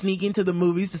sneaking to the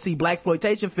movies to see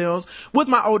blaxploitation films with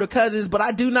my older cousins, but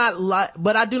I do not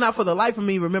for the life of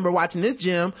me remember watching this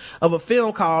gem of a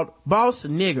film called Boss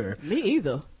Nigger. Me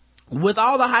either. With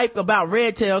all the hype about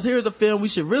Red Tails, here's a film we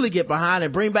should really get behind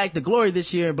and bring back the glory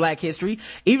this year in Black history.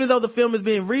 Even though the film is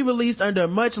being re-released under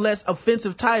much less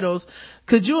offensive titles,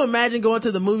 could you imagine going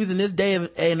to the movies in this day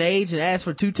and age and ask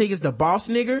for 2 tickets to Boss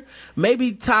Nigger?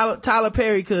 Maybe Tyler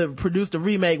Perry could produce the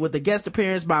remake with a guest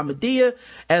appearance by Medea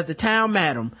as the town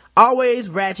madam. Always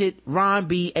Ratchet, Ron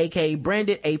B, aka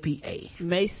Branded APA.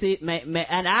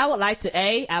 And I would like to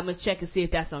I must check and see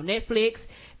if that's on Netflix,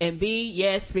 and B,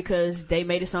 yes, because they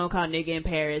made a song called Nigga in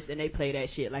Paris and they play that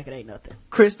shit like it ain't nothing.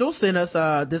 Crystal sent us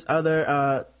this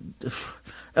other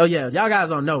oh yeah, y'all guys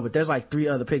don't know, but there's like 3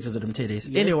 other pictures of them titties.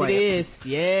 Yes, Anyway, it is.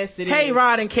 Yes, it is. Hey,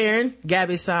 Rod and Karen,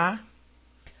 Gabby Sai.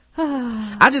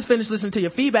 I just finished listening to your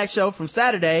feedback show from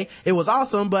Saturday. It was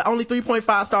awesome, but only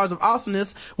 3.5 stars of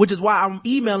awesomeness, which is why I'm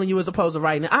emailing you as opposed to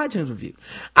writing an iTunes review.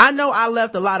 I know I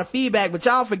left a lot of feedback, but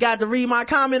y'all forgot to read my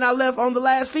comment I left on the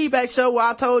last feedback show where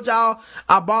I told y'all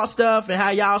I bought stuff and how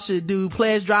y'all should do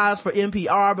pledge drives for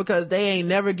NPR because they ain't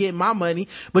never getting my money,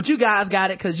 but you guys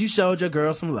got it because you showed your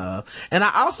girl some love. And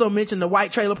I also mentioned the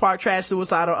white trailer park trash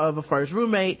suicidal of a first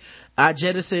roommate I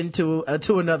jettisoned to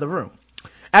another room.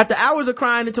 After hours of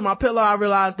crying into my pillow, I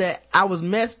realized that I was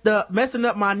messing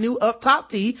up my new up top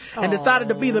tee and decided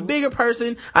to be the bigger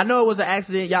person. I know it was an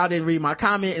accident. Y'all didn't read my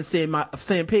comment and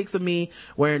send pics of me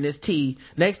wearing this tee.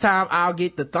 Next time I'll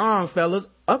get the thong, fellas.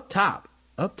 Up top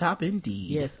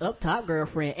indeed. Yes, up top,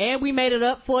 girlfriend. And we made it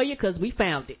up for you because we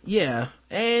found it. Yeah.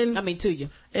 And to you.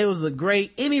 It was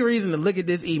any reason to look at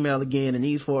this email again and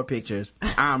these 4 pictures.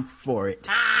 I'm for it.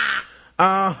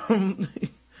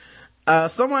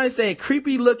 Somebody said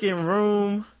creepy looking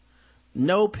room,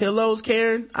 no pillows,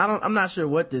 Karen. I'm not sure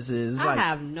what this is. I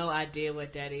have no idea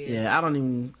what that is. Yeah, I don't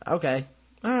even, okay.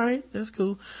 All right. That's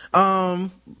cool.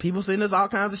 People send us all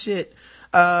kinds of shit.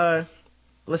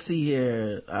 Let's see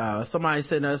here. Somebody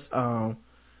sent us,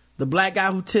 the black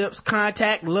guy who tips,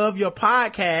 contact, love your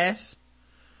podcast.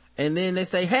 And then they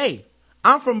say, hey,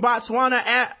 I'm from Botswana,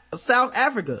 South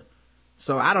Africa.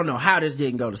 So I don't know how this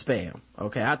didn't go to spam.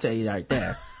 Okay. I'll tell you right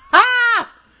there.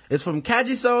 It's from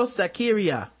Kajiso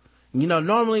Sakiria. You know,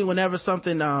 normally whenever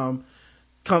something,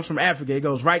 comes from Africa, it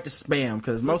goes right to spam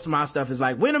because most of my stuff is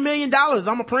like, win $1 million.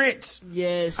 I'm a prince.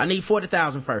 Yes. I need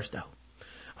 40,000 first though.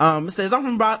 It says, I'm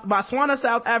from Botswana,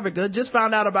 South Africa. Just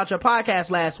found out about your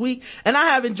podcast last week and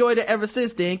I have enjoyed it ever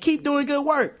since then. Keep doing good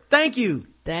work. Thank you.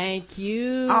 Thank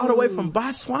you. All the way from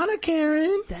Botswana,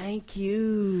 Karen. Thank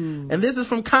you. And this is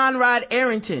from Conrad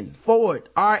Arrington, forward,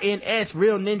 RNS,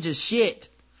 real ninja shit.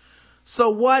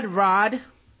 So what, Rod?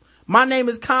 My name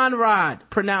is Conrad,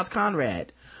 pronounced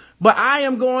Conrad, but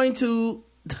I'm known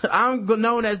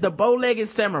as the bow-legged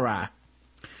samurai.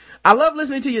 I love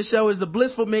listening to your show. It's a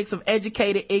blissful mix of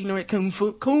educated, ignorant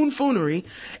coon-foonery,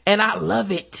 and I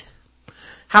love it.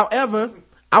 However,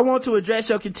 I want to address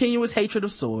your continuous hatred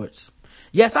of swords.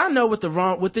 Yes, I know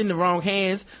within the wrong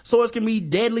hands, swords can be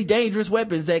deadly dangerous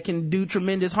weapons that can do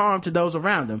tremendous harm to those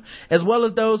around them, as well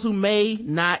as those who may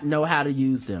not know how to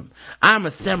use them. I'm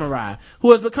a samurai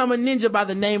who has become a ninja by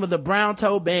the name of the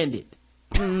Brown-Toe Bandit.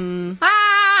 Samurais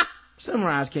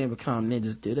can't become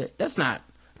ninjas, do they? That's not.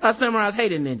 I thought samurais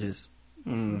hated ninjas.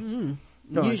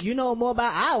 You know more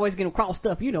about, I always get them crossed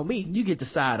up. You know me. You get the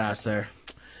side eye, sir.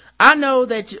 I know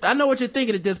what you're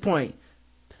thinking at this point.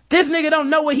 This nigga don't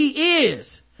know what he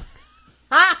is.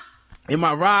 In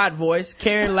my Rod voice,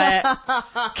 Karen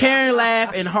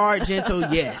laugh and hard, gentle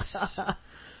yes.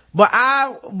 But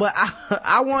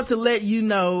I want to let you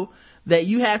know that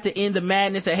you have to end the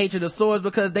madness and hatred of swords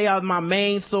because they are my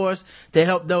main source to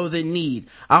help those in need.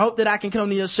 I hope that I can come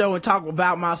to your show and talk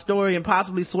about my story and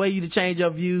possibly sway you to change your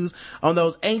views on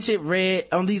these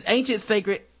ancient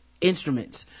sacred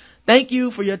instruments. Thank you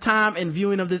for your time and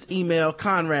viewing of this email,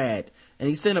 Conrad. And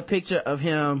he sent a picture of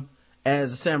him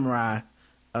as a samurai.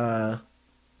 I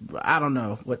don't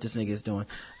know what this nigga is doing.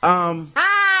 No,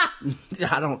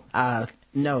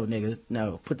 nigga,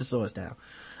 no, put the swords down.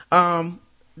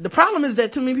 The problem is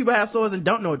that too many people have swords and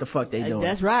don't know what the fuck they doing.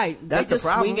 That's right. That's the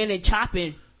problem. Swinging and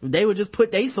chopping. If they would just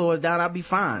put their swords down, I'd be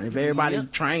fine. If everybody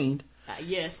trained.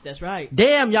 Yes, that's right.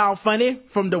 Damn, y'all funny.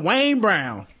 From Dwayne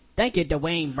Brown. Thank you,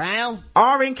 Dwayne Brown.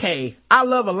 R&K. I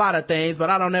love a lot of things, but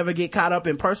I don't ever get caught up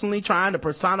in personally trying to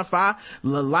personify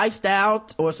the lifestyle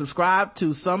or subscribe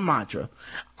to some mantra.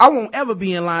 I won't ever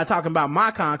be in line talking about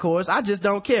my concourse. I just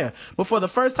don't care. But for the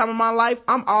first time in my life,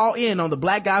 I'm all in on the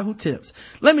black guy who tips.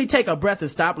 Let me take a breath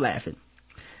and stop laughing.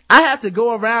 I have to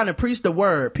go around and preach the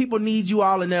word. People need you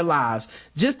all in their lives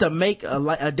just to make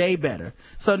a day better.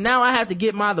 So now I have to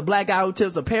get the black guy who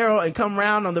tips apparel and come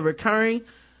around on the recurring.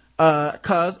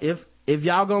 Cause if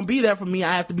y'all gonna be there for me,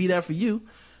 I have to be there for you.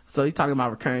 So he's talking about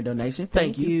recurring donation.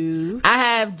 Thank you. I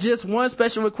have just one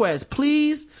special request.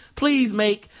 Please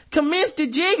make Commence the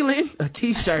Jiggling a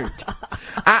t-shirt.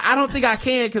 I don't think I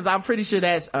can because I'm pretty sure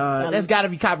that's gotta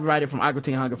be copyrighted from Aqua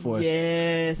Teen Hunger Force.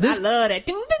 Yes. I love that.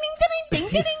 Ding, ding, ding,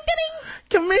 ding, ding, ding.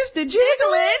 Commence the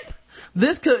Jiggling.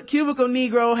 This cubicle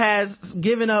Negro has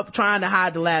given up trying to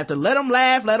hide the laughter. Let them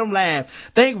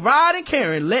laugh. Thank Rod and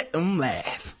Karen. Let them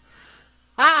laugh.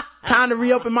 Time to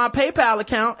reopen my PayPal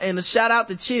account and a shout out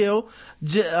to Chill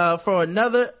for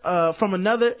another from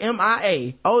another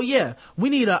MIA. Oh yeah,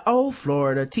 we need a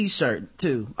Florida t-shirt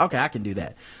too. Okay, I can do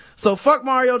that. So fuck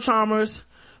Mario Chalmers.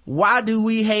 Why do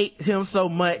we hate him so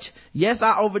much? Yes,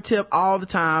 I overtip all the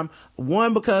time.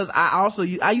 One, because I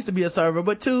used to be a server,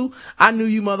 but two, I knew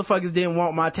you motherfuckers didn't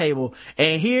want my table.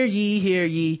 And hear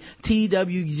ye,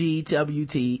 TBWT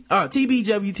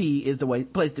is the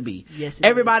place to be. Yes,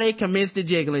 everybody commence the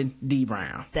jiggling, D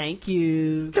Brown. Thank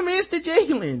you. Commence the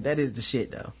jiggling. That is the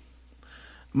shit though.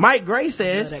 Mike Gray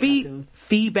says,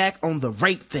 feedback on the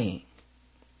rape thing.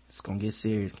 It's gonna get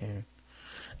serious, Karen.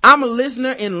 I'm a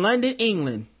listener in London,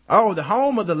 England. Oh, the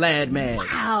home of the lad mags.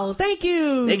 Wow, thank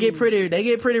you. They get pretty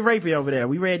rapey over there.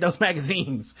 We read those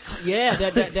magazines. Yeah,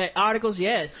 that articles,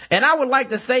 yes. And I would like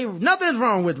to say nothing's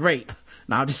wrong with rape.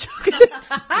 No, I'm just joking.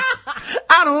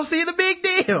 I don't see the big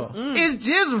deal. It's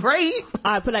just rape.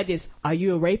 All right, put it like this. Are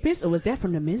you a rapist, or was that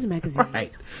from the men's magazine?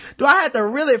 Right. Do I have to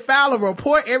really file a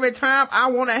report every time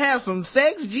I want to have some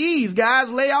sex? Jeez,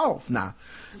 guys, lay off. Nah,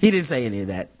 he didn't say any of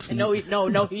that. No,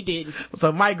 he didn't.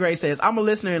 So Mike Gray says, I'm a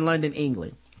listener in London,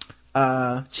 England.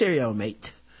 Cheerio,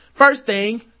 mate. First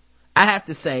thing I have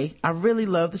to say, I really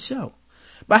love the show.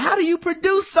 But how do you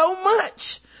produce so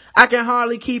much? I can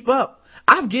hardly keep up.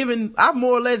 I've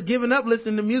more or less given up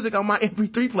listening to music on my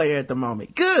MP3 player at the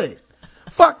moment. Good.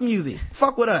 Fuck music.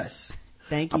 Fuck with us.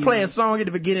 Thank you. I play a song at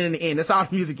the beginning and the end. That's all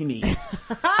the music you need.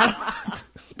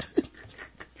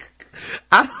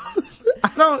 I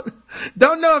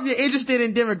don't know if you're interested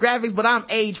in demographics, but I'm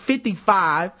age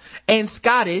 55 and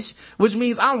Scottish, which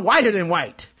means I'm whiter than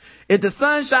white. If the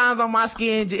sun shines on my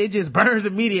skin, it just burns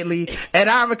immediately, and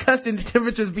I'm accustomed to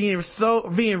temperatures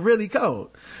being really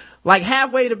cold. Like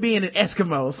halfway to being an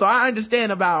Eskimo. So I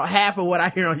understand about half of what I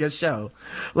hear on your show.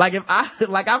 Like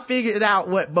I figured out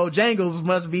what Bojangles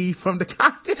must be from the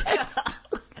context.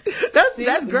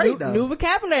 That's great though. New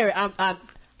vocabulary.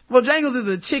 Bojangles is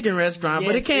a chicken restaurant,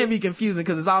 but it can be confusing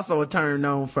because it's also a term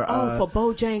known for for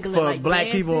Bojangling, for like black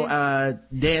dancing. people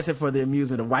dancing for the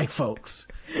amusement of white folks.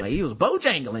 Like he was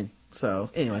Bojangling.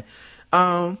 So anyway,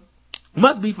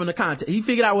 must be from the context. He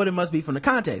figured out what it must be from the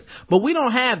context, but we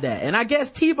don't have that. And I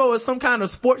guess Tebow is some kind of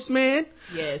sportsman.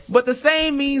 Yes. But the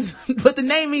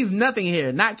name means nothing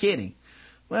here. Not kidding.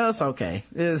 Well, it's okay.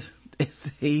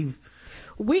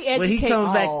 We educate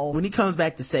all. When he comes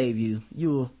back to save you,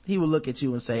 he will look at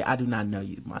you and say, I do not know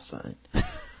you, my son.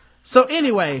 So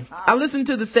anyway, I listened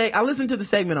to the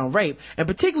segment on rape, and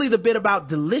particularly the bit about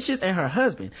Delicious and her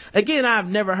husband. Again, I've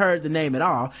never heard the name at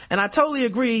all, and I totally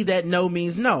agree that no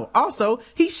means no. Also,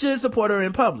 he should support her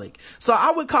in public. So I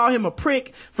would call him a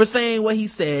prick for saying what he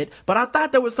said, but I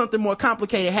thought there was something more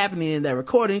complicated happening in that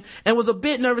recording, and was a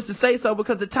bit nervous to say so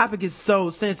because the topic is so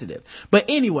sensitive. But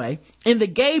anyway, in the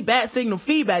Gay Bat Signal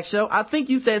feedback show, I think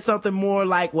you said something more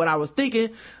like what I was thinking,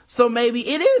 so maybe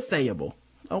it is sayable.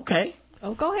 Okay.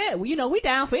 Oh, go ahead. Well, we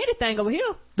down for anything over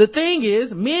here. The thing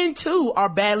is, men too are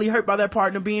badly hurt by their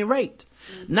partner being raped.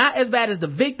 Not as bad as the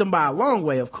victim by a long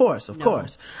way, of course.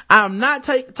 I'm not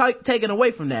taking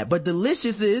away from that, but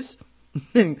Delicious's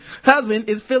husband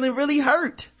is feeling really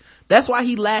hurt. That's why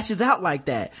he lashes out like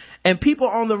that. And people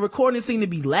on the recording seem to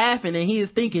be laughing, and he is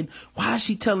thinking, why is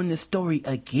she telling this story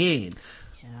again?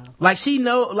 Like she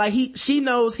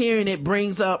knows hearing it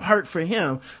brings up hurt for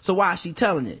him, so why is she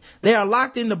telling it? They are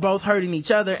locked into both hurting each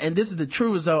other, and this is the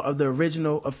true result of the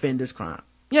original offender's crime.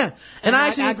 Yeah, and I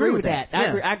actually agree with that.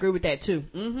 I agree with that too.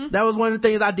 Mm-hmm. That was one of the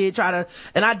things I did try to,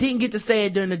 and I didn't get to say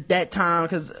it during that time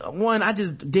because one, I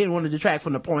just didn't want to detract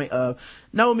from the point of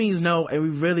no means no, and we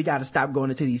really got to stop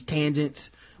going into these tangents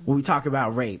when we talk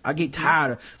about rape. I get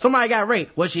tired of somebody got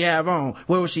raped. What she have on?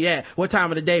 Where was she at? What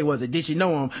time of the day was it? Did she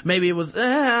know him? Maybe it was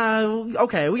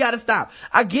okay, we gotta stop.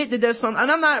 I get that there's some,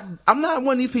 and I'm not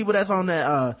one of these people that's on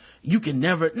that you can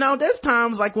never. No, there's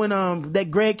times like when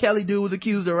that Greg Kelly dude was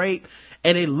accused of rape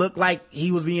and it looked like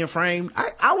he was being framed.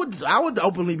 I would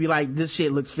openly be like, this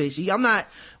shit looks fishy. I'm not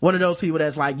one of those people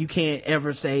that's like, you can't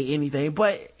ever say anything.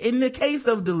 But in the case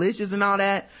of Delicious and all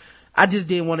that, I just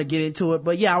didn't want to get into it.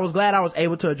 But yeah, I was glad I was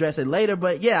able to address it later.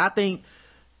 But yeah, I think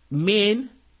men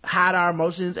hide our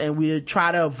emotions and we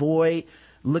try to avoid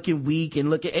looking weak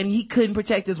and and he couldn't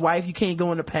protect his wife. You can't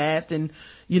go in the past. And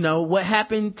what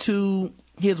happened to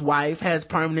his wife has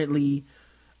permanently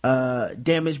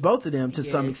damaged both of them to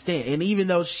some extent. And even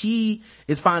though she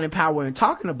is finding power in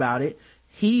talking about it,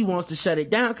 he wants to shut it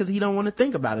down because he don't want to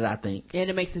think about it, I think. And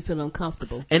it makes him feel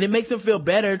uncomfortable. And it makes him feel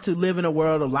better to live in a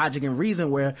world of logic and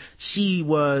reason where she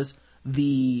was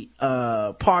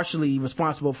partially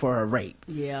responsible for her rape.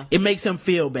 Yeah. It makes him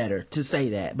feel better to say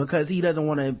that, because he doesn't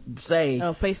want to say,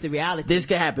 face the reality. This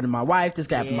could happen to my wife, this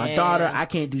could happen to my daughter, I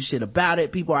can't do shit about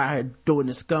it. People are out here doing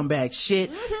this scumbag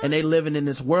shit, and they living in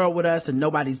this world with us, and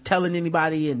nobody's telling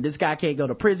anybody, and this guy can't go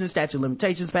to prison, statute of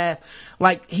limitations passed.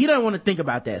 Like, he doesn't want to think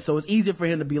about that. So it's easier for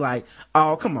him to be like,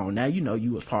 oh, come on now, you know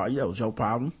you was that was your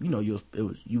problem. You know you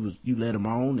led him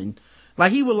on, and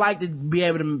like, he would like to be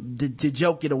able to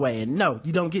joke it away, and no,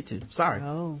 you don't get to. Sorry.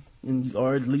 Oh.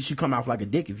 Or at least you come off like a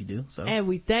dick if you do. So. And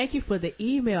we thank you for the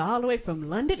email all the way from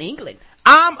London, England.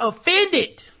 I'm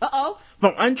offended. Uh-oh.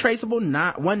 From Untraceable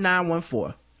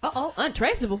 1914. Uh-oh,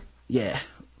 Untraceable. Yeah.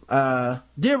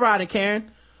 Dear Rod and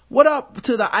Karen, what up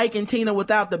to the Ike and Tina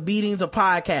without the beatings of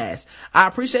podcasts? I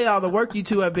appreciate all the work you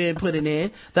two have been putting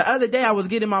in. The other day I was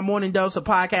getting my morning dose of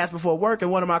podcasts before work, and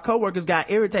one of my coworkers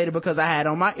got irritated because I had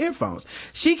on my earphones.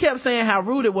 She kept saying how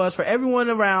rude it was for everyone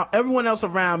else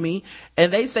around me,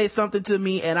 and they say something to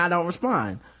me and I don't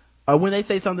respond. Or when they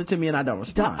say something to me and I don't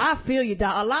respond. I feel you,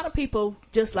 Doc. A lot of people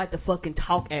just like to fucking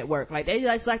talk at work. Like, they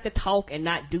just like to talk and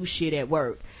not do shit at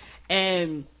work.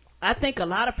 And I think a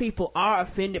lot of people are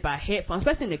offended by headphones,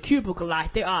 especially in the cubicle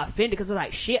life. They are offended because they're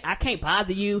like, shit, I can't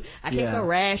bother you. I can't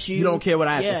harass you. You don't care what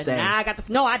I have to say.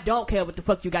 No, I don't care what the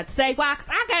fuck you got to say. Why? 'Cause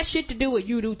I got shit to do what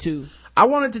you do too. I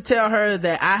wanted to tell her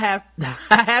that I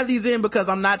have these in because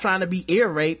I'm not trying to be ear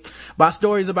raped by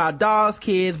stories about dogs,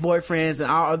 kids, boyfriends,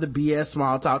 and all other BS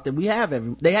small talk that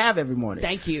they have every morning.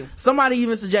 Thank you. Somebody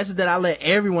even suggested that I let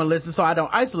everyone listen so I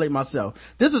don't isolate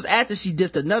myself. This was after she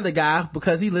dissed another guy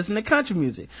because he listened to country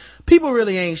music. People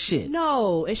really ain't shit.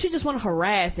 No, and she just want to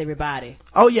harass everybody.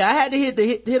 Oh yeah, I had to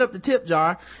hit up the tip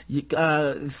jar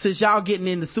since y'all getting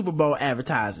in the Super Bowl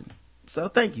advertising. So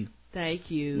thank you.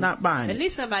 Thank you. Not buying it. At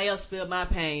least somebody else feel my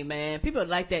pain, man. People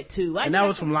like that too. And that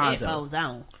was from Lonzo. Headphones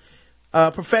on.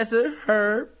 Professor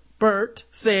Herbert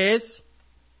says,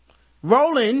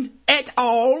 Roland et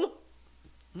al.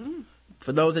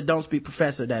 For those that don't speak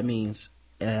professor, that means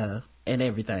and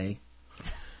everything.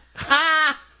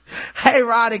 Hey,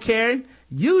 Rod and Karen.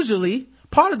 Usually,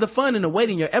 part of the fun in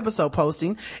awaiting your episode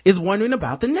posting is wondering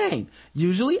about the name.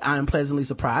 Usually, I am pleasantly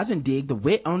surprised and dig the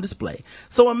wit on display.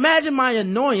 So imagine my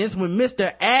annoyance when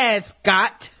Mr.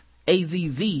 Ascott,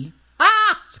 A-Z-Z,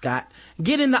 Scott,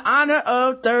 getting the honor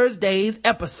of Thursday's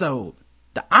episode.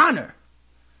 The honor.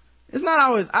 It's not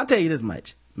always, I'll tell you this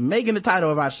much. Making the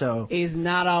title of our show is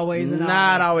not always an honor.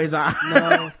 Not always honor.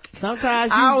 No.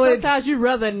 Sometimes you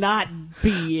rather not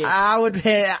be it. I would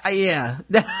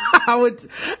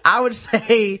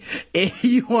say if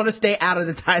you want to stay out of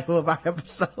the title of our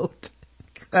episode,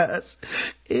 because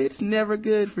it's never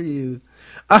good for you.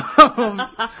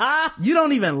 You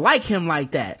don't even like him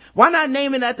like that. Why not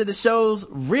name it after the show's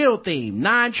real theme,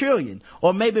 9 trillion,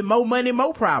 or maybe Mo Money,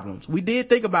 Mo Problems? We did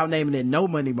think about naming it No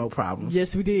Money, Mo Problems.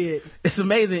 Yes, we did. It's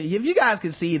amazing. If you guys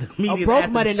can see the media, Broke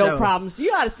Money, No Problems.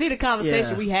 You ought to see the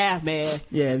conversation we have, man.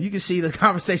 Yeah, if you can see the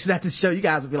conversations after the show, you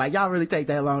guys would be like, y'all really take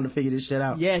that long to figure this shit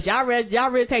out. Yes, y'all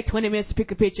really take 20 minutes to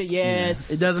pick a picture. Yes.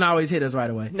 Yeah. It doesn't always hit us right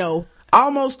away. No.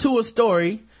 Almost to a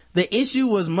story. The issue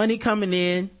was money coming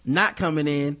in, not coming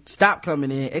in, stop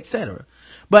coming in, etc.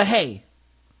 But hey,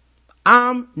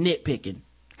 I'm nitpicking,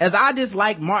 as I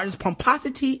dislike Martin's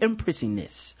pomposity and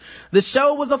prissiness. The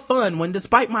show was a fun one,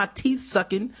 despite my teeth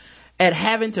sucking at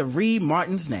having to read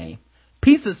Martin's name.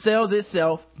 Pizza sells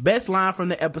itself. Best line from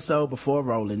the episode before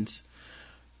Rollins.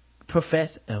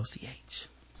 Profess LCH.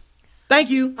 Thank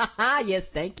you. Yes,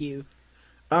 thank you.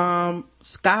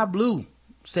 Sky Blue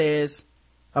says,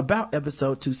 about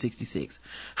episode 266.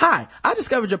 Hi, I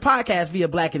discovered your podcast via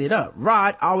Blacking It Up.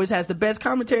 Rod always has the best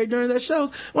commentary during their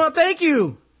shows. Well, thank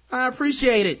you. I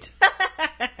appreciate it.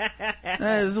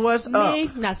 That is what's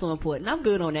up. Not so important. I'm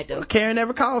good on that though. Karen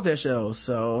never calls their shows,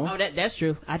 so. Oh, that's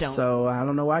true. I don't. So I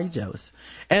don't know why you're jealous.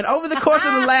 And over the course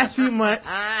of the last few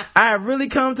months, I have really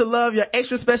come to love your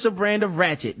extra special brand of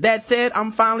ratchet. That said,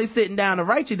 I'm finally sitting down to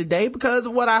write you today because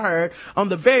of what I heard on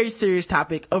the very serious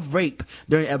topic of rape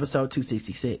during episode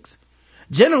 266.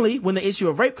 Generally, when the issue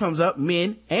of rape comes up,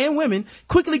 men and women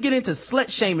quickly get into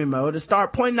slut-shaming mode and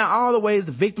start pointing out all the ways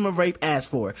the victim of rape asked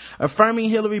for, affirming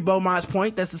Hillary Beaumont's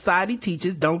point that society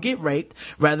teaches don't get raped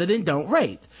rather than don't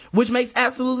rape, which makes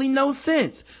absolutely no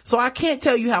sense. So I can't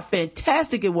tell you how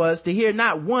fantastic it was to hear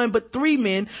not one but 3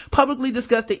 men publicly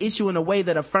discuss the issue in a way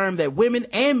that affirmed that women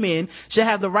and men should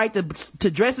have the right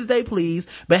to dress as they please,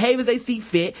 behave as they see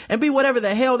fit, and be whatever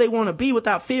the hell they want to be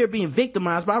without fear of being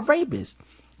victimized by rapists.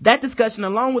 That discussion,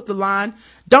 along with the line,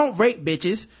 "Don't rape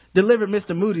bitches," delivered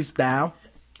Mr. Moody style,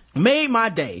 made my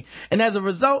day. And as a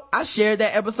result, I shared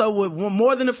that episode with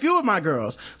more than a few of my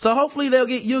girls. So hopefully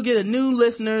you'll get a new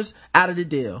listeners out of the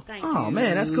deal. Thank you.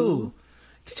 Man, that's cool.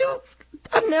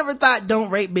 I never thought don't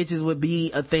rape bitches would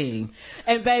be a thing.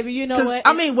 And baby, you know what?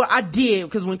 I mean, well, I did,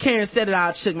 because when Karen said it,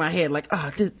 I shook my head like,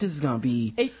 this is gonna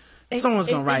be, someone's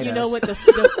gonna write us. You know what?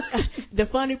 The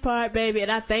funny part, baby,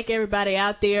 and I thank everybody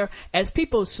out there, as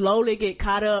people slowly get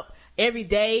caught up, every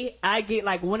day I get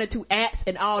like 1 or 2 ads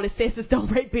and all it says is don't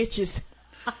rape bitches.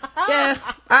 Yeah.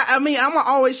 I mean, I'm gonna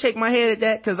always shake my head at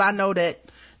that, because I know that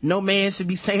no man should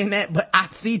be saying that, but I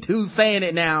see dudes saying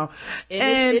it now.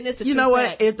 And you know what?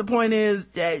 Fact. If the point is,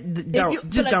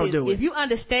 don't do it. If you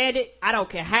understand it, I don't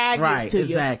care how it gets to you.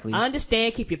 Exactly.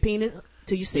 Understand, keep your penis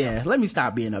to yourself. Yeah, let me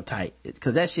stop being uptight,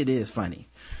 because that shit is funny.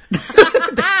 It's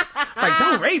like,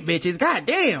 don't rape bitches. God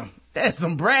damn. That's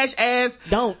some brash ass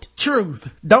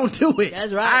truth. Don't do it.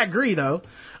 That's right. I agree though.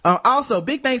 Also,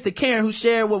 big thanks to Karen, who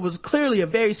shared what was clearly a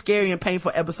very scary and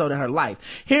painful episode in her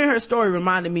life. Hearing her story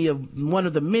reminded me of one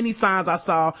of the many signs I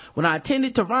saw when I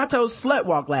attended Toronto's Slut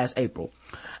Walk last April.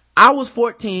 I was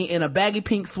 14 in a baggy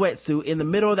pink sweatsuit in the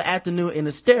middle of the afternoon in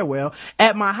a stairwell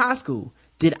at my high school.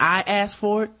 Did I ask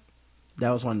for it?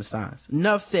 That was one of the signs.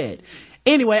 Enough said.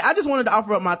 Anyway, I just wanted to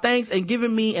offer up my thanks and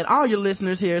giving me and all your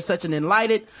listeners here such an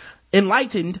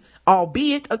enlightened,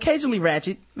 albeit occasionally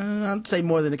ratchet, I'd say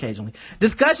more than occasionally,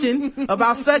 discussion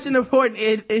about such an important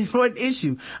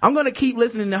issue. I'm going to keep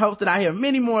listening in hopes that I hear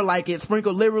many more like it,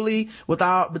 sprinkled liberally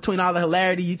between all the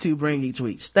hilarity you two bring each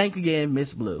week. Thank you again,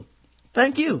 Miss Blue.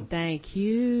 Thank you. Thank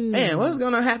you. Man, what's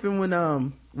going to happen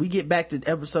when we get back to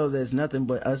episodes that's nothing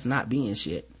but us not being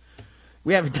shit?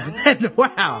 We haven't done that in a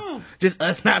while. Just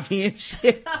us not being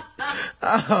shit.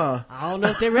 I don't know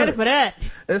if they're ready for that.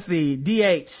 Let's see.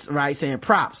 DH, right, saying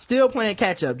props. Still playing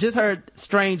catch up. Just heard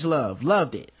Strange Love.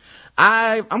 Loved it.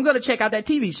 I'm going to check out that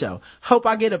TV show. Hope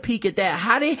I get a peek at that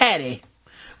Hottie Hattie.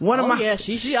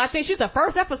 Yeah, I think she's the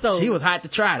first episode. She was hot to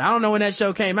try it. I don't know when that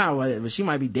show came out, but she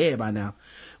might be dead by now.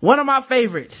 One of my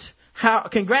favorites.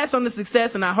 Congrats on the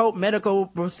success, and I hope medical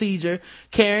procedure.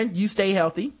 Karen, you stay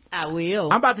healthy. I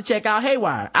will. I'm about to check out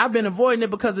Haywire. I've been avoiding it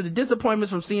because of the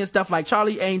disappointments from seeing stuff like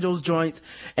Charlie Angel's joints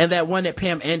and that one that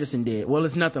Pam Anderson did. Well,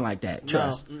 it's nothing like that.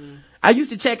 Trust. No. I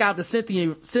used to check out the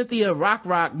Cynthia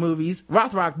Rothrock movies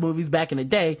back in the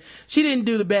day. She didn't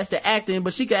do the best at acting,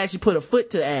 but she could actually put a foot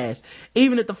to the ass,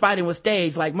 even if the fighting was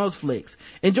staged like most flicks.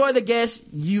 Enjoying the guests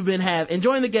you've been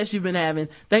having.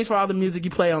 Thanks for all the music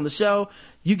you play on the show.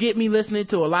 You get me listening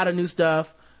to a lot of new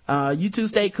stuff. You two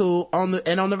stay cool on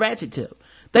the ratchet tip.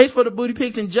 Thanks for the booty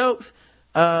pics and jokes.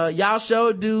 Y'all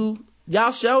show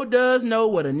does know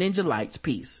what a ninja likes.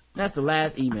 Peace. That's the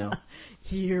last email.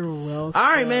 You're welcome. All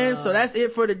right, man. So that's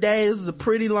it for today. This was a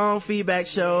pretty long feedback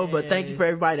show, but thank you for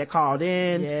everybody that called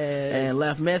in and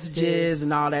left messages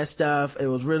and all that stuff. It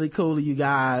was really cool of you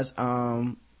guys.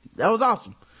 That was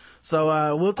awesome.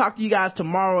 So we'll talk to you guys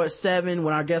tomorrow at 7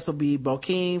 when our guests will be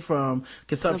Bokeem from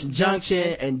Consumption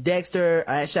Junction and Dexter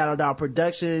at Shadow Dog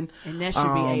Production. And that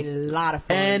should be a lot of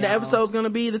fun. And the episode's going to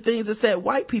be the things that set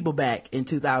white people back in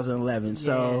 2011.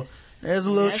 So there's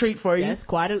a little treat for you. That's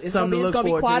it's going to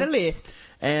be quite a list.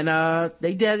 And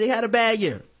they had a bad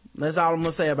year. That's all I'm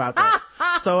gonna say about that.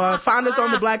 So find us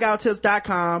on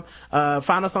theblackouttips.com.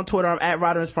 Find us on Twitter. I'm at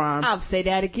Rodimus Prime. I'll say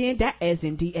that again. That as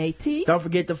in DAT. Don't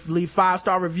forget to leave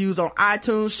 5-star reviews on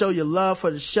iTunes. Show your love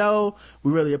for the show.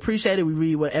 We really appreciate it. We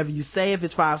read whatever you say. If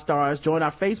it's 5 stars, join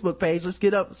our Facebook page. Let's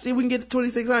get up. See if we can get to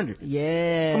 2,600.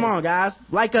 Yeah. Come on,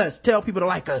 guys. Like us. Tell people to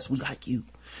like us. We like you.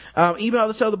 Email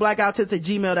the show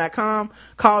theblackouttips@gmail.com.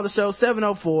 Call the show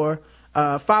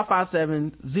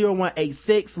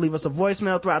 704-557-0186. Leave us a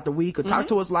voicemail throughout the week or talk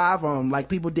to us live like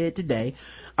people did today.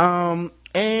 I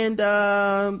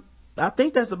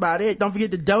think that's about it. Don't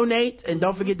forget to donate and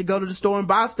don't forget to go to the store and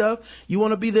buy stuff. You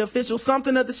want to be the official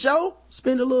something of the show?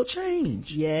 Spend a little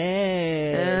change.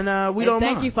 Yes. And we don't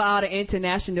thank mind. you for all the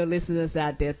international listeners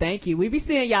out there. Thank you. We be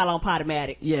seeing y'all on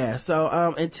Podomatic. Yeah.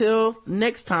 So until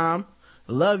next time,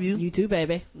 love you. You too,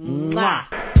 baby. Mwah.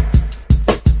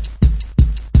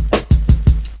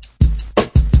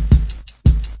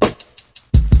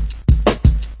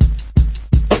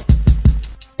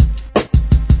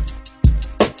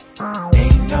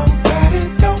 Ain't nobody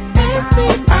don't ask me.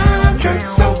 I'm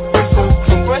just so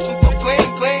fresh and so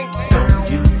clean.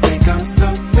 Don't you think I'm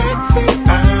so sexy?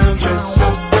 I'm just so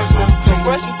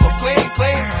fresh and so clean.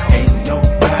 Ain't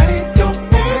nobody don't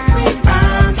ask me.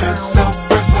 I'm just so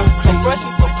fresh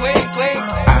and so clean.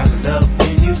 I love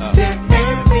when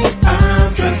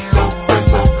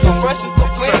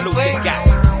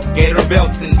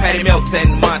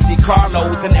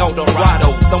Apollos and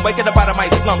Eldorados. I'm waking up out of my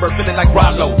slumber, feeling like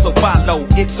Rollo, so follow.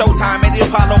 It's showtime at the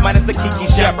Apollo minus the Kiki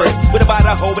Shepherds. With about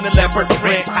a hoe and a leopard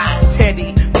print.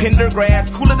 Teddy, Pendergrass,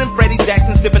 cooler than Freddie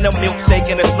Jackson, sipping a milkshake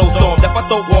in a snowstorm. That I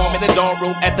throw warm in the dorm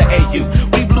room at the AU.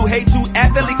 We blew hate to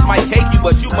athletes might cake you,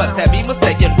 but you must have me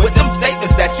mistaken with them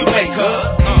statements that you make,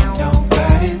 Ain't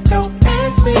nobody don't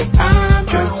ask me, I'm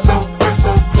just so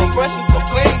versatile. So fresh and so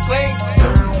clean, clean.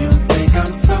 Don't you think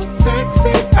I'm so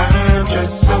sexy? I'm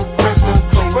just so versatile.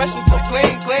 So fresh and so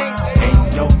clean, clean. Ain't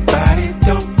nobody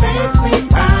don't ask me,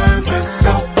 I'm just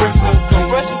so versatile. So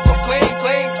fresh and so clean,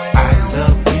 clean. I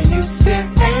love when you stare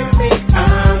at me,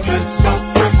 I'm just so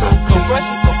versatile. So fresh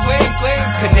and so clean, clean.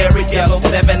 Canary yellow,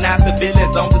 7 9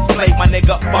 civilians on display. My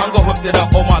nigga Bongo hooked it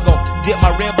up. Oh my god, dip my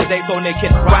rim today so they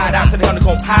can ride out to the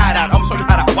honeycomb, hide out. I'm show you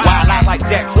how to wild out like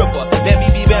Jack Tripper. Let me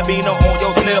be Bambino on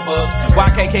your slippers,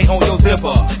 YKK on your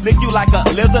zipper. Lick you like a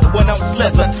lizard when I'm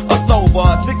slizzard or sober.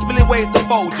 6 million ways to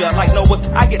fold ya. Like Noah's,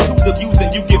 I get 2 of views and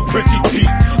you get pretty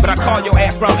deep. But I call your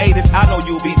ass from 80s, I know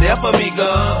you'll be there for me,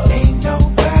 girl. Ain't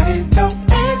nobody don't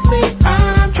ask me,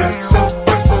 I'm just so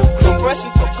versatile. So fresh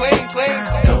and so clean, clean.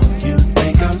 Don't you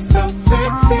think I'm so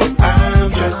sexy? I'm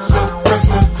just so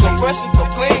versatile. So fresh and so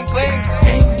clean, clean.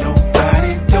 Ain't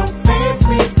nobody don't ask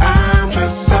me, I'm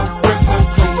just so versatile.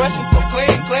 So fresh and so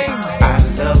clean, clean. I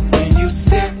love when you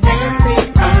stare at me,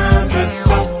 I'm just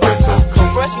so versatile. So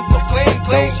fresh and so clean,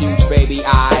 clean. Those huge baby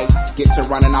eyes get to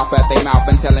running off at their mouth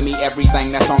and telling me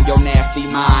everything that's on your nasty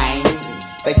mind.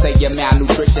 They say you're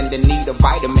malnutrition, then need a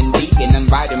vitamin D, and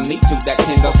inviting me to that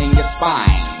tingle in your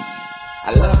spine.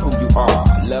 I love who you are,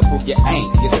 love who you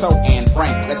ain't. You're so Anne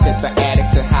Frank. Let's hit the attic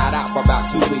to hide out for about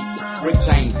 2 weeks. Rick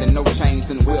chains and no chains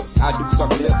and whips. I do some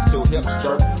lips till hips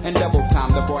jerk and double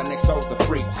time. The boy next door's the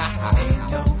freak. Ha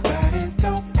ha.